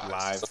 jazz rap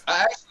wise. So live?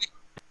 I actually,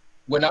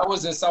 when I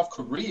was in South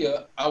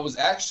Korea, I was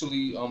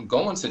actually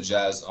going to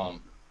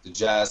the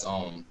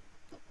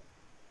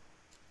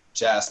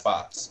jazz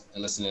spots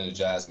and listening to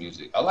jazz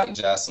music. I like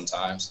jazz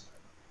sometimes.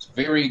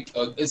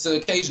 It's an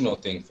occasional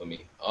thing for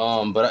me.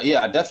 But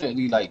yeah, I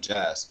definitely like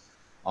jazz.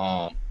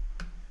 Um,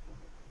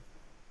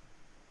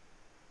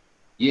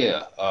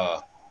 yeah,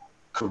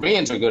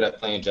 Koreans are good at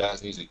playing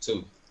jazz music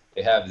too.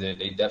 They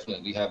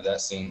definitely have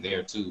that scene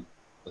there too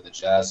for the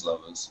jazz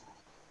lovers.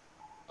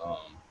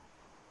 Um,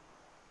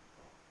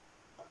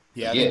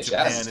 Yeah, but I yeah, think jazz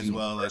Japan is as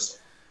well. universal.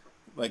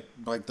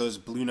 Like those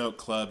Blue Note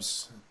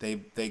clubs,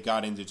 they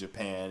got into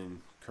Japan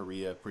and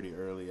Korea pretty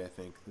early. I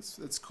think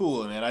it's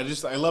cool, man.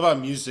 I love how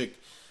music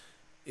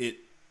it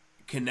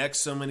connects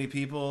so many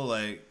people.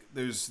 Like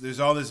there's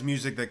all this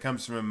music that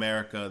comes from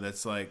America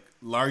that's like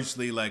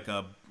largely like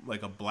a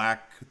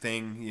black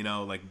thing,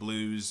 like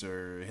blues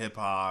or hip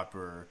hop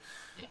or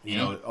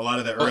Mhm. a lot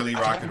of the But early I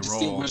rock can't and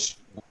roll. distinguish.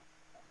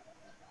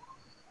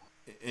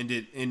 And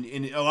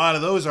a lot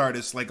of those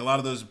artists, like a lot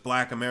of those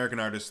black American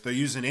artists, they're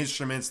using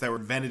instruments that were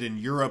invented in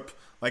Europe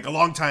like a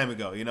long time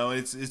ago.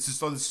 It's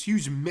just all this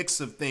huge mix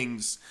of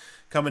things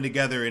coming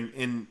together,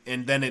 and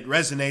then it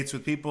resonates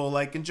with people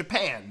like in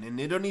Japan, in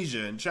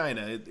Indonesia, and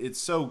China. It's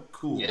so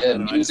cool. I Yeah, don't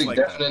know. I just music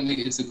like that. definitely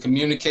it's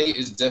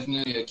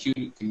definitely a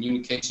cute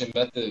communication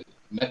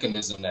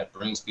mechanism that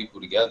brings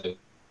people together.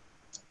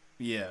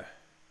 Yeah.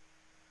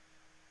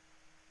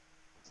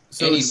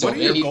 So, what are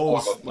your Any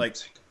form goals of like?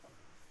 music.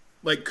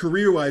 Like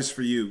career wise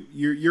for you?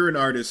 You're an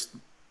artist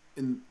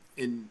in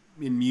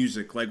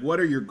music. Like, what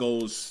are your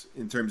goals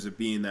in terms of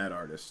being that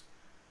artist?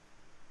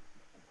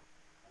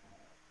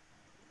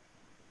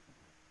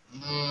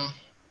 Mm,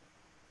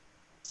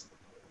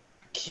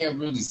 can't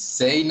really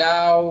say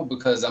now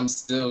because I'm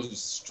still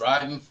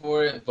striving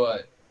for it,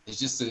 but it's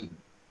just to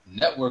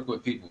network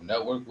with people,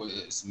 network with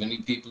as many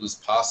people as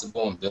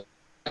possible, and build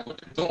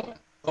what they're doing.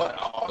 But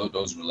all of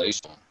those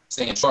relations,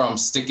 saying sure I'm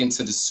sticking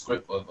to the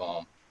script of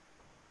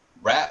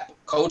rap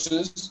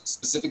cultures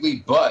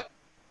specifically, but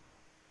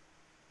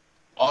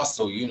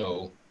also,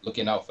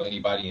 looking out for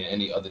anybody in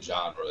any other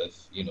genre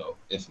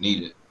if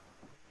needed.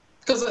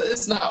 Because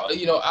it's not,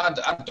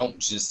 I don't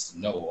just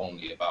know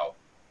only about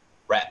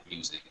rap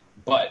music,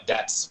 but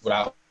that's what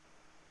I'm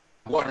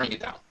watering it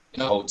down,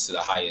 to the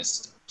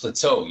highest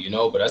plateau,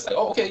 But that's like,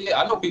 oh, okay,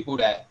 yeah, I know people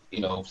that,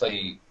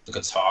 play the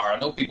guitar. I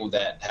know people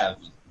that have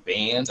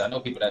bands. I know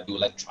people that do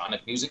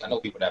electronic music. I know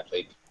people that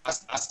play. I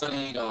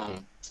studied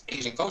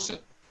Asian culture.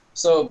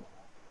 So,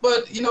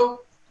 but,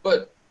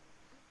 but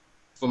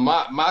for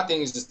my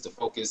thing is just to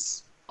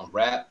focus on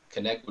rap,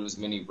 connect with as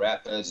many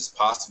rap heads as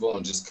possible,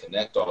 and just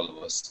connect all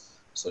of us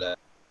so that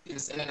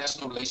it's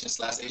international relations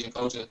 / Asian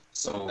culture,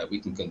 so that we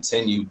can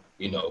continue,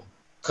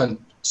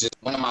 just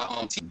one of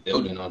my team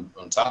building on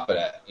top of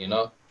that,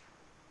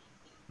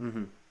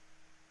 Mm-hmm.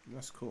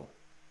 That's cool.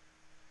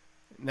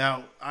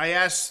 Now, I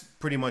ask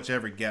pretty much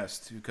every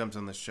guest who comes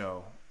on the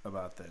show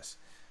about this.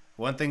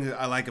 One thing that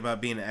I like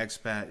about being an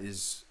expat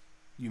is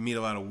you meet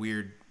a lot of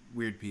weird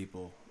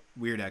people,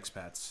 weird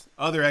expats,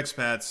 other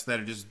expats that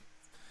are just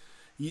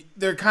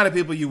they're kind of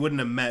people you wouldn't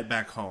have met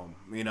back home,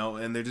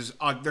 and they're just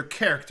odd. They're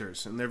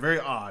characters and they're very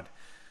odd.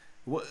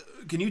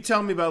 Can you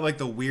tell me about like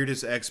the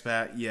weirdest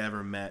expat you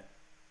ever met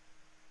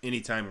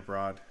anytime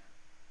abroad?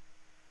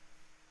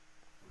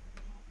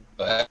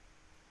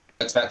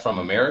 Expat from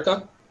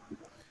America?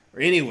 Or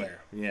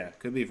anywhere. Yeah,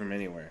 could be from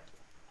anywhere.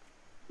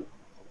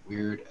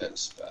 Weird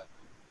expat.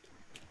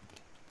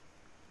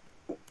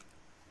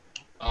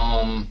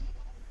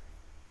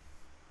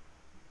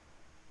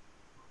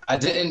 I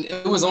didn't.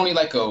 It was only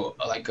like a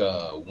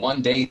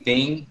 1 day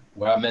thing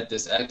where I met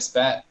this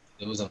expat.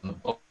 It was on a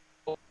boat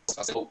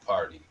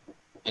party,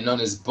 and on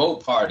this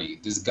boat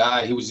party, this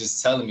guy he was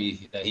just telling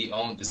me that he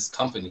owned this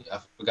company. I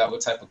forgot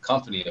what type of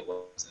company it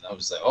was, and I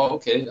was just like, "Oh,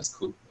 okay, that's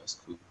cool. That's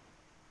cool."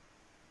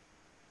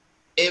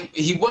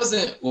 He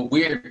wasn't a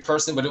weird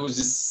person, but it was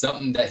just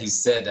something that he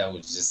said that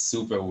was just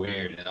super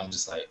weird, and I'm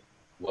just like,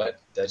 "What?"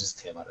 That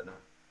just came out of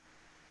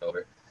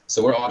nowhere.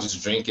 So we're all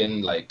just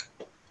drinking, like.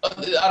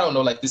 I don't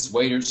know, like this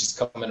waiter, she's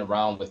coming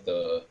around with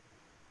the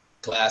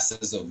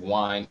glasses of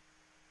wine,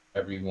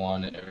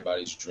 everyone, and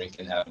everybody's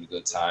drinking, having a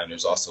good time.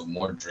 There's also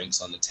more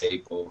drinks on the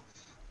table.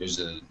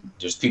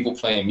 There's people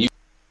playing music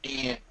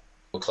and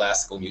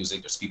classical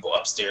music. There's people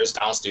upstairs,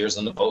 downstairs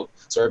on the boat.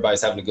 So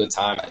everybody's having a good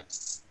time.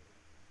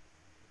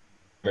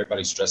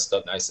 Everybody's dressed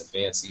up nice and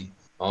fancy.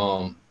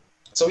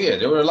 So yeah,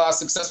 there were a lot of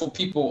successful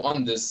people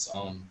on this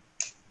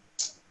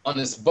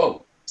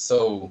boat.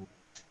 So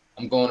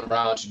I'm going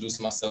around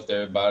introducing myself to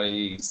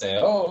everybody, saying,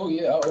 "Oh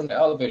yeah, I own the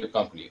elevator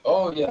company.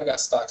 Oh yeah, I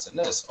got stocks in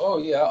this. Oh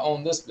yeah, I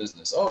own this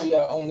business. Oh yeah,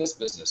 I own this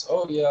business.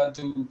 Oh yeah, I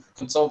do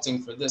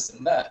consulting for this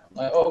and that." I'm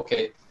like, "Oh,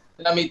 okay."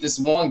 Then I meet this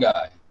one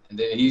guy, and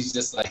then he's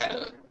just like, "Had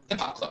a hip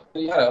hop club."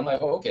 Yeah, I'm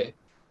like, "Oh, okay."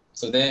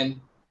 So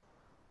then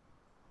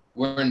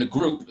we're in the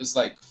group. It's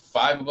like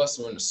 5 of us.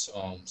 We're in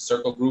the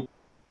circle group.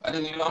 I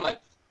didn't even know. I'm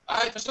like, "All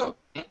right, for sure."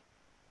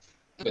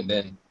 And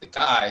then the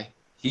guy,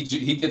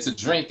 he gets a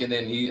drink, and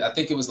then I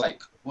think it was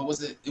like, what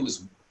was it? It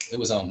was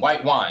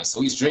white wine.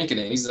 So he's drinking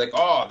it. And he's like,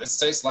 "Oh, this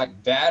tastes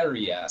like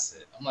battery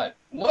acid." I'm like,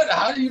 "What?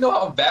 How do you know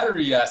how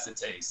battery acid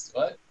tastes?"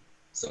 What?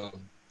 So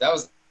that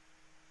was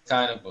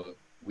kind of a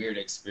weird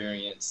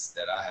experience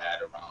that I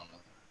had around.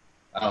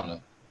 I don't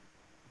know.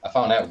 I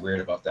found that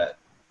weird about that.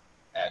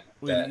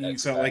 You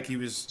felt like he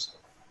was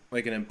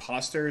like an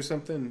imposter or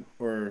something,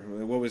 or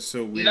what was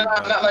so weird?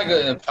 Not like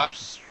an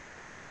imposter.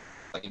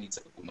 Like any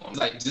typical moment.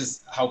 Like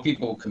just how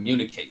people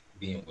communicate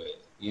being weird,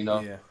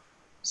 Yeah.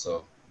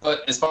 So,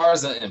 but as far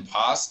as an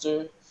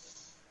imposter,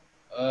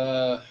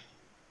 have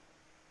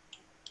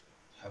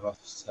I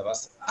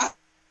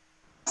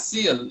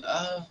see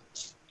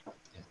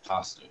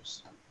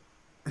imposters.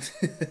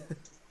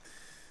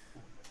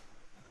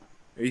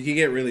 Or you can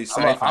get really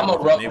I'm a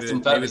rough maybe, some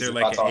maybe feathers they're if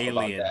like I an talk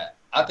alien. about that.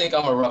 I think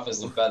I'm a rough as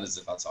some feathers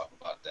if I talk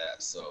about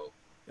that. So.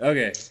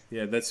 Okay,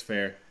 yeah, that's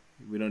fair.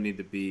 We don't need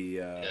to be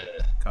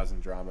causing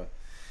drama.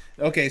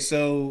 Okay,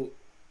 so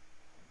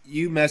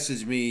you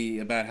messaged me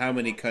about how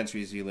many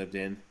countries you lived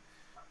in,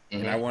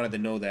 and I wanted to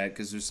know that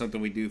because there's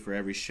something we do for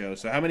every show.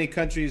 So how many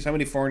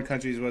foreign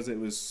countries was it? It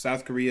was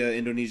South Korea,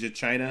 Indonesia,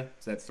 China?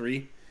 Is that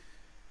 3?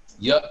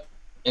 Yep.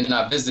 And then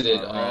I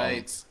visited. All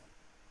right.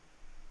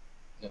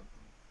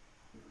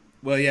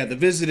 Well, yeah, the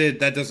visited,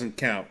 that doesn't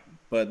count.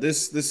 But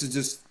this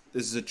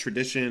is a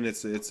tradition.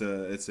 It's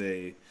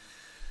a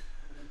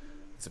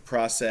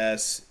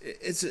process.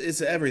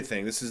 It's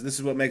everything. This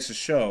is what makes a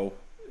show.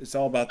 It's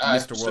all about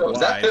Mr.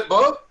 Worldwide. Is that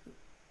Pitbull?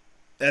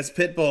 That's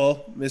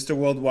Pitbull, Mr.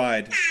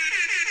 Worldwide.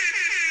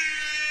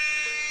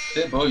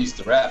 Pitbull used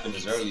to rap in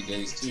his early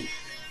days too.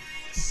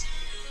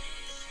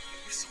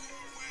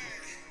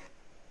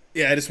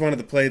 Yeah, I just wanted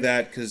to play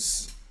that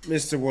because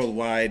Mr.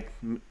 Worldwide,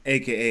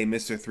 aka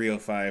Mr.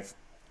 305,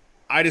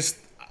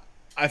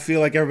 I feel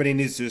like everybody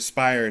needs to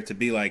aspire to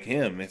be like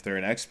him if they're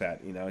an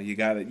expat.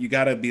 You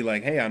gotta be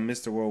like, hey, I'm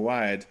Mr.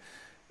 Worldwide,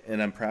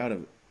 and I'm proud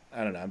of it.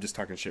 I don't know. I'm just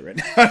talking shit right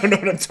now. I don't know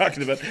what I'm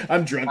talking about.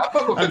 I'm drunk.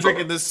 I'm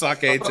drinking this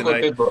sake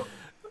tonight.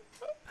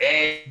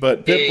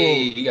 But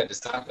Hey, Pitbull, you got the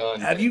stock on.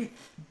 have you,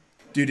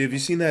 dude? Have you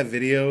seen that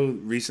video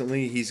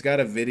recently? He's got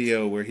a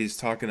video where he's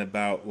talking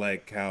about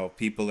like how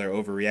people are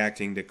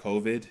overreacting to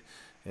COVID,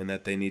 and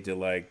that they need to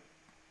like,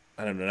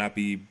 I don't know, not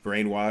be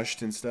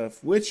brainwashed and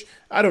stuff. Which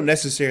I don't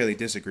necessarily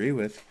disagree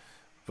with,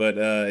 but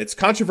it's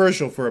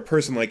controversial for a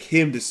person like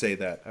him to say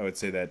that. I would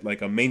say that,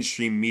 like a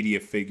mainstream media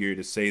figure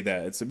to say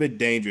that, it's a bit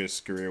dangerous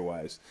career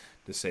wise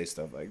to say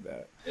stuff like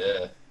that.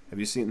 Yeah, Have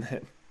you seen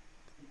that?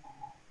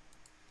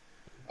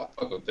 I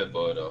fuck with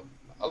Pitbull though.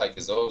 I like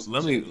his old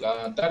Let shit. me.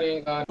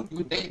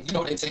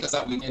 They take us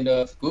out weekend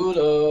of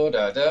Gulo,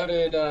 da da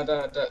da da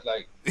da da.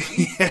 Like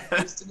he Yeah.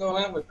 used to go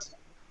in with.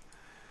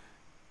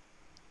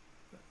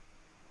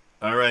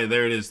 All right,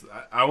 there it is.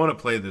 I want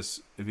to play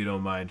this if you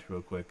don't mind,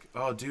 real quick.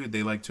 Oh, dude,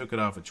 they like took it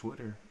off of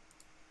Twitter.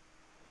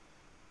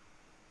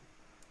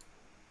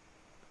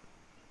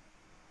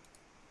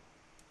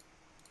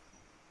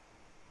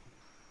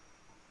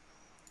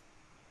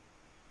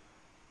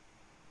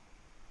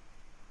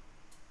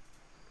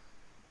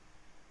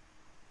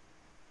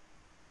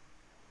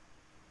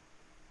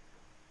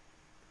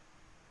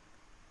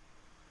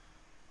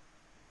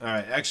 All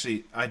right,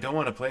 actually, I don't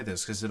want to play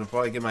this because it'll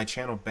probably get my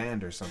channel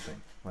banned or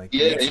something. Like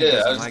Yeah, YouTube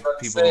yeah. I doesn't was like about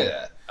to people. say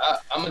that.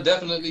 I'm gonna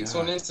definitely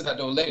tune God. into that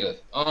though later.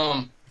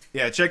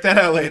 Yeah, check that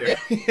out later. Yeah,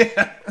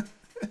 Yeah.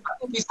 I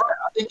think he's right.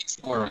 I think he's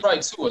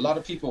right too. A lot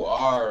of people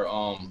are,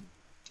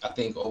 I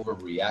think,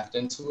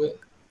 overreacting to it,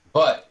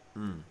 but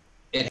Mm.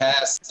 it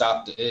has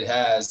stopped. It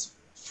has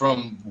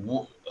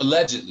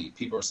allegedly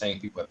people are saying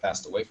people have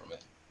passed away from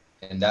it,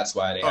 and that's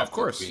why they Oh, of have to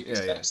course. create Yeah,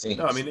 these yeah.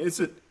 No, I vaccines. mean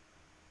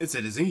it's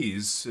a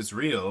disease. It's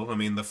real. I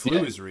mean the flu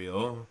Yeah, is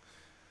real.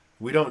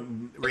 We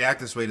don't react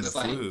this way to the it's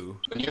like flu.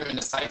 when you're in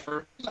the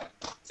cipher, like,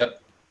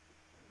 yep,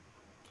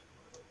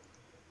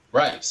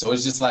 right. So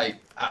it's just like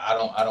I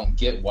don't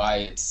get why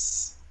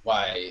it's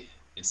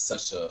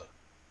such a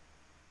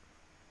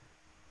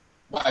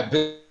why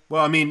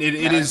Well, I mean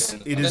it is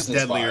imagine it is business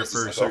deadlier wise,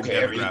 it's for like certain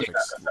okay, everything got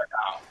demographics. to shut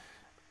down.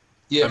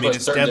 Yeah, I mean for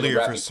it's certain deadlier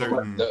for demographics,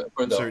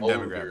 for the certain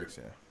older, demographics.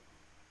 Yeah.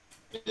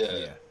 yeah,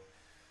 Yeah.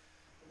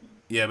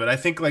 Yeah, but I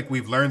think like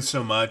we've learned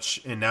so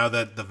much, and now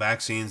that the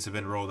vaccines have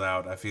been rolled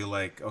out, I feel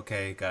like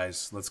okay,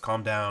 guys, let's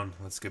calm down.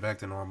 Let's get back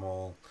to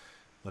normal.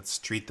 Let's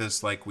treat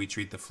this like we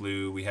treat the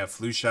flu. We have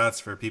flu shots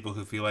for people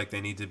who feel like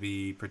they need to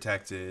be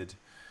protected.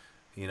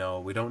 You know,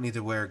 we don't need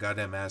to wear a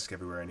goddamn mask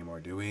everywhere anymore,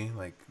 do we?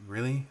 Like,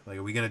 really? Like,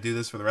 are we gonna do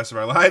this for the rest of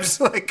our lives?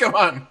 Like, come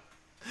on,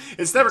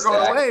 it's never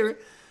going exactly, away.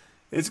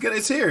 It's good.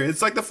 It's here.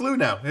 It's like the flu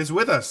now. It's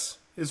with us.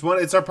 It's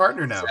one. It's our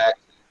partner now.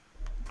 exactly.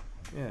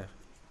 Yeah.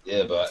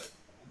 Yeah, but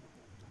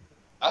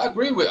I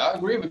agree with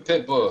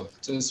Pitbull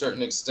to a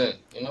certain extent.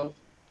 You know,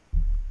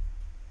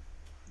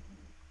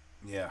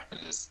 Yeah. it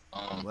is.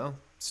 Well,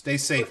 stay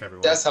safe,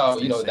 everyone. That's how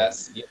Stay safe.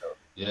 That's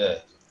yeah,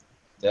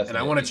 And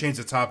I want to definitely. change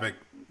the topic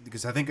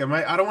because I think I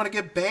might. I don't want to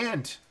get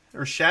banned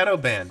or shadow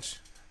banned.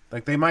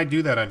 Like they might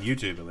do that on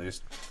YouTube at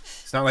least.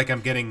 It's not like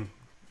I'm getting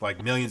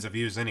like millions of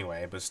views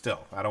anyway, but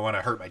still, I don't want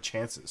to hurt my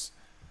chances.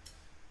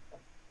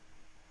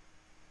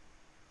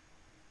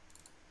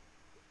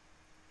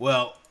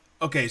 Well,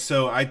 okay,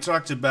 so I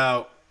talked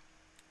about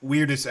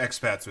weirdest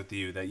expats with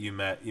you that you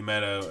met. You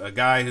met a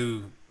guy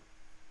who,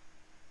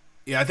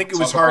 yeah, I think it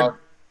was Talk hard about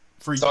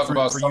for talk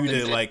about for you something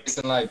to like.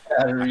 tasting like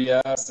battery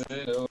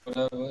acid or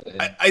whatever.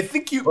 I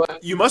think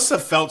But you must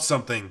have felt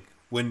something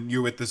when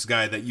you're with this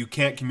guy that you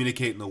can't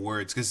communicate in the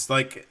words because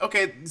like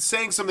okay,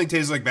 saying something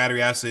tastes like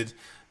battery acid,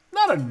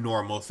 not a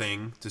normal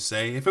thing to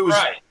say.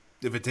 right,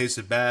 If it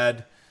tasted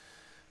bad,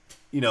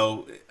 you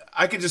know,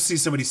 I could just see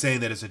somebody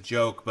saying that as a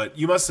joke, but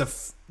you must have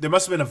there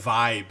must have been a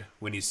vibe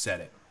when you said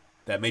it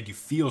that made you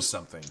feel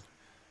something,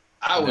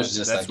 I and was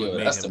just that's like, what yo,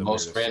 made that's him the the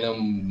most weirdest.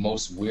 random,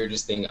 most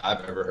weirdest thing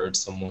I've ever heard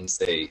someone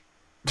say.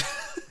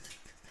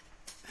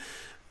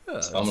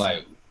 So I'm It's,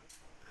 like,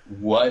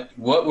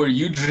 what were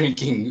you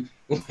drinking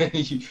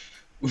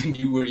when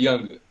you were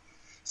younger?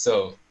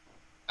 So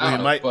I well, it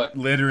don't know, might but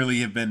literally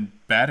have been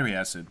battery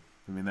acid.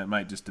 I mean, that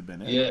might just have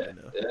been it. yeah, You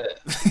know.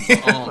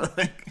 yeah.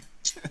 Like,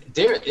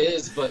 There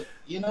is, but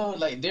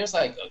like there's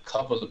like a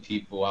couple of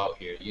people out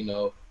here,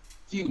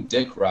 few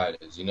dick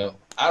riders,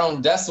 I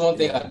don't. That's the one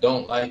thing yeah. I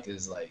don't like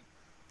is like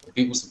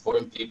people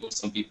supporting people.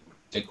 Some people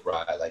dick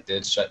ride, like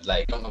they're shut,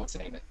 like I don't know what's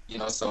saying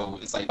it, So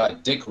it's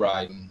like dick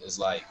riding is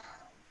like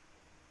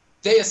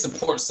they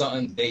support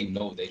something they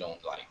know they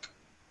don't like.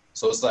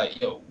 So it's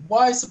like, yo,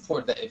 why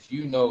support that if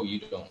you know you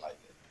don't like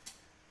it?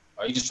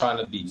 Are you just trying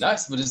to be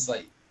nice? But it's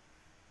like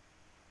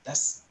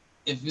that's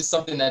if it's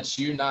something that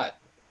you're not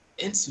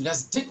into,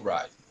 that's dick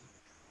riding.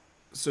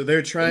 So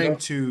they're You trying know?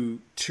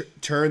 to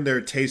turn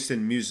their taste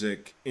in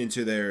music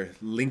into their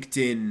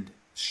LinkedIn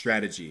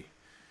strategy.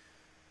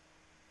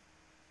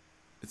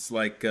 It's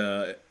like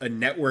a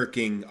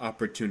networking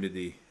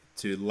opportunity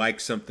to like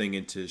something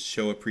and to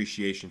show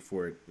appreciation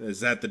for it. Is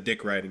that the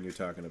dick riding you're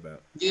talking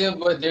about? Yeah,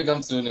 but there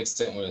comes to an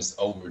extent when it's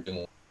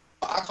overdoing.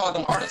 I call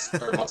them artists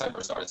or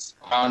multi-verse artists.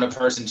 Around a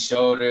person's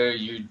shoulder,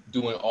 you're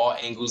doing all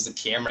angles, the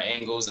camera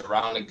angles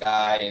around the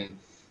guy, and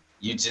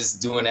you're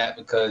just doing that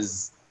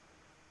because,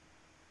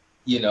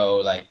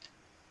 like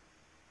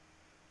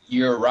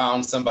you're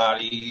around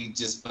somebody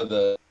just for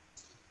the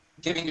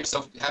giving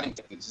yourself having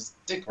just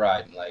dick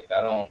riding. Like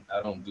I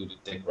don't do the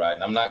dick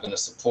riding. I'm not gonna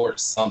support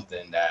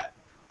something that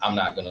I'm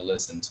not gonna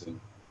listen to.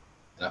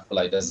 And I feel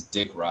like that's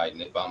dick riding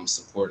if I'm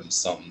supporting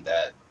something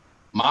that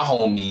my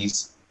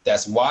homies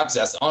that's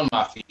on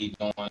my feed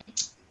going,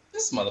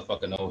 this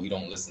motherfucker know he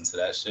don't listen to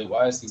that shit.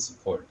 Why is he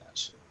supporting that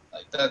shit?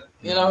 Like that,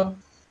 you know?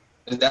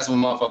 That's when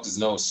motherfuckers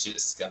know shit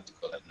is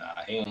skeptical. Like,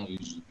 nah, he don't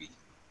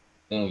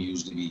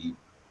usually be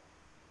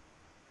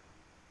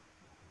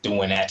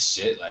doing that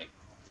shit. Like,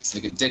 it's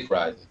like a dick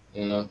riding,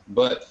 you know?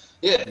 But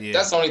yeah,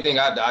 that's the only thing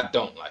I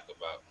don't like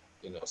about,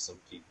 you know, some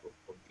people,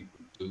 what people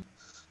do.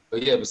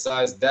 But yeah,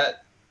 besides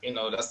that, you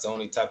know, that's the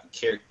only type of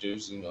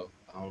characters, you know,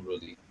 I don't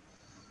really,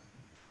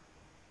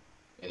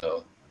 you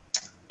know.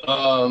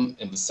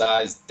 And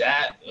besides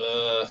that,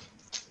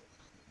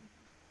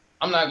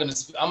 I'm not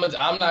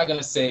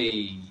gonna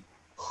say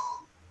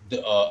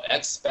the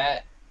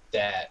expat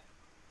that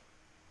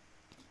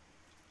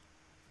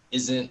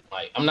isn't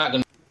like, I'm not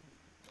gonna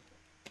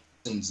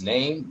say his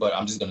name, but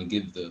I'm just gonna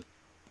give the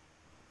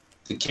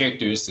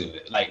characters to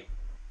it, like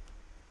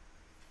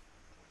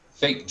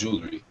fake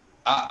jewelry.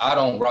 I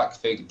don't rock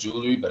fake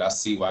jewelry, but I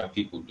see why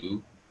people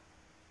do.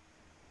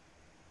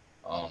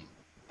 I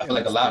feel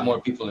like a lot more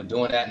people are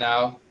doing that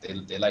now.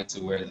 They like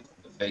to wear the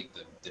fake,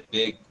 the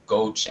big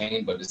gold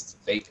chain, but it's the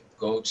fake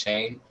gold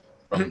chain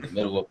from the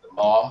middle of the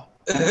mall.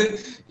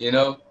 You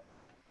know,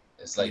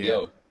 it's like,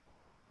 yo,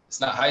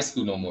 it's not high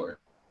school no more.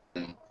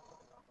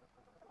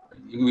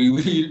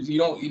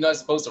 You're not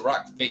supposed to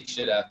rock fake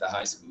shit after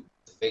high school.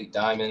 The fake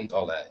diamond,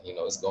 all that. You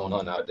know, what's going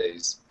on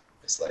nowadays.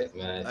 It's like,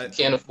 man, if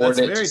you can't afford that's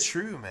it, very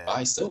true, man.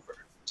 Buy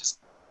silver.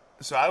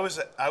 So I was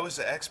an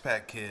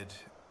expat kid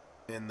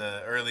in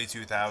the early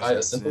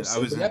 2000s. I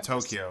was in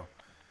Tokyo.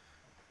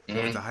 I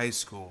went to high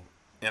school,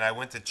 and I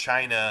went to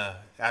China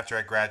after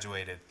I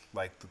graduated,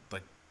 like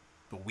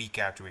the week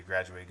after we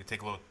graduated. Could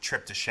take a little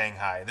trip to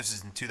Shanghai. This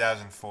is in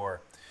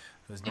 2004.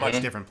 It was a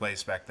much different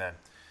place back then.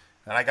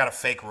 And I got a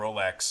fake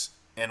Rolex.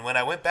 And when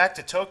I went back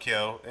to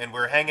Tokyo, and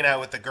we're hanging out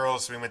with the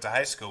girls we went to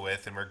high school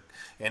with,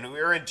 and we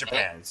were in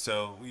Japan,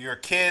 so we were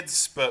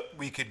kids, but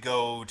we could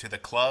go to the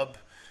club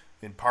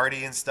and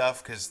party and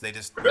stuff because they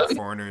just were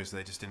foreigners.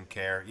 They just didn't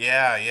care.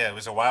 Yeah, it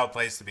was a wild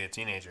place to be a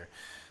teenager.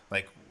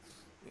 Like,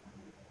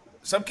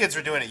 some kids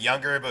were doing it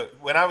younger, but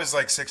when I was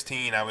like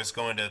 16, I was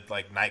going to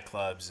like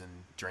nightclubs and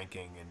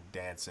drinking and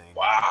dancing.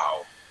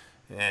 Wow.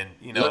 And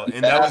you know,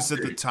 and that was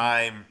at the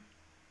time,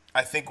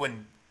 I think,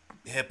 when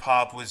hip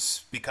hop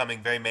was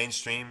becoming very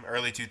mainstream,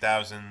 early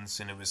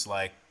 2000s, and it was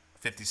like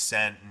 50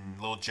 Cent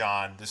and Lil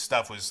Jon. This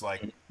stuff was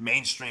like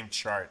mainstream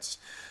charts.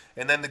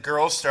 And then the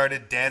girls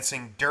started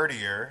dancing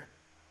dirtier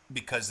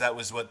because that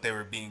was what they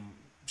were being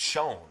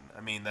shown. I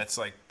mean, that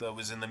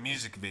was in the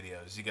music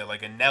videos. You get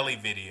like a Nelly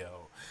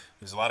video.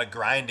 There's a lot of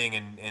grinding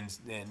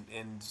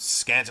and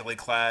scantily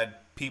clad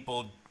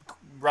people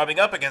rubbing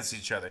up against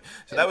each other.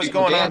 So that was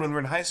going on when we were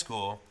in high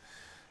school.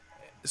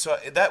 So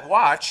that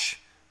watch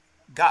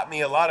got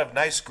me a lot of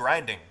nice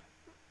grinding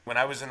when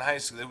I was in high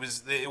school.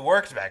 It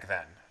worked back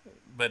then,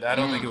 but I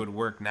don't think it would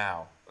work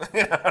now.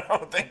 I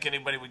don't think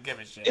anybody would give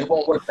a shit. It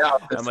won't work now.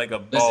 I'm like a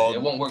bald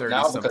it won't work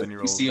now because if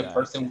you see a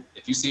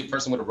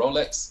person with a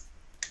Rolex,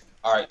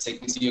 all right,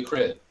 take me to your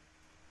crib.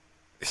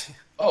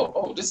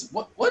 This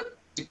what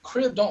the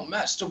crib don't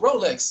match the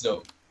Rolex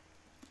though.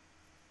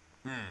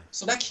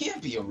 So that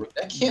can't be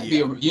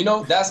you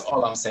know, that's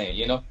all I'm saying,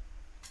 you know.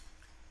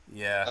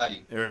 Yeah,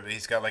 like,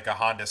 he's got like a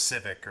Honda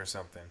Civic or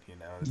something, you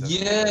know.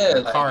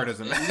 The car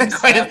doesn't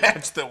quite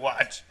match the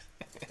watch.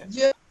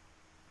 Yeah.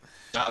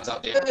 Jobs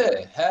out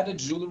there. Had the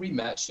jewelry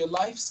match your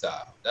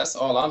lifestyle. That's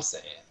all I'm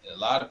saying. And a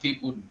lot of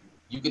people,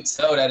 you could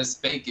tell that it's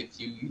fake if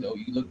you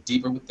look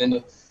deeper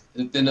within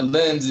the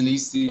lens and you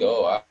see, he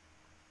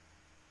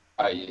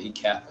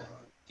capping,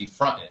 he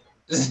fronting,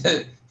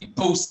 he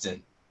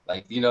boosting,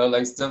 like, you know,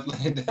 like stuff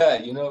like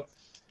that, you know.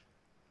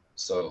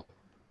 So.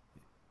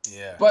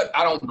 Yeah. But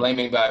I don't blame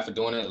anybody for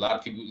doing it. A lot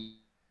of people,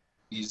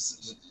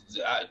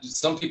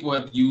 some people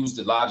have used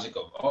the logic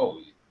of,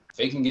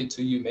 faking it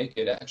till you make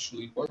it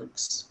actually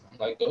works. I'm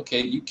like,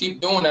 okay, you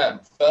keep doing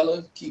that,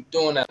 fella. Keep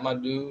doing that, my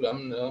dude.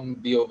 I'm gonna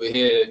be over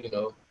here, you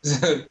know.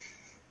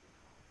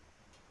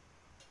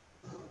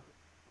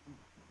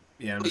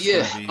 Yeah.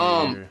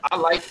 I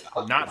like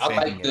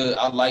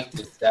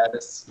the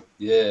status.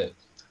 Yeah,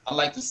 I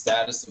like the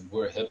status of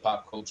where hip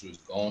hop culture is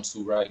going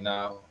to right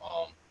now.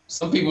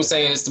 Some people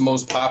saying it's the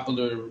most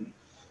popular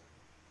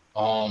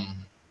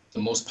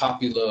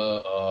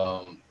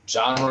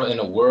genre in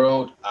the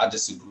world. I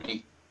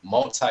disagree.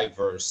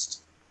 Multiverse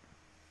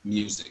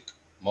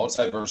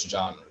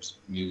genres,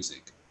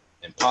 music,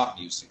 and pop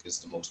music is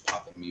the most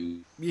popular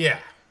music. Yeah,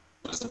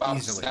 it's about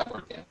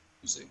networking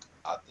music,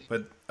 I think.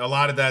 But a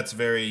lot of that's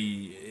very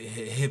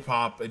hip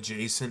hop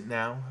adjacent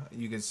now,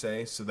 you could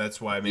say. So that's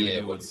why maybe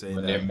people would say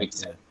when that they're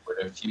mixing, where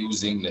they're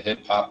fusing the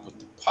hip hop with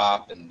the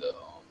pop and the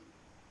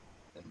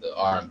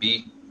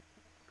R&B.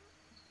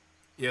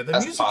 Yeah, the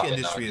music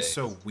industry is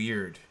so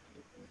weird,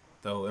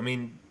 though. I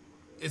mean,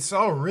 it's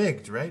all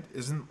rigged, right?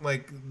 Isn't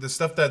like the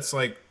stuff that's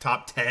like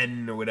top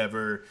 10 or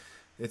whatever,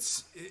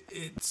 it's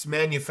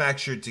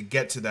manufactured to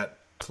get to that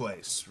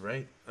place,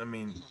 right? I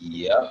mean,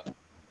 yep.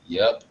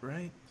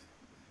 Right.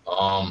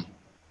 I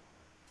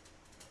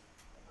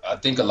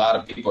think a lot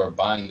of people are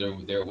buying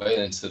their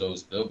way into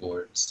those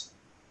billboards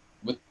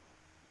with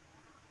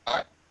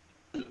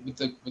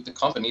the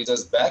companies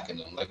that's backing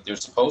them, like they're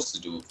supposed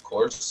to do, of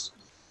course.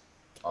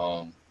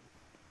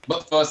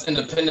 But for us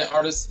independent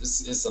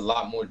artists, it's a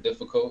lot more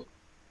difficult.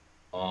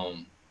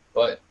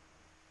 But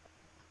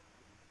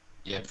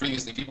yeah,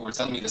 previously people were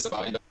telling me this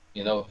about,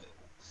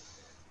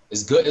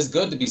 it's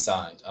good to be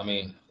signed. I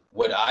mean,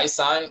 would I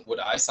sign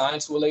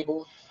to a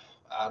label?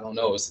 I don't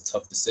know. It's a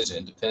tough decision.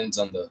 It depends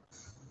on the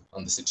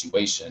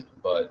situation.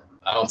 But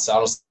I don't say,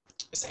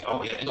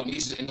 oh yeah,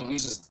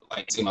 Indonesia's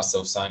like see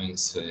myself signing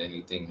to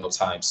anything no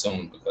time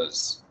soon,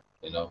 because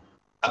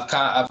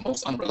I'm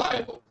most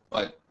unreliable.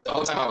 But the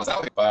whole time I was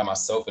out here by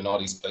myself in all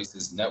these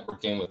places,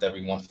 networking with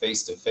everyone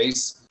face to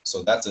face,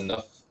 so that's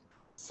enough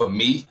for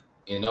me,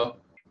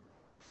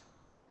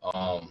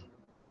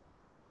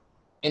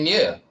 And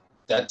yeah,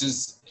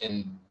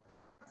 and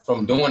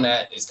from doing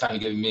that, it's kind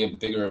of giving me a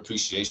bigger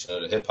appreciation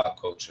of the hip hop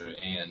culture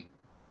and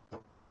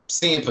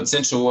seeing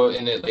potential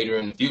in it later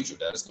in the future,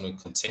 that it's going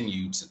to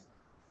continue to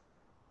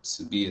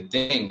be a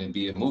thing, to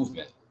be a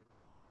movement.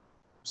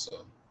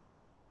 So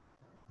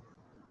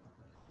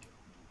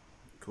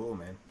cool,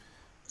 man.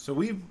 So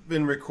we've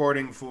been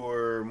recording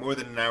for more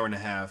than an hour and a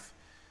half.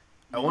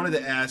 I wanted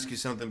to ask you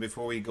something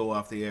before we go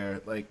off the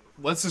air. Like,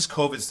 once this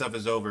COVID stuff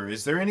is over,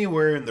 is there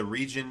anywhere in the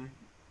region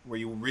where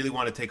you really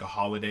want to take a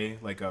holiday,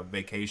 like a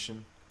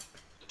vacation?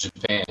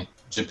 Japan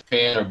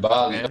or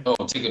Bali. Japan? No,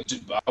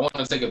 I want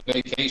to take a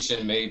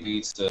vacation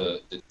maybe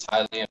to the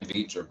Thailand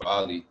beach or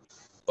Bali,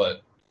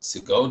 but to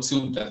go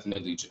to,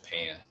 definitely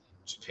Japan.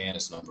 Japan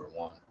is number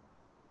one.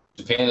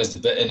 Japan is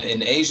the best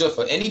in Asia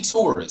for any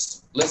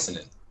tourist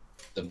listening.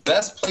 The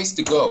best place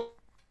to go.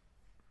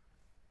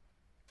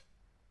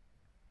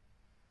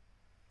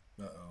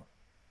 Uh-oh.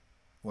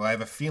 Well, I have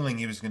a feeling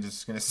he was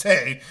just going to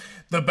say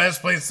the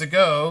best place to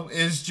go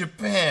is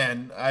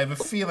Japan. I have a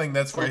feeling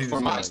that's where he was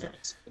going.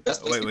 Experience. The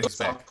best place to go is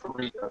South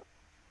Korea.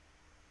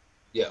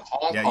 Yeah,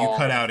 Hong Kong. Yeah, you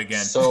cut out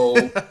again. So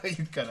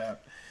you cut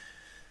out.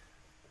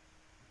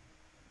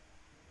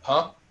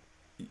 Huh?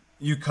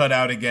 You cut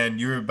out again.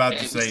 You were about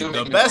to say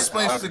the best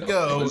place to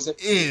go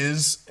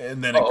is,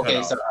 and then it cut off.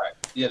 Okay, so all right.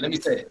 Yeah, let me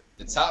say it.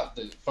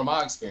 From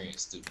my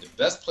experience, the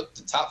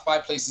top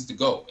 5 places to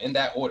go in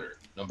that order.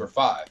 Number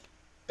 5,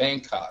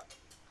 Bangkok.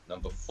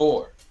 Number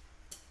 4,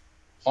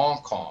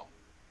 Hong Kong.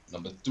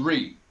 Number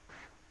 3,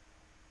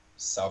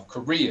 South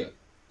Korea,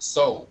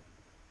 Seoul.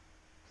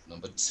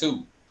 Number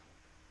 2,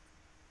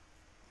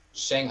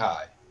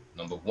 Shanghai.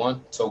 Number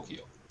 1,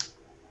 Tokyo.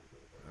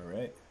 All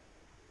right.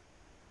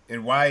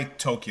 And why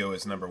Tokyo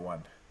is number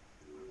 1?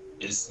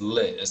 It's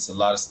lit. It's a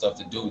lot of stuff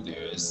to do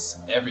there. It's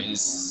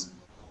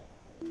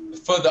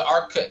for the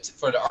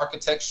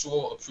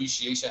architectural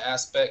appreciation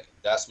aspect.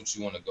 That's what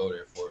you want to go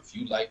there for. If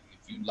you like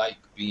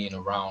being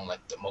around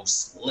like the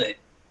most lit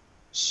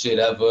shit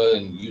ever,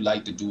 and you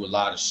like to do a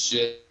lot of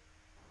shit,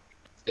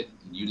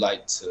 you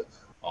like to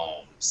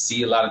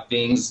see a lot of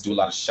things, do a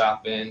lot of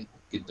shopping,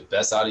 get the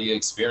best out of your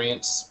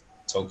experience,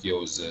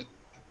 Tokyo is it.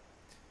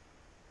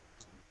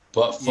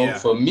 But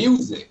for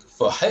music,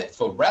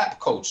 for rap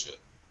culture,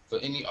 for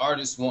any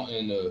artist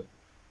wanting to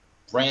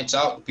branch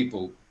out to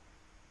people,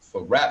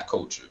 for rap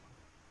culture,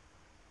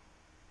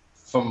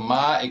 from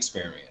my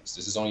experience,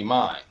 this is only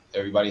mine.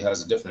 Everybody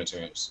has a different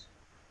experience.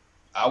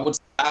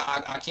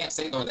 I can't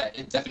say though that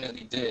it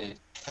definitely did.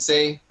 I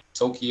say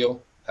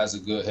Tokyo has a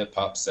good hip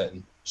hop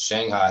setting.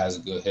 Shanghai has a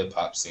good hip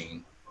hop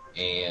scene,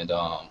 and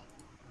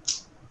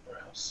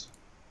where else?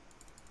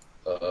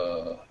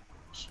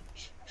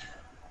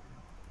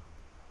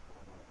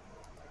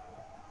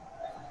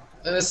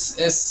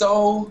 It's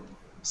so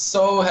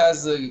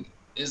has a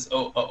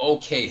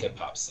okay hip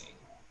hop scene,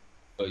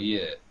 but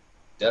yeah,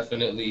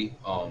 definitely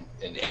and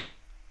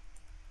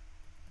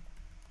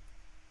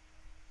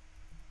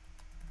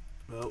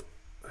well,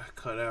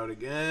 cut out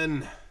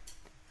again.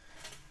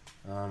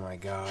 Oh my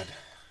god,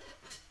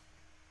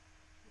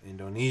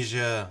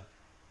 Indonesia,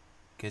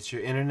 get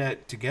your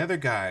internet together,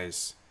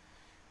 guys.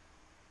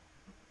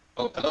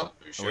 Oh, hello,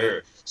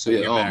 sure. So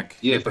yeah,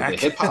 for the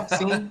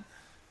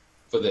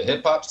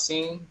hip hop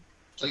scene,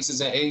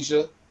 places in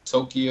Asia,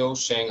 Tokyo,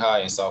 Shanghai,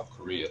 and South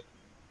Korea.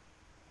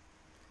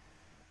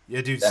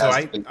 Yeah, dude. So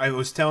I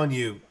was telling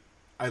you,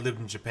 I lived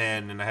in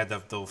Japan and I had the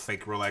little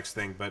fake Rolex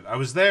thing, but I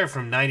was there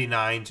from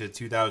 '99 to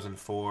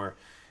 2004,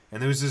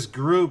 and there was this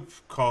group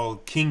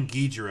called King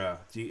Ghidorah.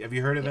 Have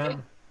you heard of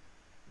them?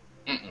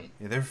 Mm-mm.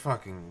 Yeah, they're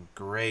fucking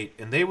great,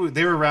 and they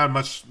were around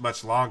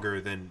much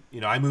longer than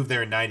I moved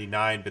there in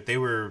 '99, but they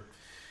were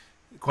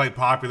quite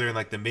popular in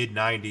like the mid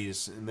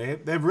 '90s, and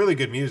they have really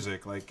good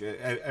music. Like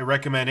I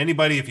recommend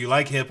anybody, if you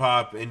like hip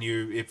hop and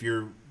if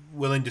you're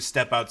willing to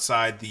step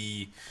outside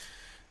the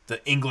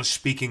English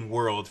speaking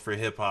world for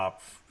hip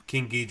hop,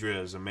 King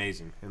Ghidorah is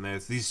amazing, and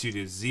there's these two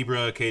dudes,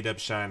 Zebra, K-Dub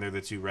Shine. They're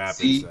the two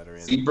rappers that are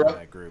in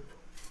that group.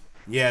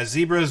 Yeah,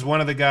 Zebra is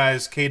one of the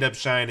guys. K-Dub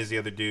Shine is the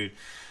other dude.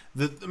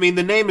 The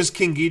name is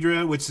King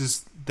Ghidorah, which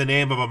is the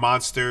name of a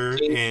monster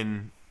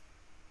in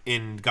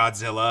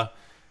Godzilla.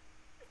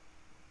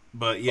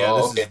 But yeah,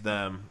 this is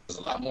them. There's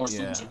a lot more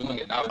students doing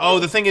it now. Oh,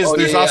 the thing is,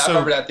 there's also I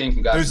remember that thing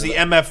from Godzilla. There's the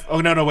MF.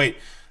 Oh no, wait.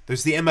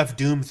 There's the MF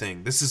Doom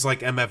thing. This is like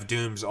MF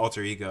Doom's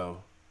alter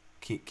ego,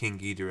 King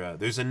Ghidorah.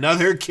 There's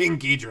another King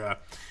Ghidorah.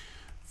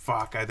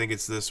 Fuck, I think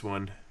it's this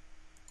one.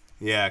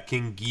 Yeah,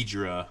 King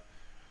Ghidorah.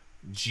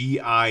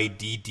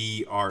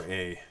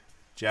 Giddra.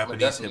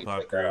 Japanese hip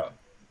hop group.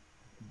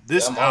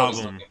 This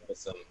album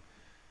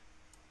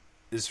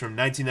is from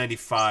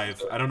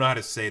 1995. I don't know how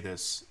to say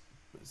this.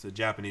 It's a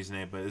Japanese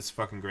name, but it's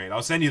fucking great.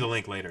 I'll send you the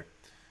link later.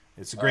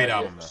 It's a great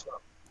album, though. Sure.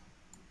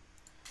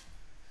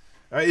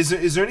 All right,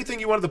 is there anything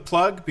you wanted to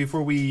plug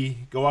before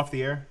we go off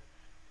the air?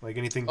 Like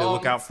anything to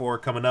look out for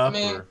coming up?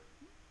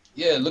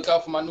 Yeah, look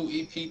out for my new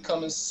EP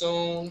coming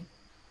soon.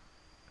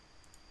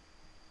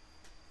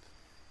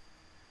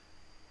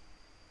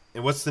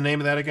 And what's the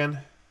name of that again?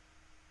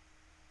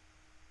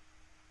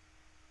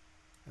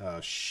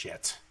 Oh,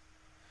 shit.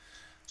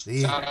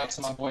 Shout out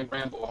to my boy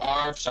Rambo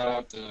Harv. Shout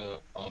out to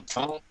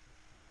Tone.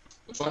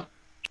 Which one?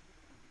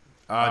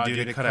 Dude,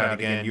 it cut out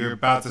again. You were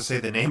about to say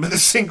the name of the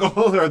single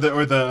or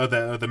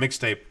the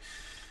mixtape,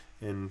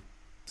 and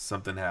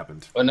something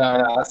happened. But no,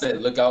 I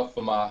said look out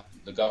for my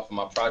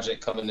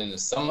project coming in the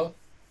summer.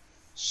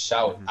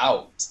 Shout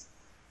out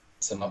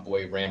to my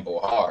boy Rambo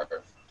Harv.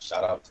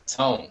 Shout out to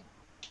Tone.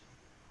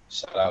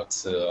 Shout out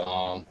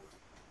to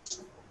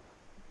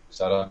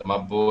my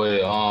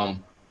boy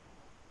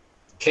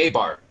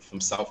K-Bart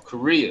from South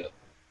Korea.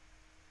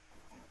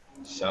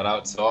 Shout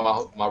out to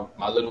all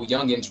my little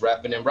youngins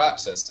rapping in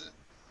Rochester.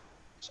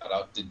 Shout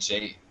out to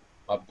Jay,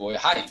 my boy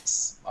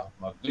Heights,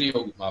 my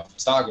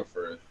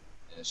photographer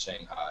in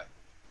Shanghai.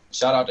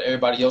 Shout out to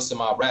everybody else in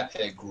my Rap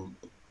Head group.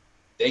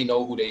 They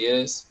know who they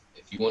is.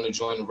 If you want to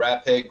join the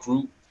Rap Head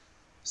group,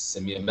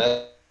 send me a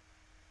message.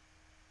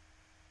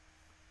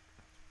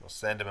 We'll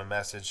send him a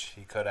message.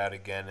 He cut out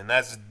again. And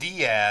that's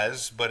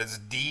Diaz, but it's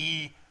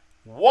D1AZ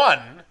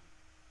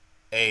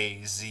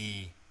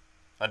 _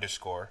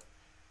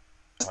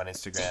 on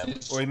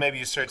Instagram. Or maybe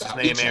you search his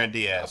name, Aaron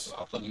Diaz.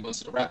 I'll plug you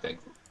into the Rap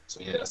Head group. So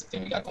yeah, that's the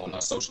thing we got going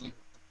on socially.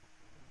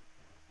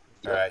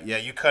 All right, yeah,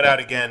 you cut out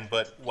again,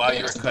 but while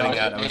you were cutting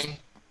out,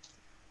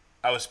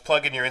 I was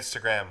plugging your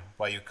Instagram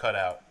while you cut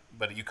out.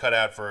 But you cut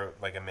out for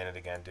like a minute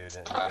again, dude.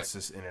 And it's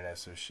just internet,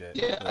 so shit.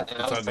 Yeah, and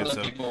I was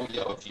telling people,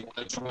 if you want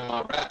to join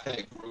my Rap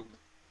Head group,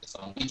 it's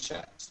on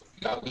WeChat. So if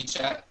you got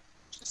WeChat,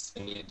 just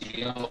send me a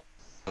DM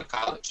on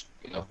college,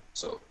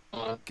 So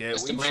get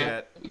Instagram,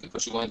 WeChat. We can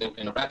put you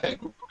in the Rap Head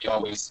group. We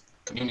always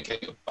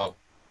communicate about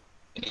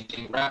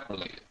anything rap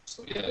related.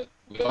 So yeah,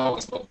 we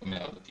always welcome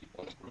other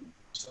people in the group.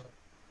 So.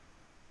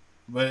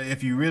 But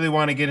if you really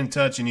want to get in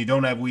touch and you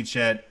don't have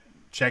WeChat,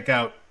 check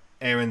out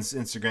Aaron's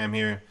Instagram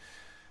here.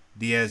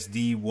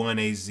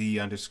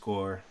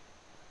 DSD1AZ_.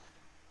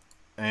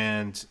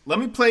 And let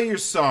me play your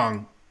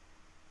song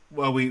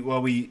while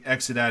we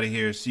exit out of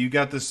here. So you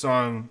got this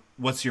song,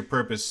 What's Your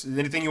Purpose? Is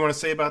anything you want to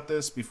say about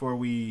this before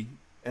we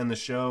end the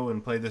show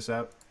and play this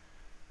out?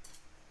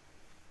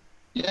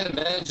 Yeah,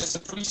 man, just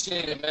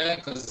appreciate it, man,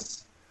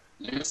 because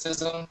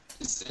lyricism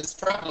is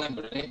prevalent,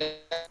 but it ain't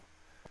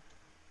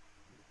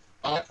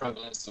that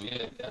prevalent. So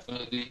yeah,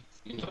 definitely,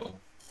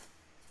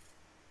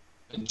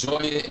 enjoy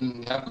it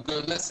and have a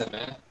good listen,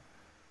 man.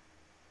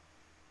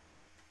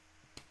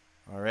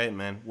 All right,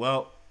 man.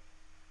 Well,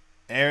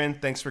 Aaron,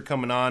 thanks for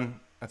coming on.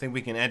 I think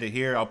we can end it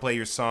here. I'll play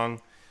your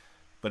song.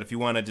 But if you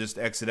want to just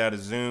exit out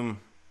of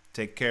Zoom,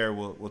 take care.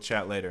 We'll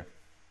chat later.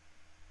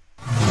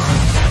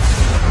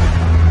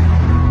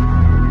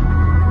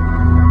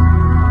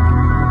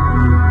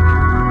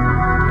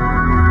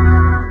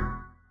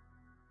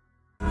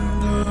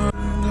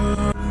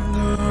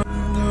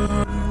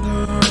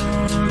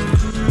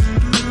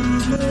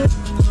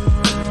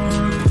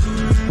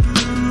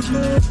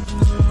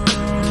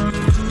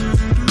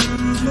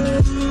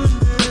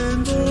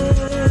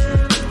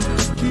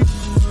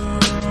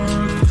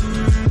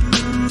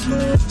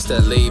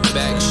 That laid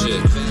back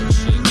shit.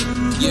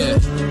 Yeah.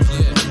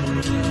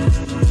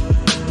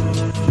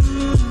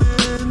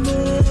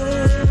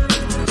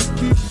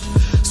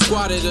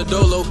 Squatted a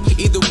dolo,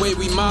 either way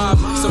we mob.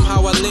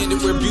 Somehow I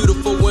landed where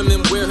beautiful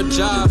women wear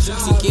hijabs.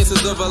 Seek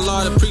answers of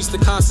Allah to preach the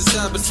constant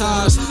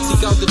sabotage.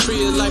 Seek out the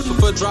tree of life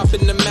before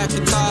dropping the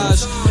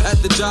Macintosh.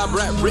 At the job,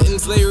 rap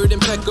written's layered,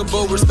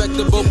 impeccable,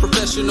 respectable,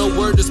 professional,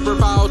 word to spur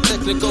power,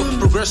 technical.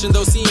 Progression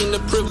though seeing the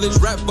privilege,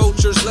 rap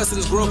vultures,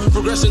 lessons grow.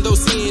 Progression though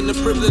seeing the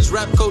privilege,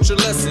 rap culture,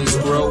 lessons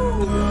grow.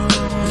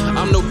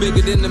 I'm no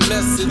bigger than the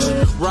message.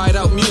 Ride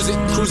out music,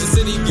 cruise the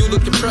city, view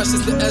looking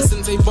precious. The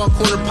essence, 8-bar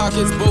corner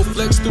pockets, both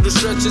flex through the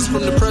stretches.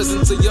 From the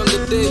present to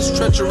younger days,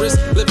 treacherous,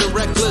 living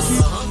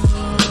reckless.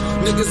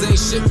 Niggas ain't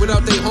shit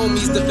without they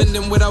homies,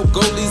 defending without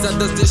goalies. I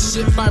does this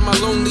shit by my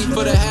lonely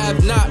for the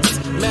have-nots.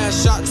 Mad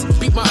shots,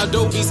 beat my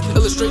adobes,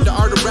 illustrate the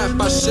art of rap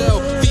by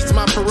shell, feast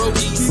my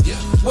pierogies.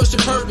 what's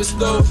your purpose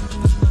though?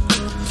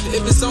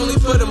 If it's only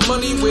for the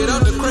money,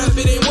 without the craft,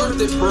 it ain't worth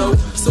it, bro.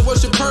 So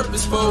what's your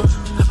purpose for?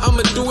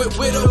 I'ma do it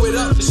with or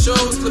without the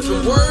shows,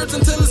 flipping words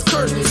until it's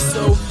curtains.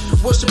 So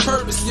what's your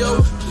purpose, yo?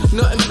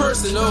 Nothing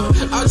personal,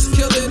 I just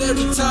kill it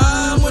every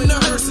time when the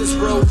hearse is,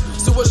 bro.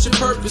 So what's your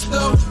purpose,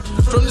 though?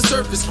 From the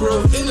surface,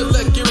 grow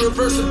intellect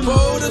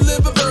irreversible to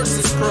live a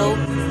versus, bro.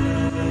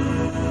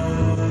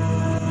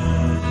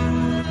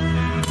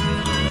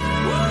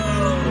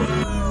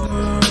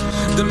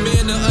 The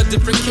man of a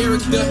different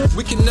character,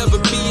 we can never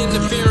be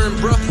interfering,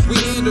 bruh. We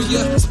handle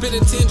ya,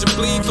 spitting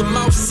tangibly for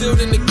mouth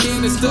sealed in the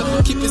canister.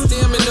 Keep your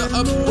stamina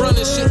up,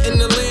 running shit in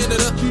the land of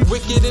the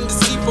wicked and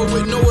deceitful,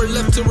 with nowhere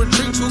left to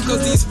retreat to.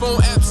 Cause these phone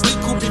apps leak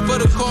who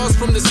before the cause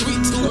from the sweet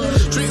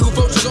tooth. Treat who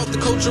vultures off the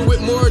culture with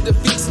more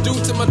defeats due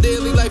to my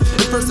daily life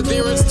and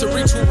perseverance to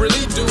reach who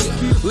really do.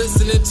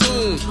 Listen and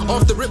tune,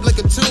 off the rip like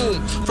a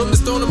tomb. From the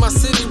stone of my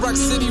city, Rock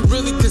City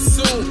really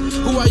consume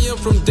who I am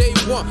from day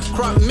one.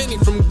 Crop many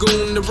from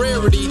goon, the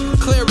rarity,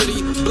 clarity,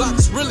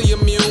 blocks really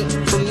immune.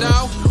 From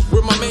now,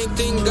 where my main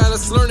thing got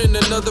us learning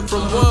another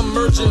from one,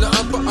 merging the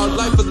upper. Our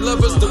life of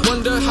lovers to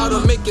wonder how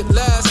to make it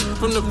last.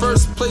 From the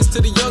first place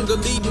to the younger,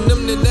 leading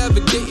them to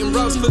navigating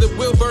routes for the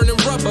wheel burning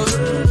rubber.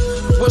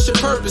 What's your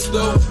purpose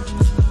though?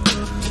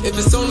 If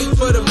it's only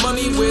for the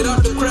money,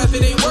 without the craft,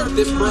 it ain't worth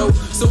it, bro.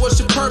 So what's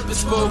your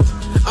purpose for?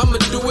 I'ma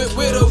do it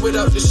with or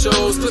without the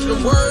shows,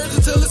 flipping words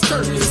until it's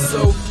curtains.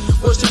 So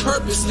what's your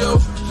purpose, yo?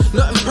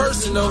 Nothing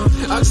personal,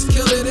 I just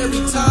kill it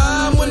every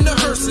time when the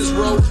hearse is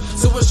roll.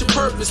 So what's your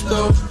purpose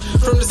though?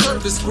 From the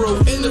surface grow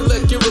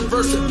intellect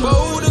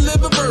irreversible to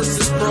live a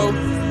versus, bro.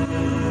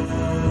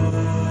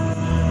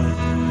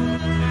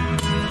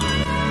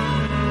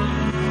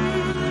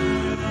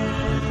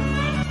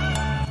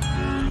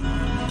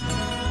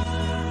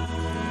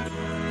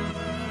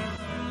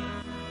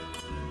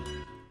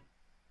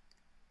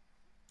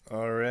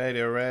 All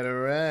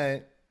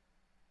right.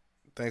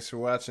 Thanks for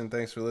watching.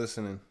 Thanks for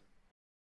listening.